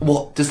 oh,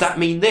 what, does that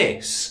mean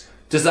this?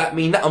 Does that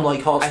mean that? I'm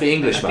like, can't speak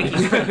English, man.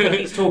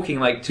 He's talking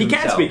like to he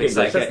himself. Can speak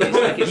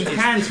English. He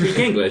can speak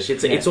English.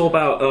 It's all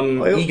about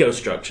ego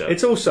structure.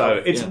 It's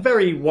also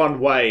very one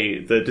way,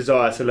 the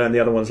desire to learn the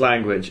other one's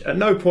language. At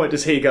no point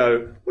does he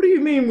go, what do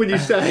you mean when you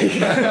say?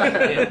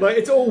 Like,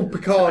 it's all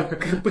Picard.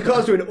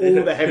 Picard's doing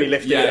all the heavy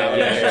lifting.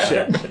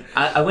 I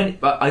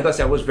gotta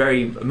say, I was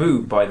very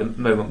moved by the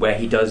moment where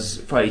he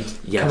does come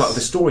up with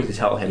a story to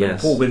tell him, and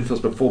Paul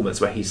Winfield's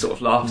performance, where he sort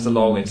of laughs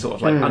along and sort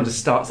of like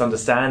starts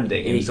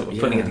understanding and he's sort of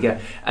putting it together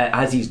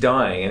as he's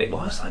dying, and it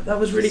was like, that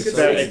was really good.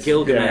 It's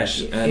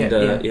Gilgamesh and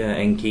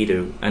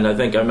Enkidu, and I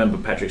remember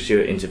Patrick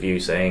Stewart interview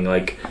saying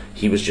like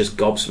he was just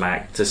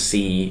gobsmacked to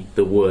see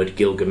the word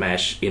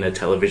Gilgamesh in a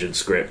television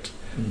script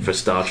for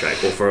Star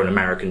Trek or for an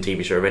American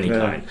TV show of any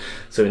kind.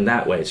 So in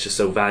that way, it's just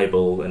so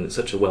valuable, and it's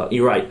such a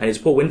you're right, and it's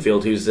Paul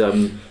Winfield who's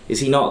is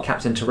he not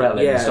Captain Terrell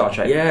in Star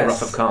Trek?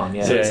 Wrath of Khan.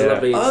 So it's a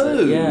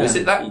lovely. Is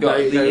it that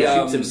guy? Who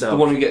shoots himself? The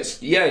one who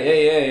gets. Yeah.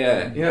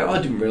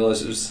 I didn't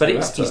realise it was. But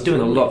he's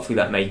doing a lot through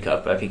that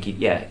makeup. I think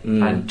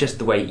and just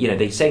the way, you know,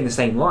 they're saying the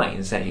same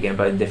lines, again,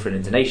 but in different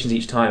intonations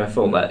each time. I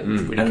thought that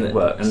really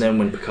works. And then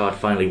when Picard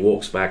finally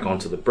walks back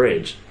onto the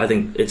bridge, I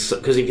think it's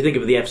because if you think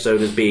of the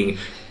episode as being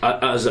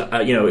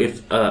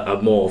if a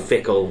more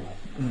fickle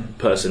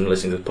person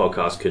listening to the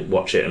podcast could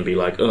watch it and be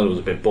like, oh, it was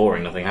a bit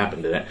boring, nothing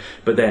happened in it.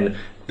 But then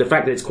the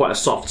fact that it's quite a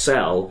soft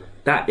sell,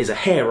 that is a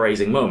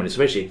hair-raising moment,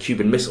 especially a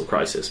Cuban Missile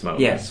Crisis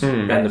moment. Yes.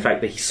 And the fact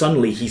that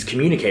he's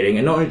communicating,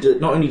 and not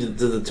only do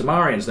the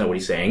Tamarians know what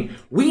he's saying,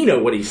 we know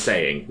what he's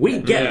saying. We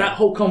get that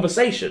whole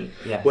conversation.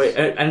 Yes.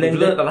 And then we've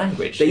learnt the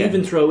language. They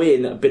even throw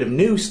in a bit of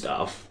new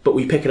stuff, but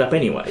we pick it up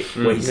anyway.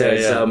 Where he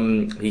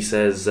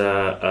says,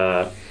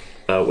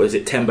 what is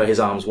it, Temba his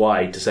arms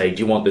wide, to say,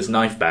 do you want this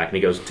knife back? And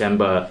he goes,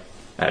 Temba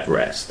at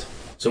rest.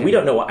 So we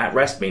don't know what at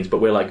rest means, but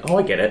we're like, oh,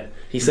 I get it.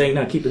 He's saying,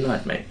 no, keep the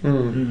knife, mate.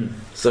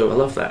 So I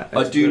love that.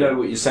 I do know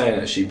what you're saying,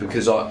 actually,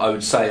 because I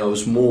would say I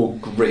was more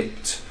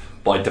gripped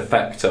by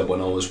Defector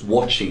when I was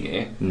watching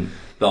it than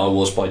I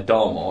was by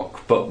Darmok.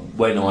 But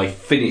when I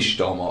finished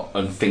Darmok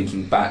and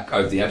thinking back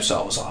over the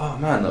episode, I was like, oh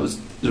man, that was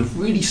a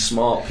really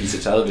smart piece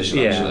of television,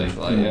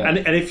 actually. And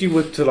if you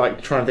were to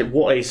like try and think,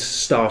 what is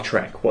Star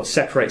Trek? What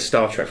separates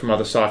Star Trek from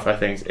other sci-fi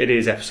things? It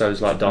is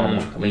episodes like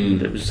Darmok. I mean,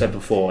 it was said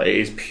before, it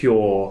is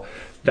pure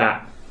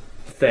that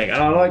thing.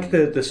 And I like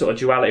the sort of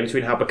duality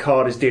between how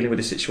Picard is dealing with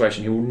the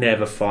situation. He will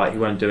never fight, he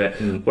won't do it,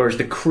 whereas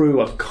the crew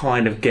are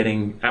kind of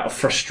getting out of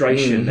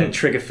frustration, their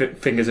trigger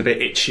fingers a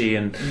bit itchy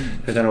and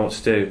they don't know what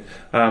to do.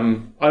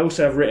 I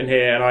also have written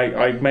here, and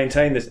I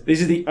maintain this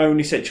is the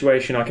only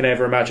situation I can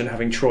ever imagine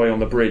having Troy on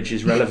the bridge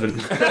is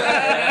relevant.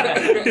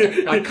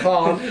 I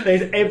can't.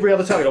 There's every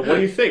other time, what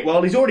do you think?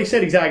 Well, he's already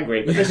said he's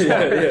angry, but this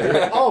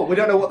one, oh, we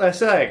don't know what they're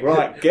saying.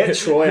 Right, get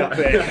Troy up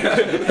there.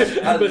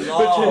 but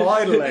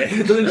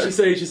finally, doesn't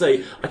she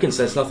say, I can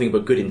sense nothing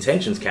but good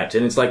intentions,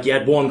 Captain. It's like you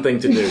had one thing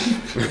to do.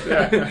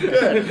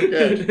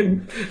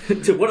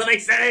 Good. What are they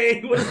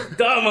saying? What does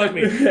Darmok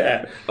mean?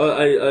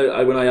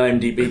 When I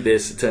IMDb'd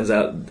this, it turns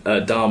out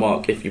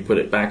Darmok, if you put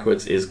it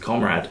backwards, is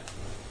comrade.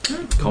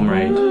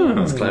 Comrade.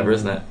 That's clever,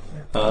 isn't it?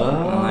 I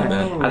like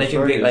that. And if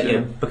you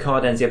think,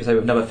 Picard ends the episode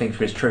with another thing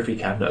for his trophy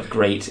cabinet of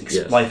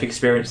great life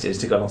experiences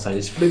to go alongside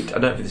his flute. I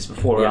don't know if this is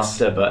before or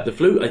after, but the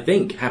flute, I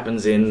think,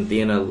 happens in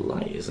The Inner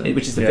Light, isn't it?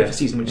 Which is the fifth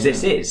season, which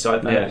this is. So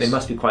they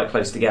must be quite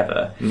close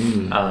together.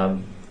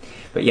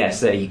 But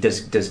yes, he does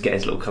get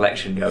his little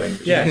collection going.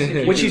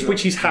 Yeah, which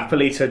he's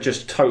happily to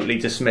just totally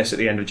dismiss at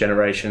the end of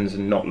Generations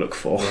and not look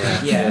for.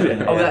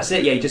 Yeah. Oh, that's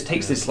it. Yeah, he just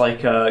takes this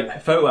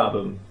photo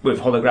album with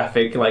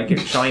holographic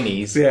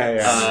shinies.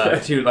 To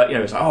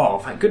it's like, oh,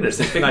 thank goodness,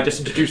 this thing I just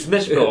introduced in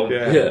this film.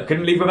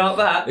 Couldn't leave without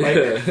that.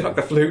 Fuck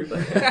the flute.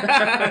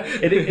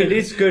 It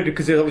is good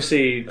because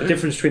obviously the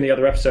difference between the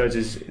other episodes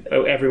is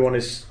everyone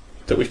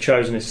that we've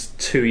chosen is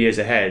 2 years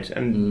ahead,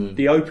 and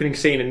the opening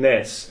scene in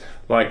this.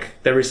 Like,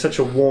 there is such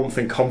a warmth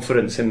and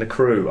confidence in the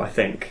crew, I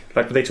think.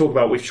 Like, they talk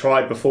about, we've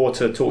tried before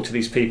to talk to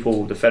these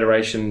people, the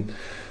Federation,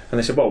 And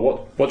they said,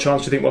 well, what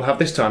chance do you think we'll have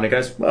this time? And he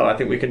goes, well, I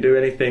think we can do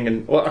anything.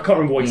 And I can't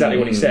remember exactly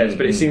what he says,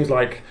 but it seems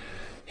like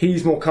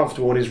he's more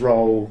comfortable in his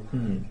role,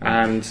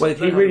 and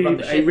he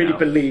really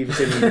believes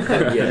in.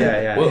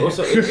 Well,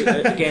 also,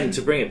 again,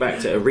 to bring it back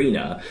to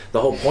Arena, the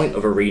whole point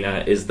of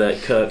Arena is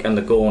that Kirk and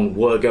the Gorn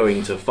were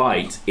going to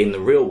fight in the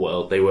real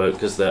world. They were,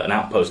 because an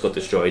outpost got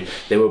destroyed,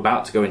 they were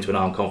about to go into an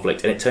armed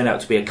conflict, and it turned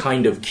out to be a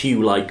kind of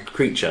Q-like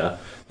creature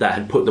that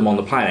had put them on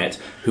the planet,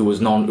 who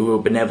were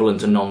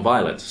benevolent and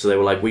non-violent. So they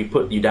were like, we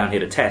put you down here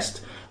to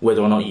test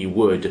whether or not you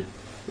would.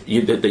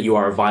 That you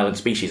are a violent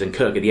species, and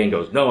Kirk at the end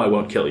goes, no, I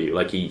won't kill you.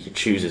 Like, he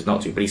chooses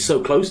not to, but he's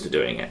so close to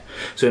doing it.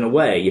 So in a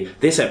way,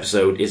 this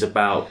episode is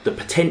about the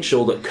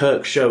potential that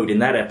Kirk showed in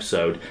that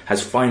episode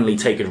has finally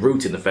taken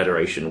root in the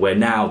Federation, where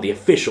now the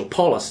official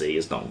policy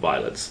is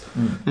non-violence.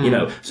 You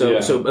know, so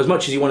as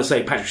much as you want to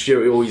say Patrick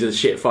Stewart, he's a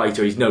shit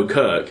fighter, he's no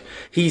Kirk,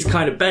 he's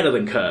kind of better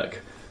than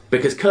Kirk.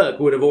 Because Kirk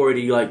would have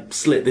already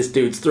slit this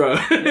dude's throat.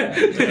 He would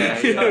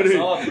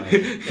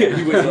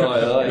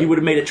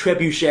have made a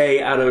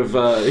trebuchet out of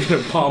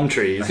palm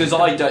trees. Because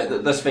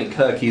let's think,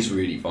 Kirk is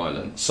really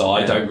violent, so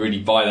I don't really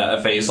buy that.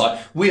 I think it's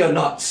like, we are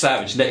not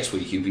savage. Next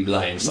week he'll be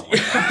laying something.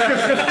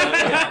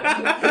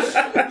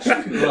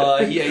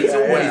 He's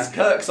always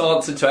Kirk's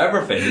answer to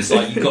everything. It's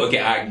like, you've got to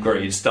get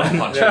angry and start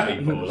punching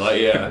people.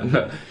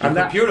 And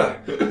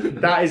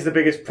that is the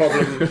biggest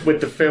problem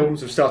with the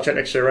films of Star Trek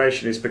Next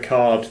Generation. Is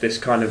Picard, this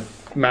kind of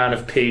man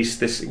of peace,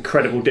 this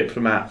incredible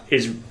diplomat,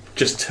 is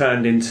just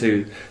turned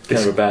into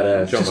this kind of a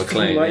badass John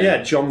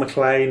McClane. John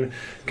McClane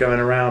going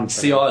around.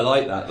 See, I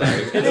like that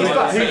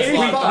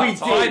though.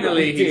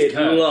 Finally, did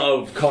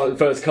love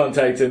First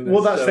Contact.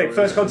 Well, that's the thing.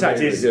 First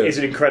Contact is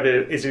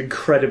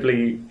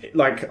incredibly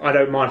like, I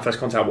don't mind First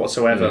Contact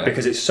whatsoever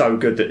because it's so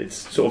good that it's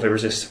sort of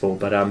irresistible.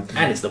 But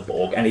and it's the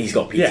Borg, and he's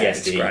got PTSD. Yeah,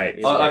 it's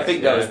great. I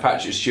think that was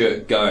Patrick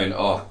Stewart going,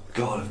 oh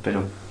God, I've been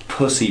a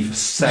pussy for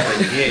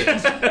 7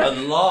 years. At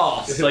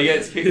last, I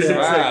get to kick some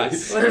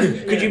ass.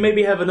 Could you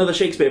maybe have another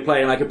Shakespeare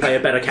play and I could play a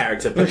better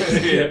character?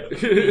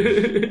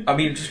 I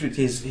mean, just with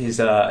his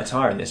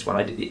attire in this one,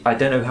 I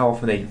don't know how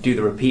often they do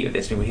the repeat of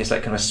this. I mean, his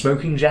like kind of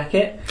smoking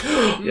jacket. He's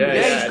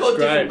got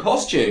different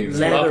costumes,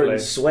 leather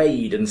and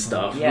suede and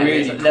stuff. Yeah,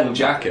 really cool leather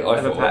jacket.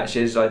 Leather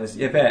patches. I just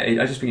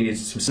think he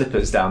needs some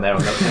slippers down there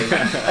on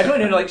that. I don't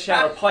know,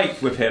 share a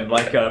pipe with him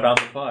around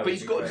the fire. But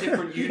he's got a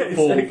different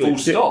uniform. Full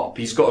stop.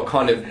 He's got a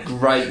kind of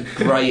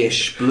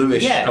greyish,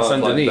 bluish. Yeah, it's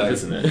underneath, thing.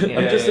 Isn't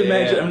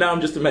it? I'm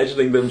just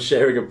imagining them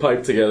sharing a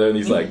pipe together, and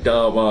he's like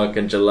Darmok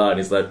and Jalad.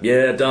 He's like,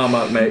 yeah,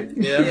 Darmok, mate.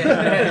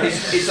 Yeah.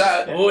 Is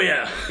that? Oh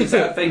yeah. Is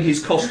that thing?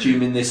 His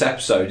costume in this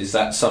episode, is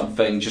that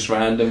something just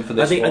random for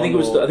this? I think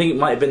it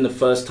might have been the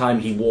first time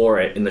he wore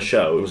it in the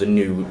show. It was a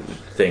new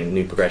thing,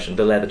 new progression.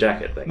 The leather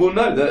jacket thing. Well,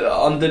 no,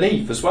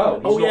 underneath as well.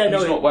 He's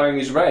not wearing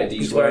his red.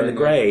 He's wearing the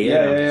grey.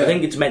 Yeah. I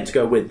think it's meant to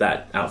go with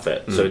that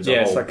outfit. So it's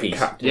a whole piece.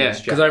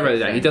 Because I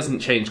read that he doesn't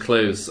change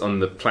clothes on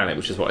the planet,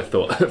 which is what I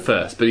thought at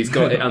first, but he's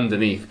got it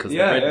underneath because the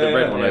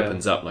red one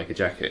opens up like a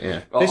jacket.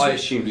 Yeah, I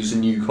assumed it was a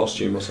new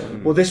costume or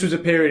something. Well, this was a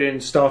period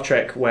in Star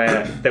Trek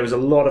where there was a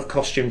lot of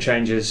costume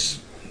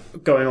changes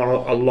going on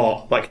a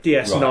lot. Like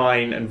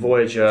DS9 and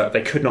Voyager,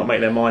 they could not make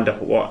their mind up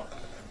at what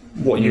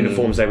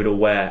uniforms they would all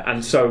wear,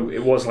 and so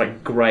it was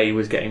like grey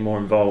was getting more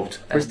involved.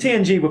 Whereas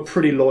TNG were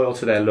pretty loyal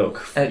to their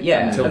look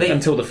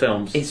until the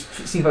films. It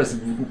seems like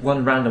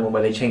one random one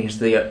where they changed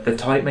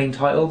the main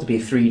title to be a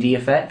 3D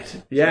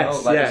effect.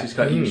 Yes,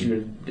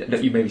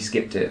 you maybe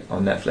skipped it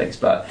on Netflix,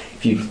 but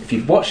if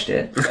you'd watched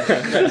it,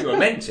 as you were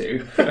meant to,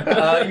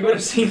 you would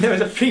have seen there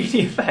was a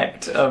 3D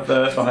effect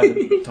behind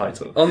the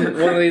title on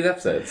one of these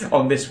episodes.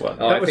 On this one,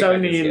 that was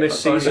only in this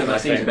season. I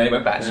think they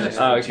went back to just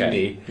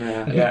 2D.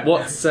 Yeah.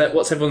 What's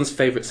everyone's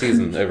favourite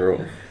season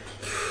overall?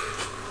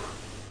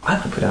 I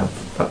might put out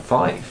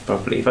 5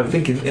 probably. If I'm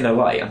thinking in a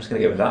light, I'm just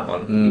going to go with that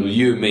one. Well,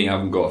 you and me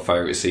haven't got a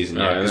favourite season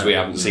yet because we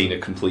haven't seen a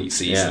complete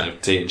season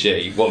of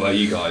TNG. What about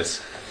you guys?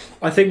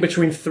 I think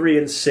between 3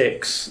 and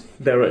 6,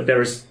 there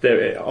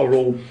are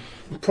all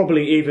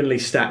probably evenly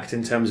stacked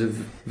in terms of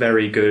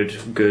very good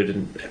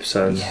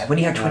episodes. Yeah, when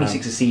you have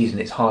 26 a season,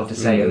 it's hard to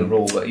say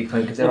overall, but you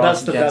can, because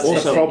that's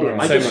the problem.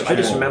 I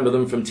just remember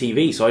them from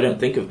TV, so I don't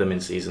think of them in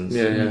seasons.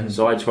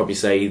 So I'd probably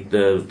say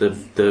the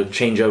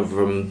changeover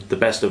from the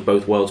Best of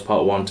Both Worlds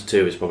Part 1 to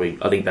 2 is probably,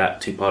 I think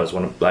that 2-part is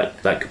one of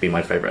that could be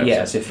my favourite episode.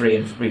 Yeah, so 3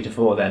 and 3 to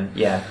 4 then.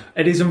 Yeah,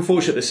 it is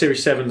unfortunate that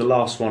Series 7, the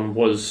last one,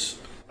 was.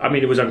 I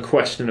mean, it was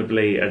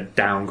unquestionably a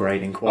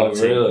downgrade in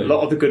quality. Oh, really? A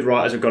lot of the good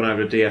writers have gone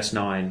over to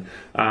DS9.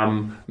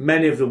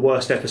 Many of the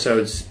worst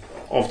episodes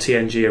of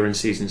TNG are in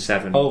Season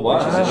 7. Oh, wow.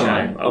 Which is a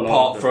shame.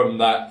 Apart from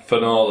that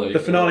finale. The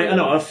finale,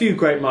 a few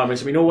great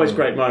moments. I mean, always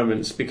great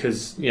moments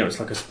because, it's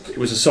like it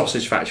was a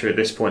sausage factory at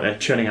this point. They're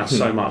churning out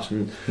so much.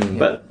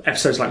 But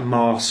episodes like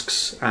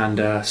Masks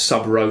and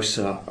Sub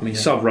Rosa. I mean,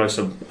 Sub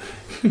Rosa...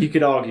 You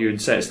could argue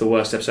and say it's the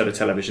worst episode of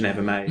television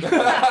ever made.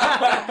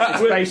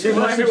 It's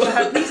basically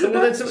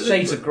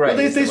Shades of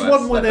Grey. There's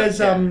one where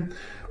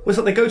it's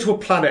like they go to a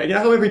planet, and you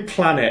know how every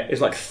planet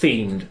is like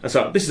themed. It's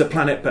like, this is a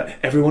planet, but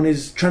everyone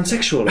is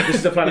transsexual. This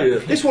is a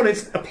planet. This one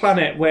is a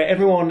planet where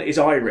everyone is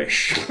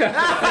Irish.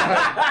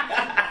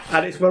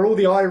 And it's where all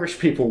the Irish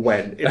people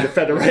went in the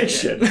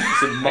Federation.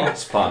 It's a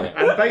Mars planet.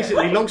 And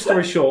basically, long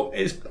story short,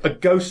 it's a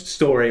ghost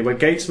story where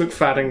Gates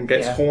McFadden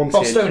gets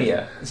haunted.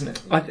 Bostonia, isn't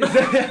it?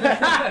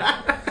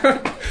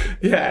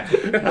 Yeah.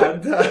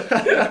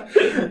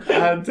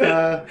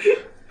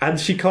 And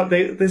she can't.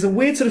 There's a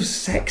weird sort of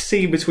sex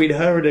scene between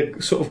her and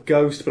a sort of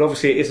ghost, but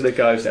obviously it isn't a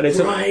ghost, and it's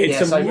a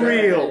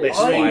real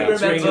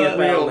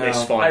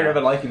misfire. I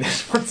remember liking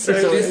this one. So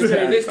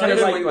it's kind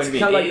of like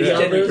The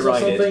Others or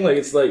something. Like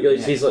it's like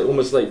she's like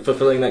almost like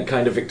fulfilling that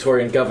kind of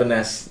Victorian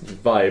governess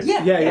vibe.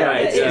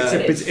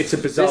 It's a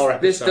bizarre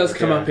episode. This does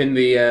come up in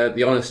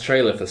the Honest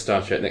trailer for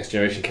Star Trek Next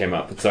Generation came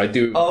up, so I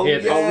do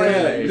hear this. Oh,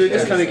 really? So it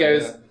just kind of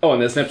goes, oh,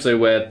 and there's an episode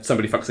where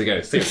somebody fucks a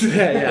ghost. I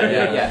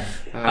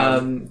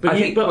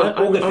think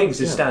all good things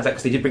stands out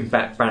because they did bring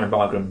back Brandon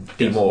Bargram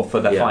D. Moore for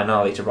the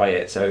finale to write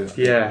it. So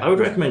I would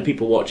recommend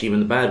people watch even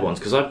the bad ones,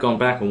 because I've gone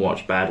back and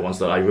watched bad ones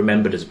that I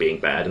remembered as being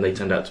bad, and they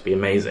turned out to be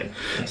amazing.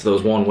 So there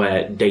was one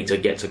where Data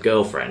gets a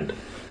girlfriend.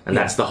 And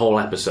that's the whole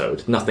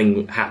episode.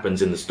 Nothing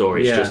happens in the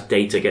story. It's just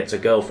Data gets a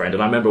girlfriend.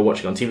 And I remember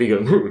watching on TV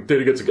going,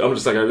 Data gets a... I'm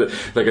just like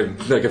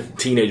a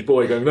teenage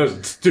boy going,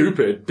 that's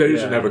stupid. Data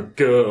shouldn't have a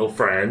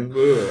girlfriend.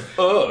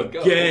 Oh,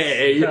 God.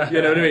 Yay! You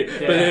know what I mean?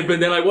 Yeah. But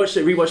then I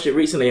rewatched it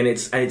recently, and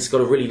it's got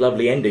a really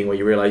lovely ending where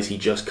you realise he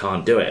just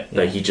can't do it.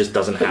 That he just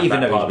doesn't have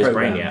that part of his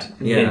brain yet.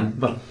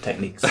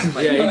 Techniques.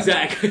 Yeah,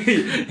 exactly.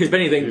 If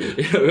anything,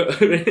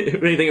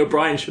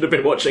 O'Brien should have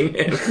been watching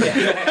him.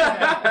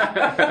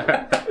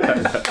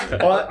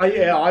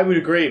 I would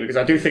agree, because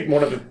I do think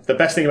one of the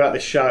best thing about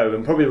this show,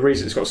 and probably the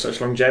reason it's got such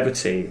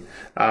longevity,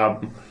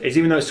 is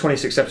even though it's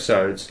 26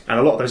 episodes, and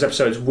a lot of those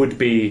episodes would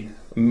be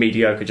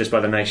mediocre just by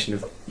the nature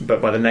of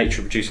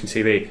producing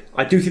TV,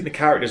 I do think the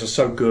characters are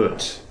so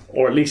good,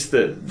 or at least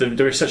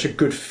there is such a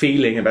good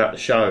feeling about the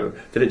show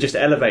that it just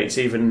elevates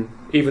even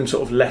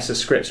sort of lesser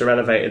scripts are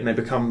elevated and they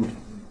become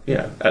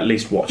at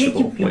least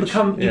watchable.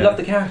 You love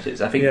the characters.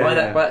 I think by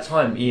that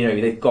time,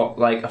 they've got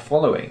like a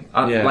following,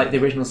 like the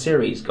original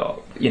series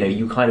got.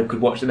 You kind of could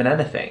watch them in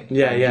anything.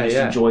 Just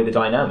enjoy the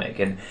dynamic,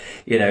 and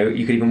you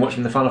could even watch them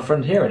in the Final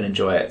Frontier and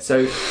enjoy it. So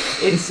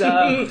it's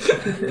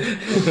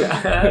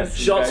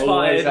shots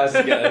fired.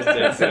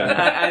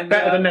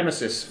 Better than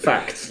Nemesis.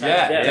 Fact.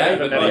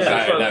 Better than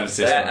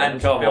Nemesis. And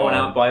going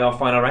out by our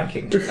final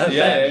ranking.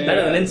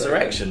 Better than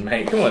Insurrection,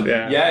 mate. Come on. You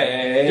don't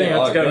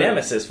have to go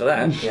Nemesis for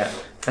that.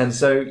 And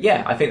so,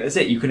 I think that's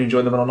it. You can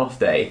enjoy them on an off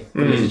day.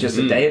 This is just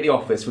a day at the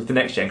office with the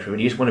Next Gen crew,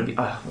 and you just want to be...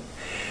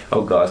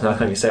 Oh, God, now I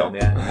can't even say it on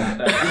the air.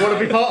 You want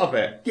to be part of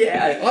it?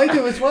 Yeah, I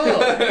do as well.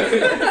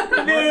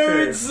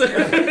 Nerds!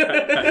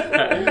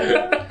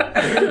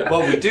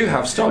 Well, we do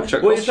have Star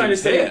Trek. What are you trying to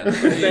say?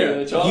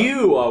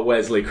 You are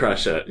Wesley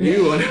Crusher.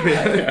 You want to be...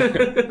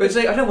 But it's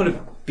like, I don't want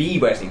to be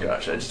Wesley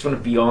Crusher. I just want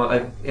to be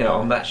on,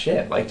 on that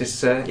ship. Like, just,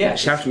 Shout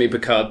to me,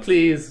 Picard,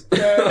 please.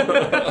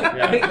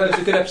 I think there's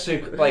a good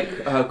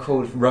episode,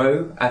 called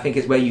Row. I think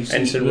it's where you see...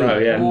 Ensign Row,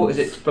 Or is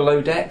it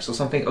Below Decks or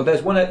something? Or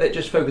there's one that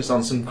just focused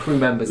on some crew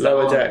members.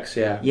 Lower Decks,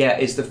 Yeah,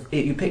 it's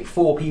you pick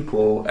 4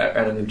 people,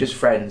 and they're just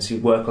friends who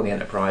work on the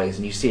Enterprise,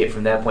 and you see it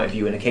from their point of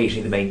view, and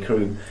occasionally the main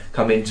crew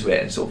come into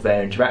it and sort of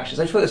their interactions.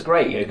 I just thought it was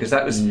great, because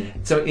that was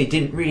something they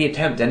didn't really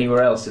attempt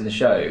anywhere else in the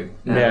show.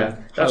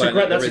 That's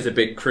there is a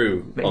big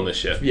crew on the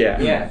ship.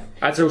 Yeah.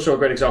 That's also a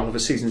great example of a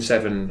season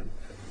 7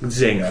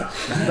 zinger.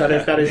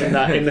 that is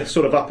in the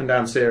sort of up and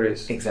down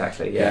series.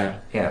 Exactly. Yeah.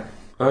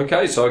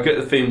 Okay, so I get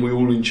the feeling we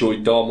all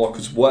enjoyed Darmok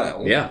as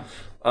well. Yeah.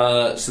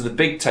 So the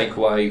big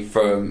takeaway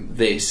from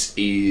this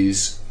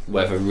is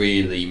whether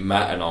really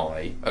Matt and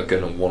I are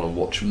going to want to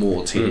watch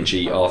more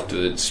TNG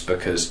afterwards,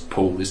 because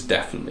Paul is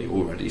definitely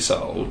already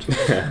sold.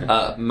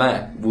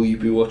 Matt, will you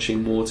be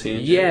watching more TNG?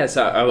 Yeah,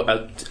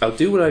 so I'll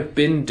do what I've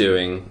been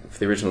doing for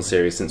the original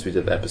series since we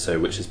did the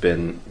episode, which has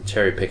been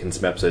cherry picking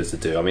some episodes to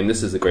do. I mean,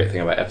 this is the great thing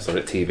about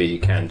episodic TV, you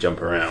can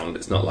jump around.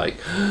 It's not like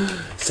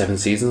 7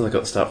 seasons, I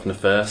got to start from the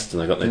first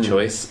and I got no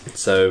choice.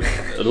 So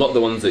a lot of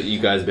the ones that you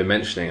guys have been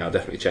mentioning I'll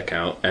definitely check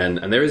out, and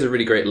there is a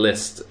really great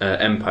list.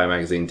 Empire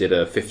magazine did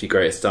a 50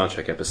 greatest Star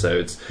Trek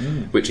episodes,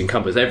 which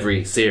encompass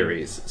every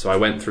series, so I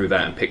went through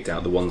that and picked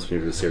out the ones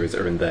from the series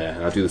that are in there,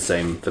 and I'll do the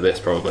same for this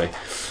probably,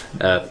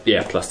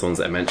 plus the ones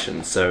that I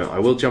mentioned. So I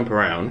will jump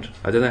around.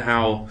 I don't know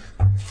how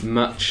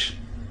much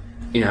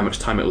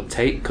time it will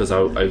take, because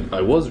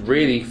I was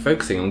really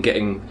focusing on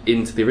getting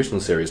into the original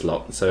series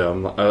lot,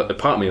 so a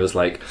part of me was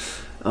like,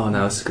 oh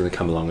no, this is going to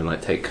come along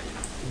and take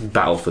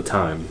battle for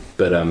time,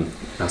 but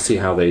I'll see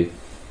how they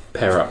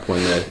pair up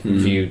when they're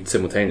viewed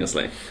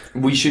simultaneously.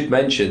 We should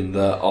mention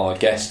that our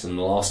guest in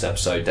the last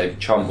episode, David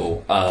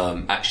Trumbull,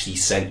 actually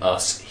sent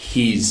us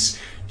his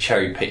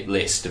cherry-picked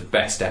list of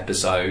best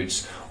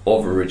episodes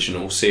of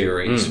original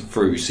series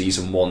through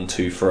season 1,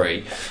 2,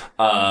 3.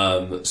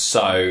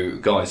 So,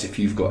 guys, if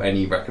you've got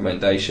any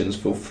recommendations,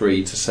 feel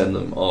free to send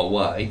them our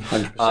way.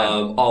 100%.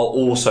 I'll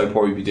also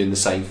probably be doing the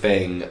same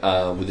thing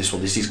with this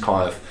one. This is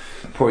kind of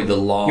probably the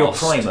last. Your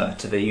primer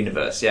to the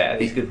universe, yeah.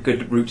 It's a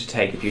good route to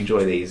take if you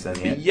enjoy these.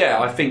 Then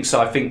yeah, I think so.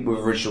 I think with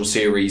original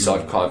series,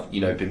 I've kind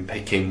of been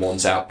picking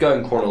ones out,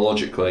 going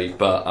chronologically,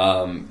 but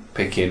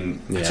picking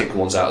particular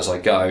ones out as I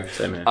go.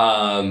 Same here.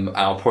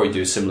 I'll probably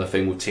do a similar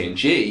thing with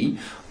TNG.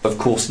 Of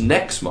course,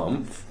 next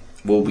month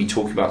we'll be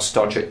talking about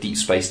Star Trek Deep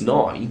Space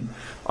Nine.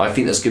 I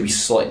think that's going to be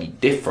slightly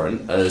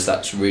different, as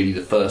that's really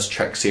the first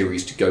Trek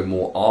series to go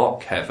more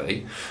arc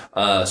heavy.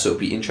 So it'll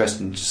be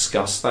interesting to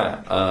discuss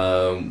that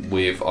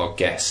with our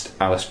guest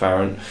Alice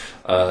Barron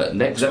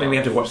next. Does that mean we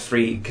have to watch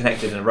 3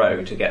 connected in a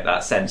row to get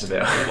that sense of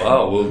it?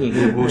 Well,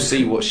 we'll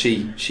see what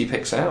she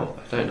picks out.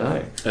 I don't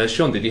know.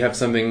 Sean, did you have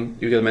something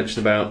you were going to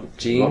mention about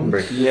Gene?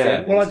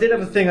 Yeah. Well, I did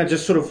have a thing. I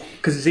just sort of,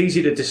 because it's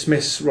easy to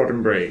dismiss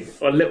Roddenberry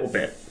a little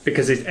bit,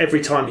 because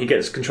every time he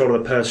gets control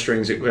of the purse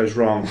strings, it goes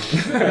wrong.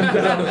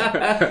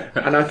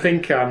 And I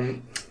think,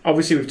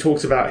 obviously, we've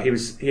talked about he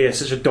has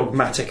such a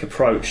dogmatic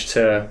approach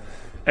to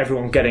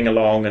everyone getting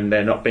along and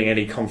there not being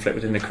any conflict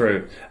within the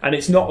crew. And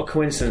it's not a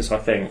coincidence, I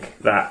think,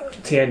 that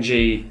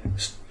TNG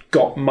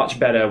got much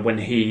better when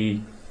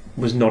he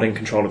was not in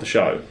control of the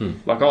show.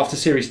 Like after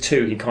series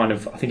 2, he I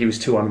think he was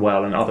too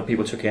unwell and other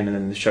people took in and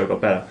then the show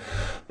got better.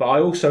 But I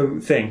also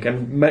think,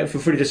 and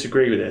feel free to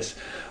disagree with this,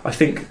 I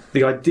think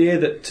the idea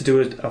that to do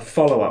a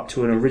follow-up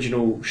to an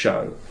original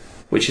show,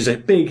 which is a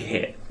big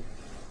hit,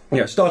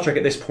 Star Trek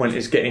at this point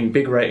is getting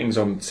big ratings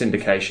on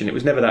syndication. It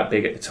was never that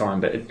big at the time,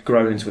 but it had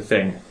grown into a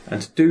thing.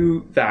 And to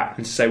do that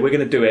and to say we're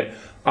going to do it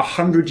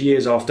 100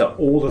 years after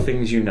all the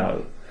things you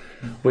know,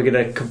 we're going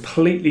to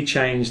completely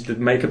change the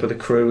makeup of the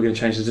crew, we're going to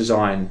change the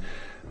design.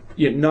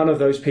 None of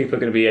those people are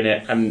going to be in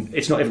it, and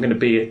it's not even going to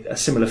be a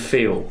similar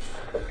feel.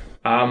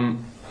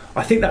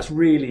 I think that's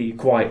really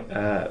quite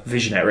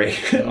visionary.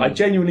 I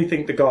genuinely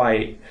think the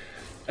guy,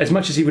 as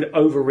much as he would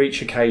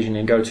overreach occasionally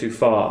and go too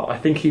far, I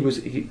think he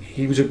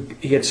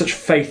had such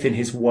faith in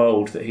his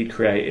world that he'd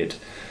created,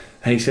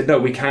 and he said, "No,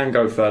 we can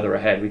go further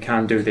ahead. We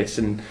can do this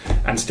and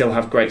still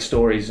have great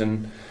stories."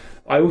 And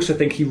I also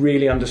think he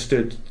really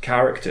understood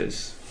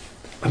characters.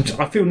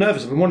 I feel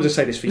nervous. I've been wanting to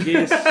say this for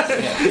years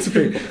to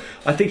people.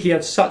 I think he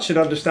had such an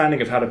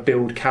understanding of how to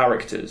build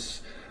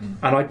characters,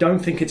 and I don't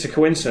think it's a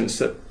coincidence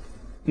that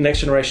Next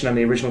Generation and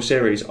the original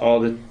series are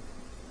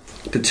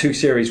the 2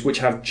 series which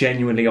have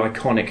genuinely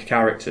iconic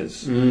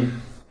characters.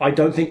 I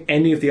don't think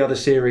any of the other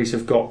series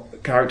have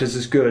got characters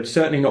as good.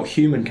 Certainly not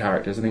human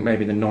characters. I think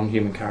maybe the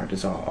non-human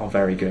characters are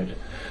very good.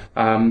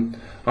 And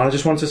I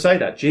just wanted to say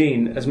that,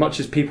 Gene, as much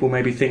as people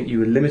maybe think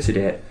you limited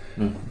it,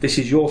 this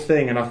is your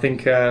thing, and I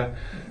think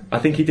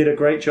he did a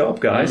great job,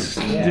 guys.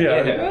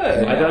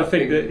 I don't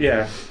think that.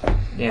 Yeah.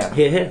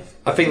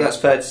 I think that's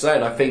fair to say,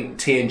 and I think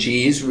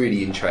TNG is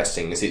really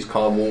interesting, as it's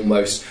kind of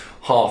almost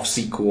half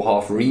sequel,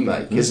 half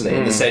remake, isn't it?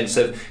 In the sense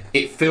of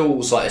it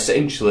feels like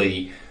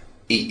essentially,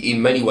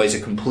 in many ways, a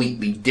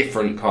completely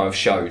different kind of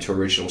show to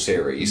original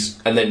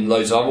series, and then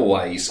loads of other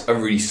ways a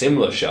really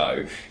similar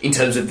show in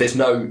terms of there's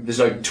no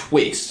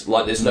twist,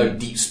 like there's no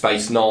Deep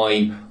Space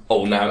Nine.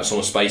 Oh, now it's on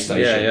a space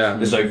station.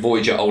 There's no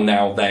Voyager. Oh,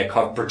 now they're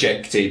kind of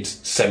projected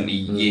 70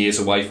 years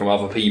away from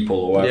other people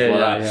or whatever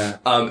like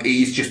that.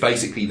 It is just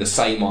basically the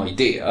same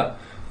idea,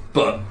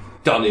 but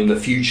done in the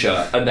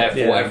future, and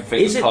therefore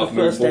everything's kind of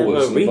moved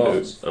forwards. Is it the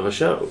first ever reboot of a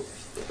show?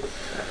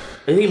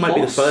 I think it might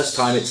be the first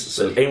time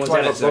anyone's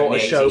ever brought a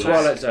show.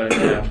 Twilight Zone,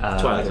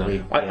 Twilight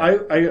Zone.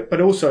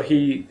 But also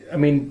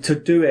to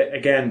do it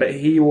again. But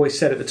he always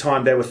said at the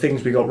time there were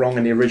things we got wrong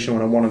in the original,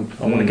 and I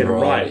want to get it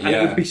right. And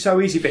it would be so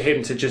easy for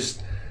him to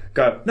just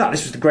go, no,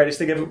 this was the greatest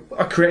thing ever.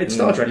 I created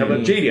Star Trek. I'm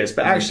a genius.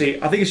 But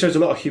actually, I think it shows a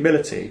lot of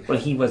humility. Well,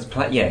 he was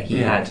he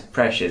had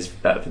pressures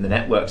from the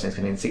networks in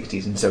the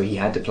 60s, and so he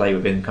had to play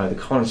within kind of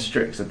the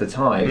constricts of the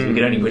time. So he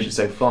could only push it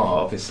so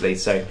far, obviously.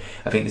 So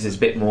I think this is a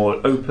bit more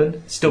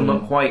open. Still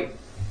not quite.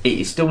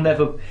 It's still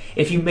never.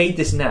 If you made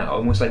this now,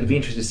 almost like it'd be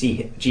interesting to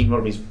see Gene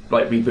Roddenberry's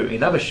like rebooting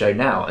another show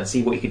now and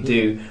see what he could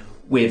do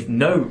with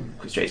no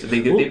constraints.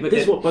 This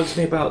is what bugs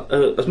me about,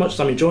 as much as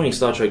I'm enjoying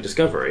Star Trek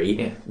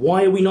Discovery,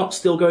 why are we not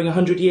still going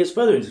 100 years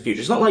further into the future?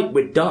 It's not like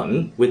we're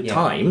done with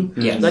time.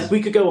 Yes. Like,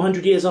 we could go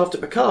 100 years after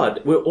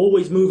Picard. We're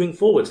always moving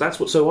forwards. That's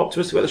what's so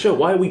optimistic about the show.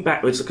 Why are we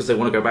backwards? Because they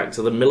want to go back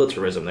to the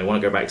militarism. They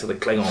want to go back to the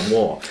Klingon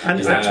War. And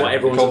that's what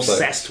everyone's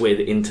obsessed with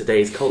in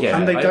today's culture.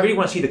 Yeah, and I really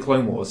want to see the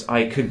Clone Wars.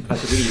 I could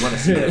really want to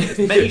see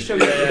it. Many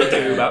shows to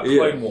do about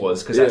Clone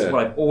Wars, because that's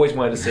what I've always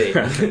wanted to see.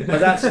 But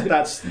that's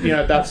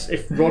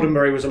if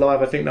Roddenberry was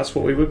alive, I think that's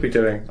what we would be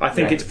doing. I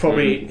think it's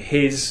probably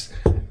his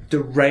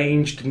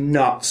deranged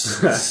nuts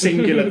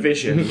singular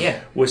vision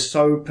was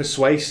so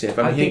persuasive.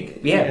 I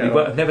think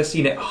I've never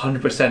seen it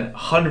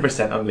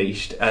 100%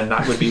 unleashed, and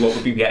that would be what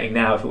we'd be getting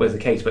now if it was the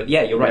case. But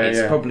you're right,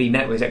 it's probably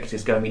network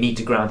executives going, we need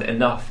to ground it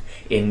enough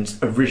in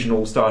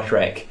original Star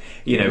Trek.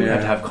 We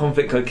have to have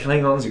conflict with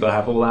Klingons, you've got to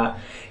have all that.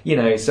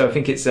 So I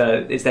think it's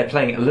they're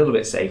playing it a little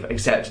bit safe,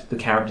 except the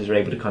characters are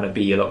able to kind of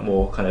be a lot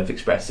more kind of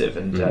expressive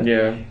and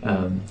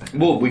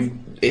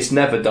it's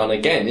never done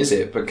again, is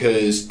it?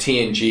 Because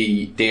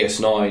TNG,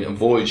 DS9 and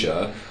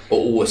Voyager are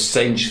all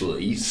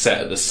essentially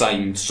set at the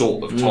same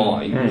sort of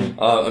time.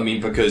 I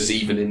mean, because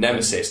even in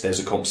Nemesis, there's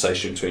a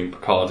conversation between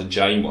Picard and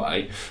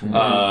Janeway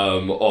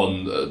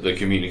on the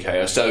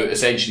communicator. So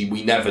essentially,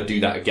 we never do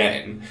that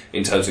again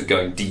in terms of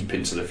going deep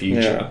into the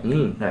future.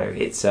 No,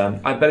 it's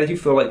I do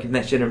feel like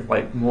Next Gen,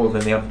 like more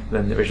than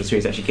the original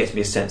series, actually gets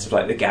me a sense of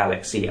like the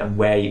galaxy and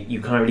where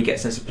you kind of really get a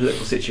sense of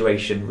political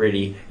situation.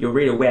 Really, you're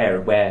really aware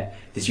of where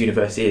this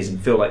universe is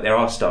and feel like there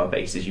are star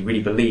bases. You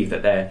really believe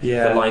that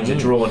the lines are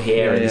drawn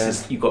here, and this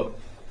is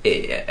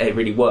it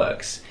really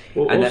works.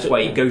 Well, and also, that's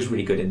why it goes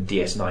really good in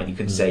DS9. You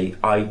can say,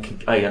 I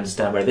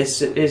understand where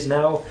this is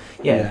now.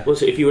 Yeah. Well,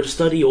 so if you were to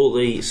study all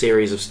the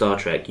series of Star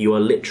Trek, you are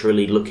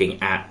literally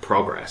looking at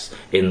progress.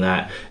 In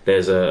that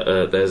there's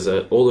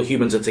all the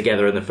humans are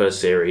together in the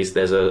first series.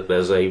 There's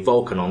a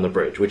Vulcan on the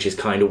bridge, which is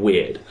kind of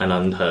weird and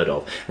unheard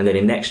of. And then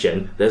in Next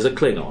Gen, there's a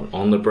Klingon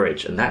on the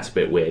bridge, and that's a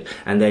bit weird.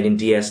 And then in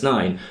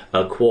DS9,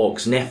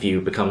 Quark's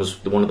nephew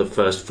becomes one of the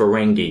first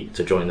Ferengi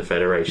to join the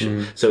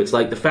Federation. So it's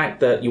like the fact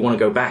that you want to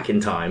go back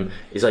in time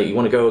is like you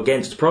want to go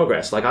against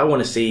progress. Like, I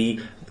want to see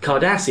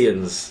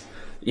Cardassians.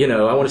 You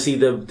know, I want to see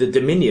the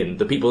Dominion,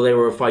 the people they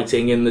were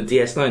fighting in the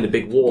DS9, the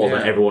big war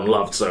that everyone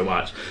loved so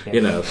much. You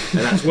know,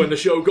 and that's when the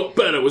show got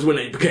better, was when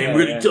it became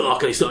really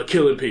dark and they started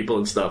killing people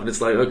and stuff. And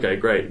it's like, okay,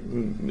 great,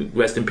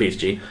 rest in peace,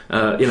 G. You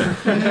know,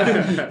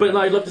 but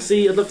like, I'd love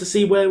to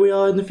see where we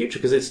are in the future,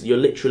 because you're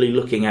literally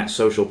looking at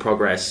social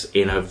progress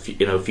in a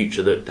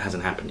future that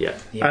hasn't happened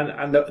yet.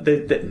 And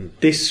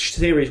this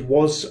series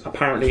was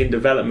apparently in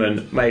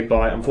development, made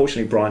by,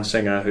 unfortunately, Bryan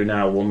Singer, who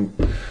now will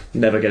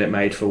never get it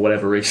made for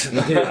whatever reason.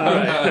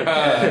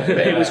 But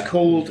it was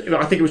called,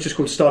 I think it was just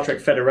called Star Trek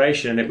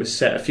Federation, and it was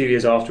set a few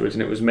years afterwards,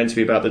 and it was meant to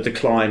be about the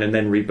decline and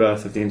then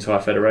rebirth of the entire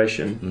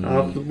Federation.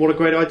 What a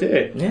great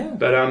idea. Yeah.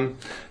 But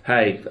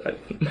hey,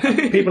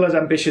 people as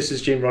ambitious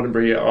as Gene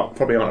Roddenberry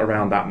probably aren't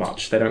around that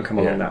much. They don't come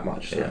along that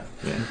much. So.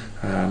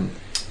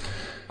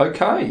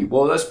 Okay,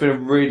 well, that's been a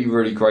really,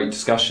 really great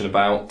discussion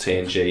about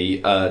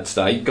TNG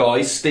today.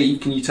 Guys,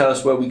 Steve, can you tell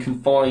us where we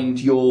can find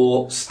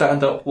your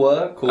stand-up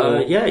work?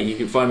 Or... yeah, you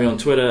can find me on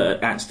Twitter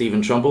at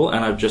Stephen Trumbull,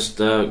 and I've just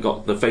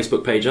got the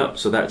Facebook page up,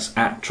 so that's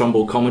at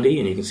Trumbull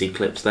Comedy, and you can see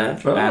clips there.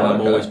 Oh, and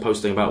I'm always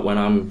posting about when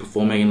I'm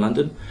performing in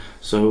London.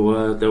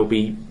 So there'll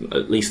be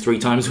at least 3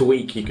 times a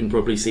week you can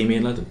probably see me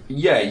in London.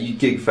 Yeah, you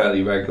gig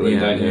fairly regularly,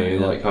 don't you?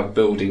 Like, I'm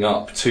building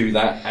up to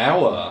that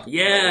hour.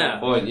 Yeah!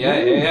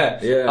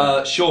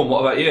 Yeah. Sean,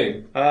 what about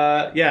you?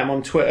 I'm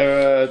on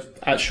Twitter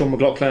at Sean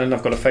McLaughlin.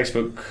 I've got a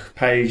Facebook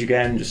page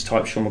again. Just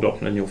type Sean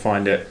McLaughlin and you'll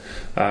find it.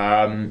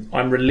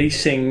 I'm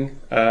releasing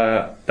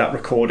that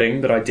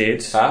recording that I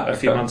did a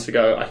few months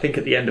ago, I think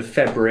at the end of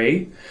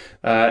February.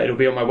 It'll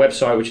be on my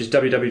website, which is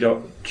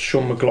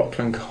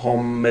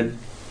www.seanmclaughlincomedy.com.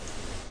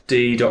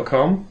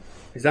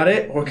 Is that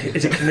it? Or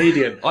is it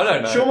comedian? I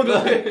don't know.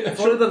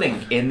 Follow the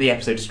link in the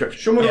episode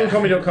description.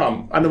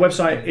 SeanMcLaughlincomedy.com. And the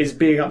website is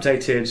being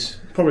updated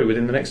probably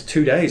within the next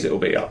 2 days. It'll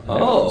be up.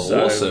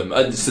 Awesome.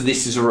 And so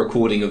this is a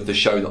recording of the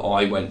show that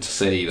I went to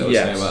see that I was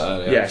saying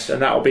about earlier. Yes,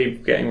 and that'll be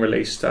getting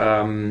released.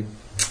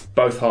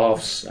 Both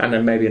halves, and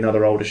then maybe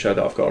another older show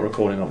that I've got a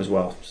recording of as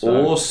well.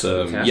 So,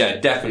 awesome. Fantastic. Yeah,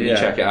 definitely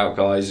check it out,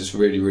 guys. It's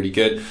really, really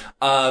good.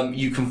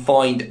 You can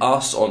find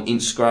us on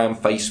Instagram,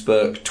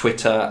 Facebook,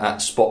 Twitter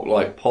at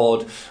Spotlight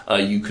Pod.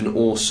 You can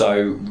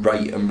also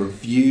rate and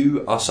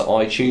review us at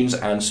iTunes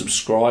and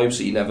subscribe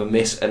so you never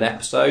miss an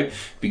episode.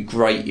 It'd be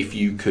great if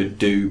you could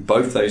do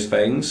both those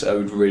things. I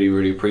would really,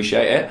 really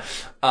appreciate it.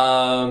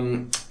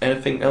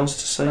 Anything else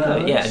to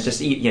say? Just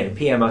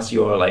PM us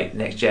your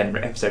Next Gen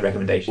episode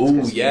recommendations. Oh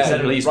yeah,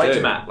 please write do.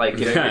 to Matt.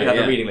 We have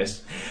a reading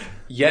list.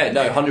 Yeah,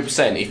 no,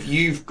 100%. If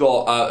you've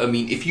got,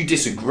 if you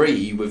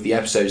disagree with the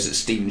episodes that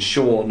Steve and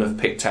Sean have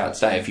picked out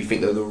today, if you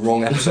think they're the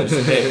wrong episodes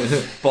to pick,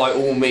 by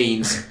all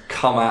means,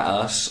 come at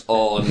us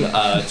on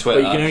Twitter.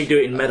 But you can only do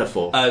it in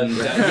metaphor.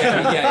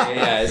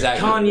 Exactly.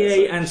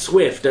 Kanye and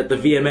Swift at the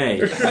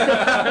VMA.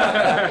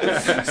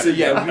 So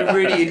yeah, we're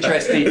really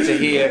interested to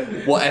hear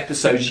what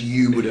episodes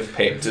you would have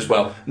picked as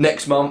well.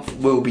 Next month,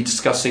 we'll be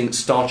discussing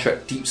Star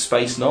Trek Deep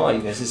Space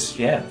Nine. This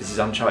is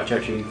uncharted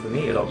territory for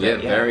me a lot. Yeah,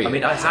 very. I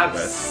mean, I have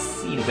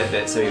seen a bit of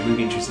it, so it would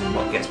be interesting in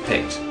what gets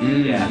picked.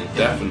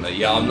 Definitely.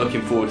 Yeah, I'm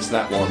looking forward to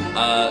that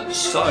one.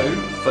 So,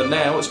 for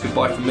now, it's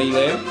goodbye from me,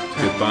 Liam.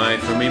 Goodbye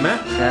from me,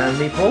 Matt. And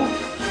me, Paul.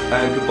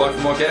 And goodbye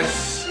from our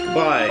guests.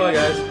 Bye. Bye,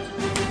 guys.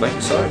 Make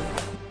it so.